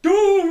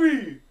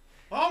 Dooby!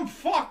 I'm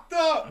fucked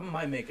up! I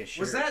might make a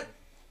shirt.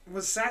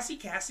 Was Sassy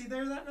Cassie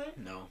there that night?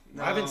 No.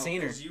 I haven't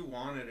seen her. Because you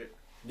wanted it.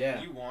 Yeah.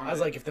 You wanted I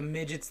was like, if the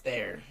midget's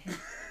there,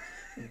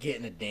 I'm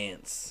getting a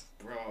dance.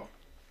 Bro.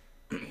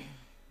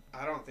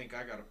 I don't think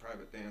I got a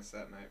private dance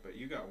that night, but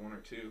you got one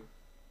or two.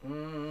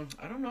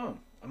 I don't know.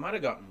 I might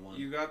have gotten one.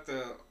 You got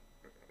the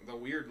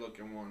weird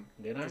looking one.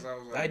 Did I? 'Cause I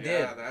was like, I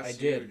did. That's I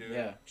did. You, dude.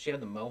 Yeah. She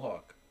had the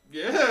mohawk.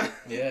 Yeah.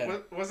 Yeah.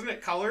 Wasn't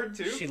it colored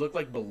too? She looked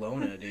like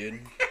Bologna, dude.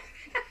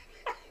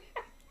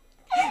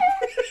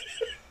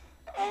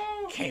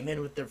 Oh. Came in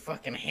with their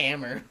fucking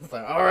hammer. It's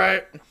like, all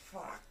right.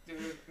 Fuck,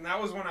 dude. And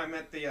that was when I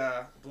met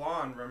the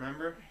blonde,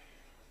 remember?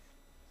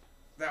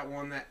 That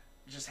one that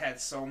just had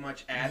so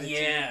much attitude.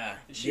 Yeah.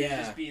 And she was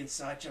just being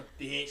such a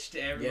bitch to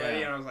everybody.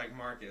 Yeah. And I was like,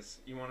 Marcus,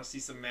 you want to see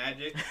some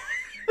magic?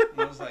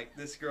 And I was like,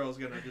 this girl's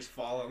going to just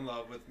fall in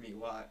love with me,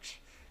 watch.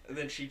 And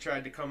then she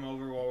tried to come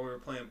over while we were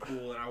playing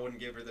pool, and I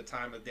wouldn't give her the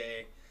time of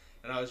day.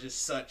 And I was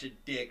just such a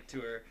dick to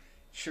her.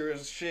 Sure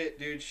as shit,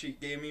 dude. She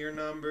gave me her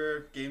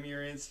number, gave me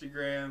her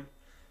Instagram.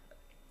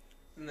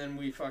 And then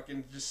we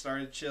fucking just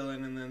started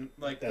chilling, and then,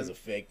 like... That's a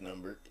fake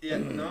number. Yeah,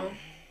 no,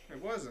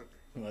 it wasn't.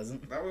 It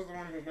wasn't? That was the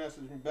one who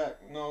messaged me back.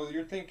 No,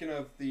 you're thinking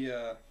of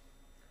the,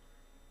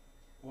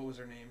 what was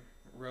her name?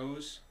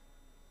 Rose?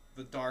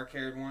 The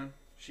dark-haired one.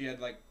 She had,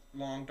 like,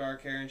 long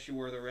dark hair, and she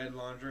wore the red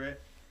lingerie.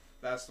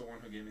 That's the one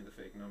who gave me the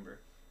fake number.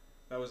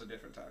 That was a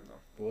different time, though.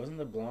 But wasn't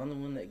the blonde the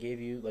one that gave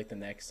you, like, the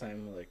next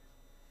time, like...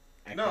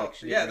 No, like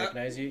she didn't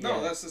recognize you? No,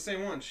 yeah. that's the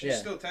same one. She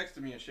still texted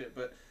me and shit,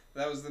 but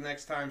that was the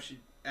next time she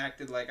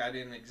acted like I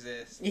didn't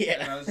exist.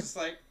 Yeah. And I was just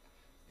like,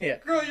 yeah.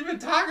 Girl, you've been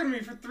talking to me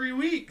for 3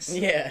 weeks.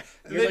 Yeah.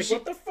 And You're then like,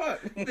 what the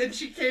fuck? Then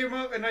she came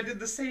up and I did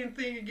the same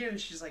thing again. And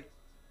she's like,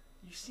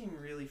 you seem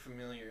really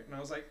familiar. And I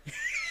was like,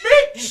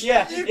 bitch!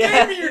 Yeah. You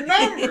gave me your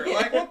number. Yeah.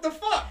 Like, what the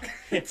fuck?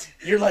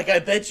 You're like, I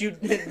bet you...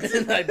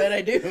 I bet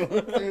I do.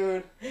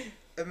 Dude.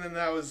 And then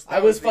that was... I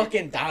was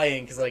fucking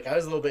dying, because, like, I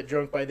was a little bit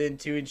drunk by then,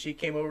 too, and she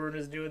came over and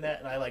was doing that,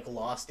 and I, like,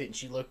 lost it, and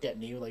she looked at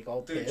me, like,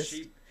 all pissed.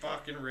 Dude, she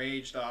fucking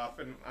raged off,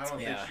 and I don't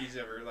think she's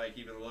ever, like,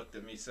 even looked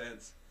at me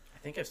since. I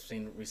think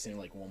we've seen,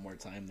 like, one more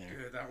time there.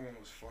 Dude, that one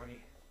was funny.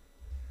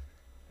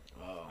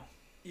 Oh.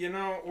 You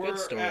know, we're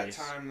at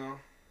time, though,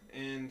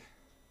 and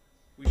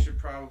we should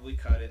probably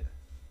cut it.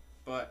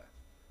 But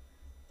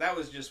that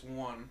was just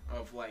one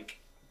of, like,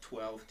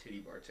 12 titty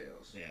bar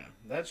tales. Yeah,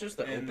 that's just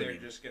the opening. And they're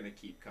just gonna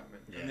keep coming,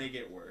 and they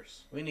get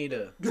worse. We need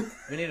to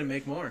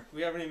make more.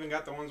 We haven't even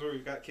got the ones where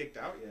we've got kicked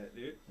out yet,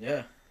 dude.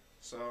 Yeah.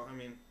 So I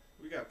mean,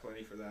 we got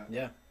plenty for that.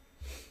 Yeah.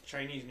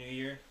 Chinese New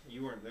Year,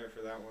 you weren't there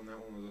for that one. That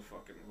one was a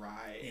fucking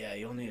riot. Yeah,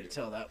 you'll need to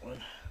tell that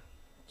one.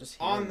 Just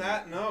on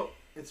that note,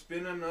 it's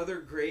been another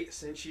great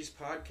Sinchies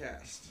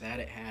podcast. That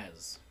it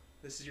has.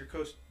 This is your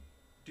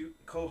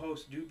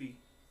co-host Doobie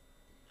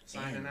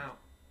signing out.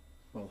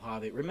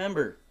 Mojave.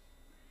 Remember.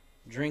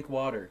 Drink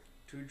water.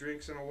 2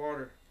 drinks and a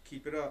water.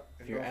 Keep it up.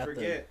 And if you're don't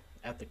forget.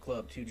 At the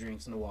club, 2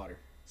 drinks and a water.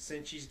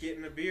 Sinchies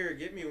getting a beer.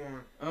 Get me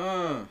one.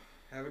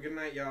 Have a good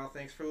night, y'all.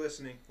 Thanks for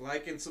listening.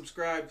 Like and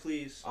subscribe,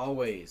 please.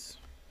 Always.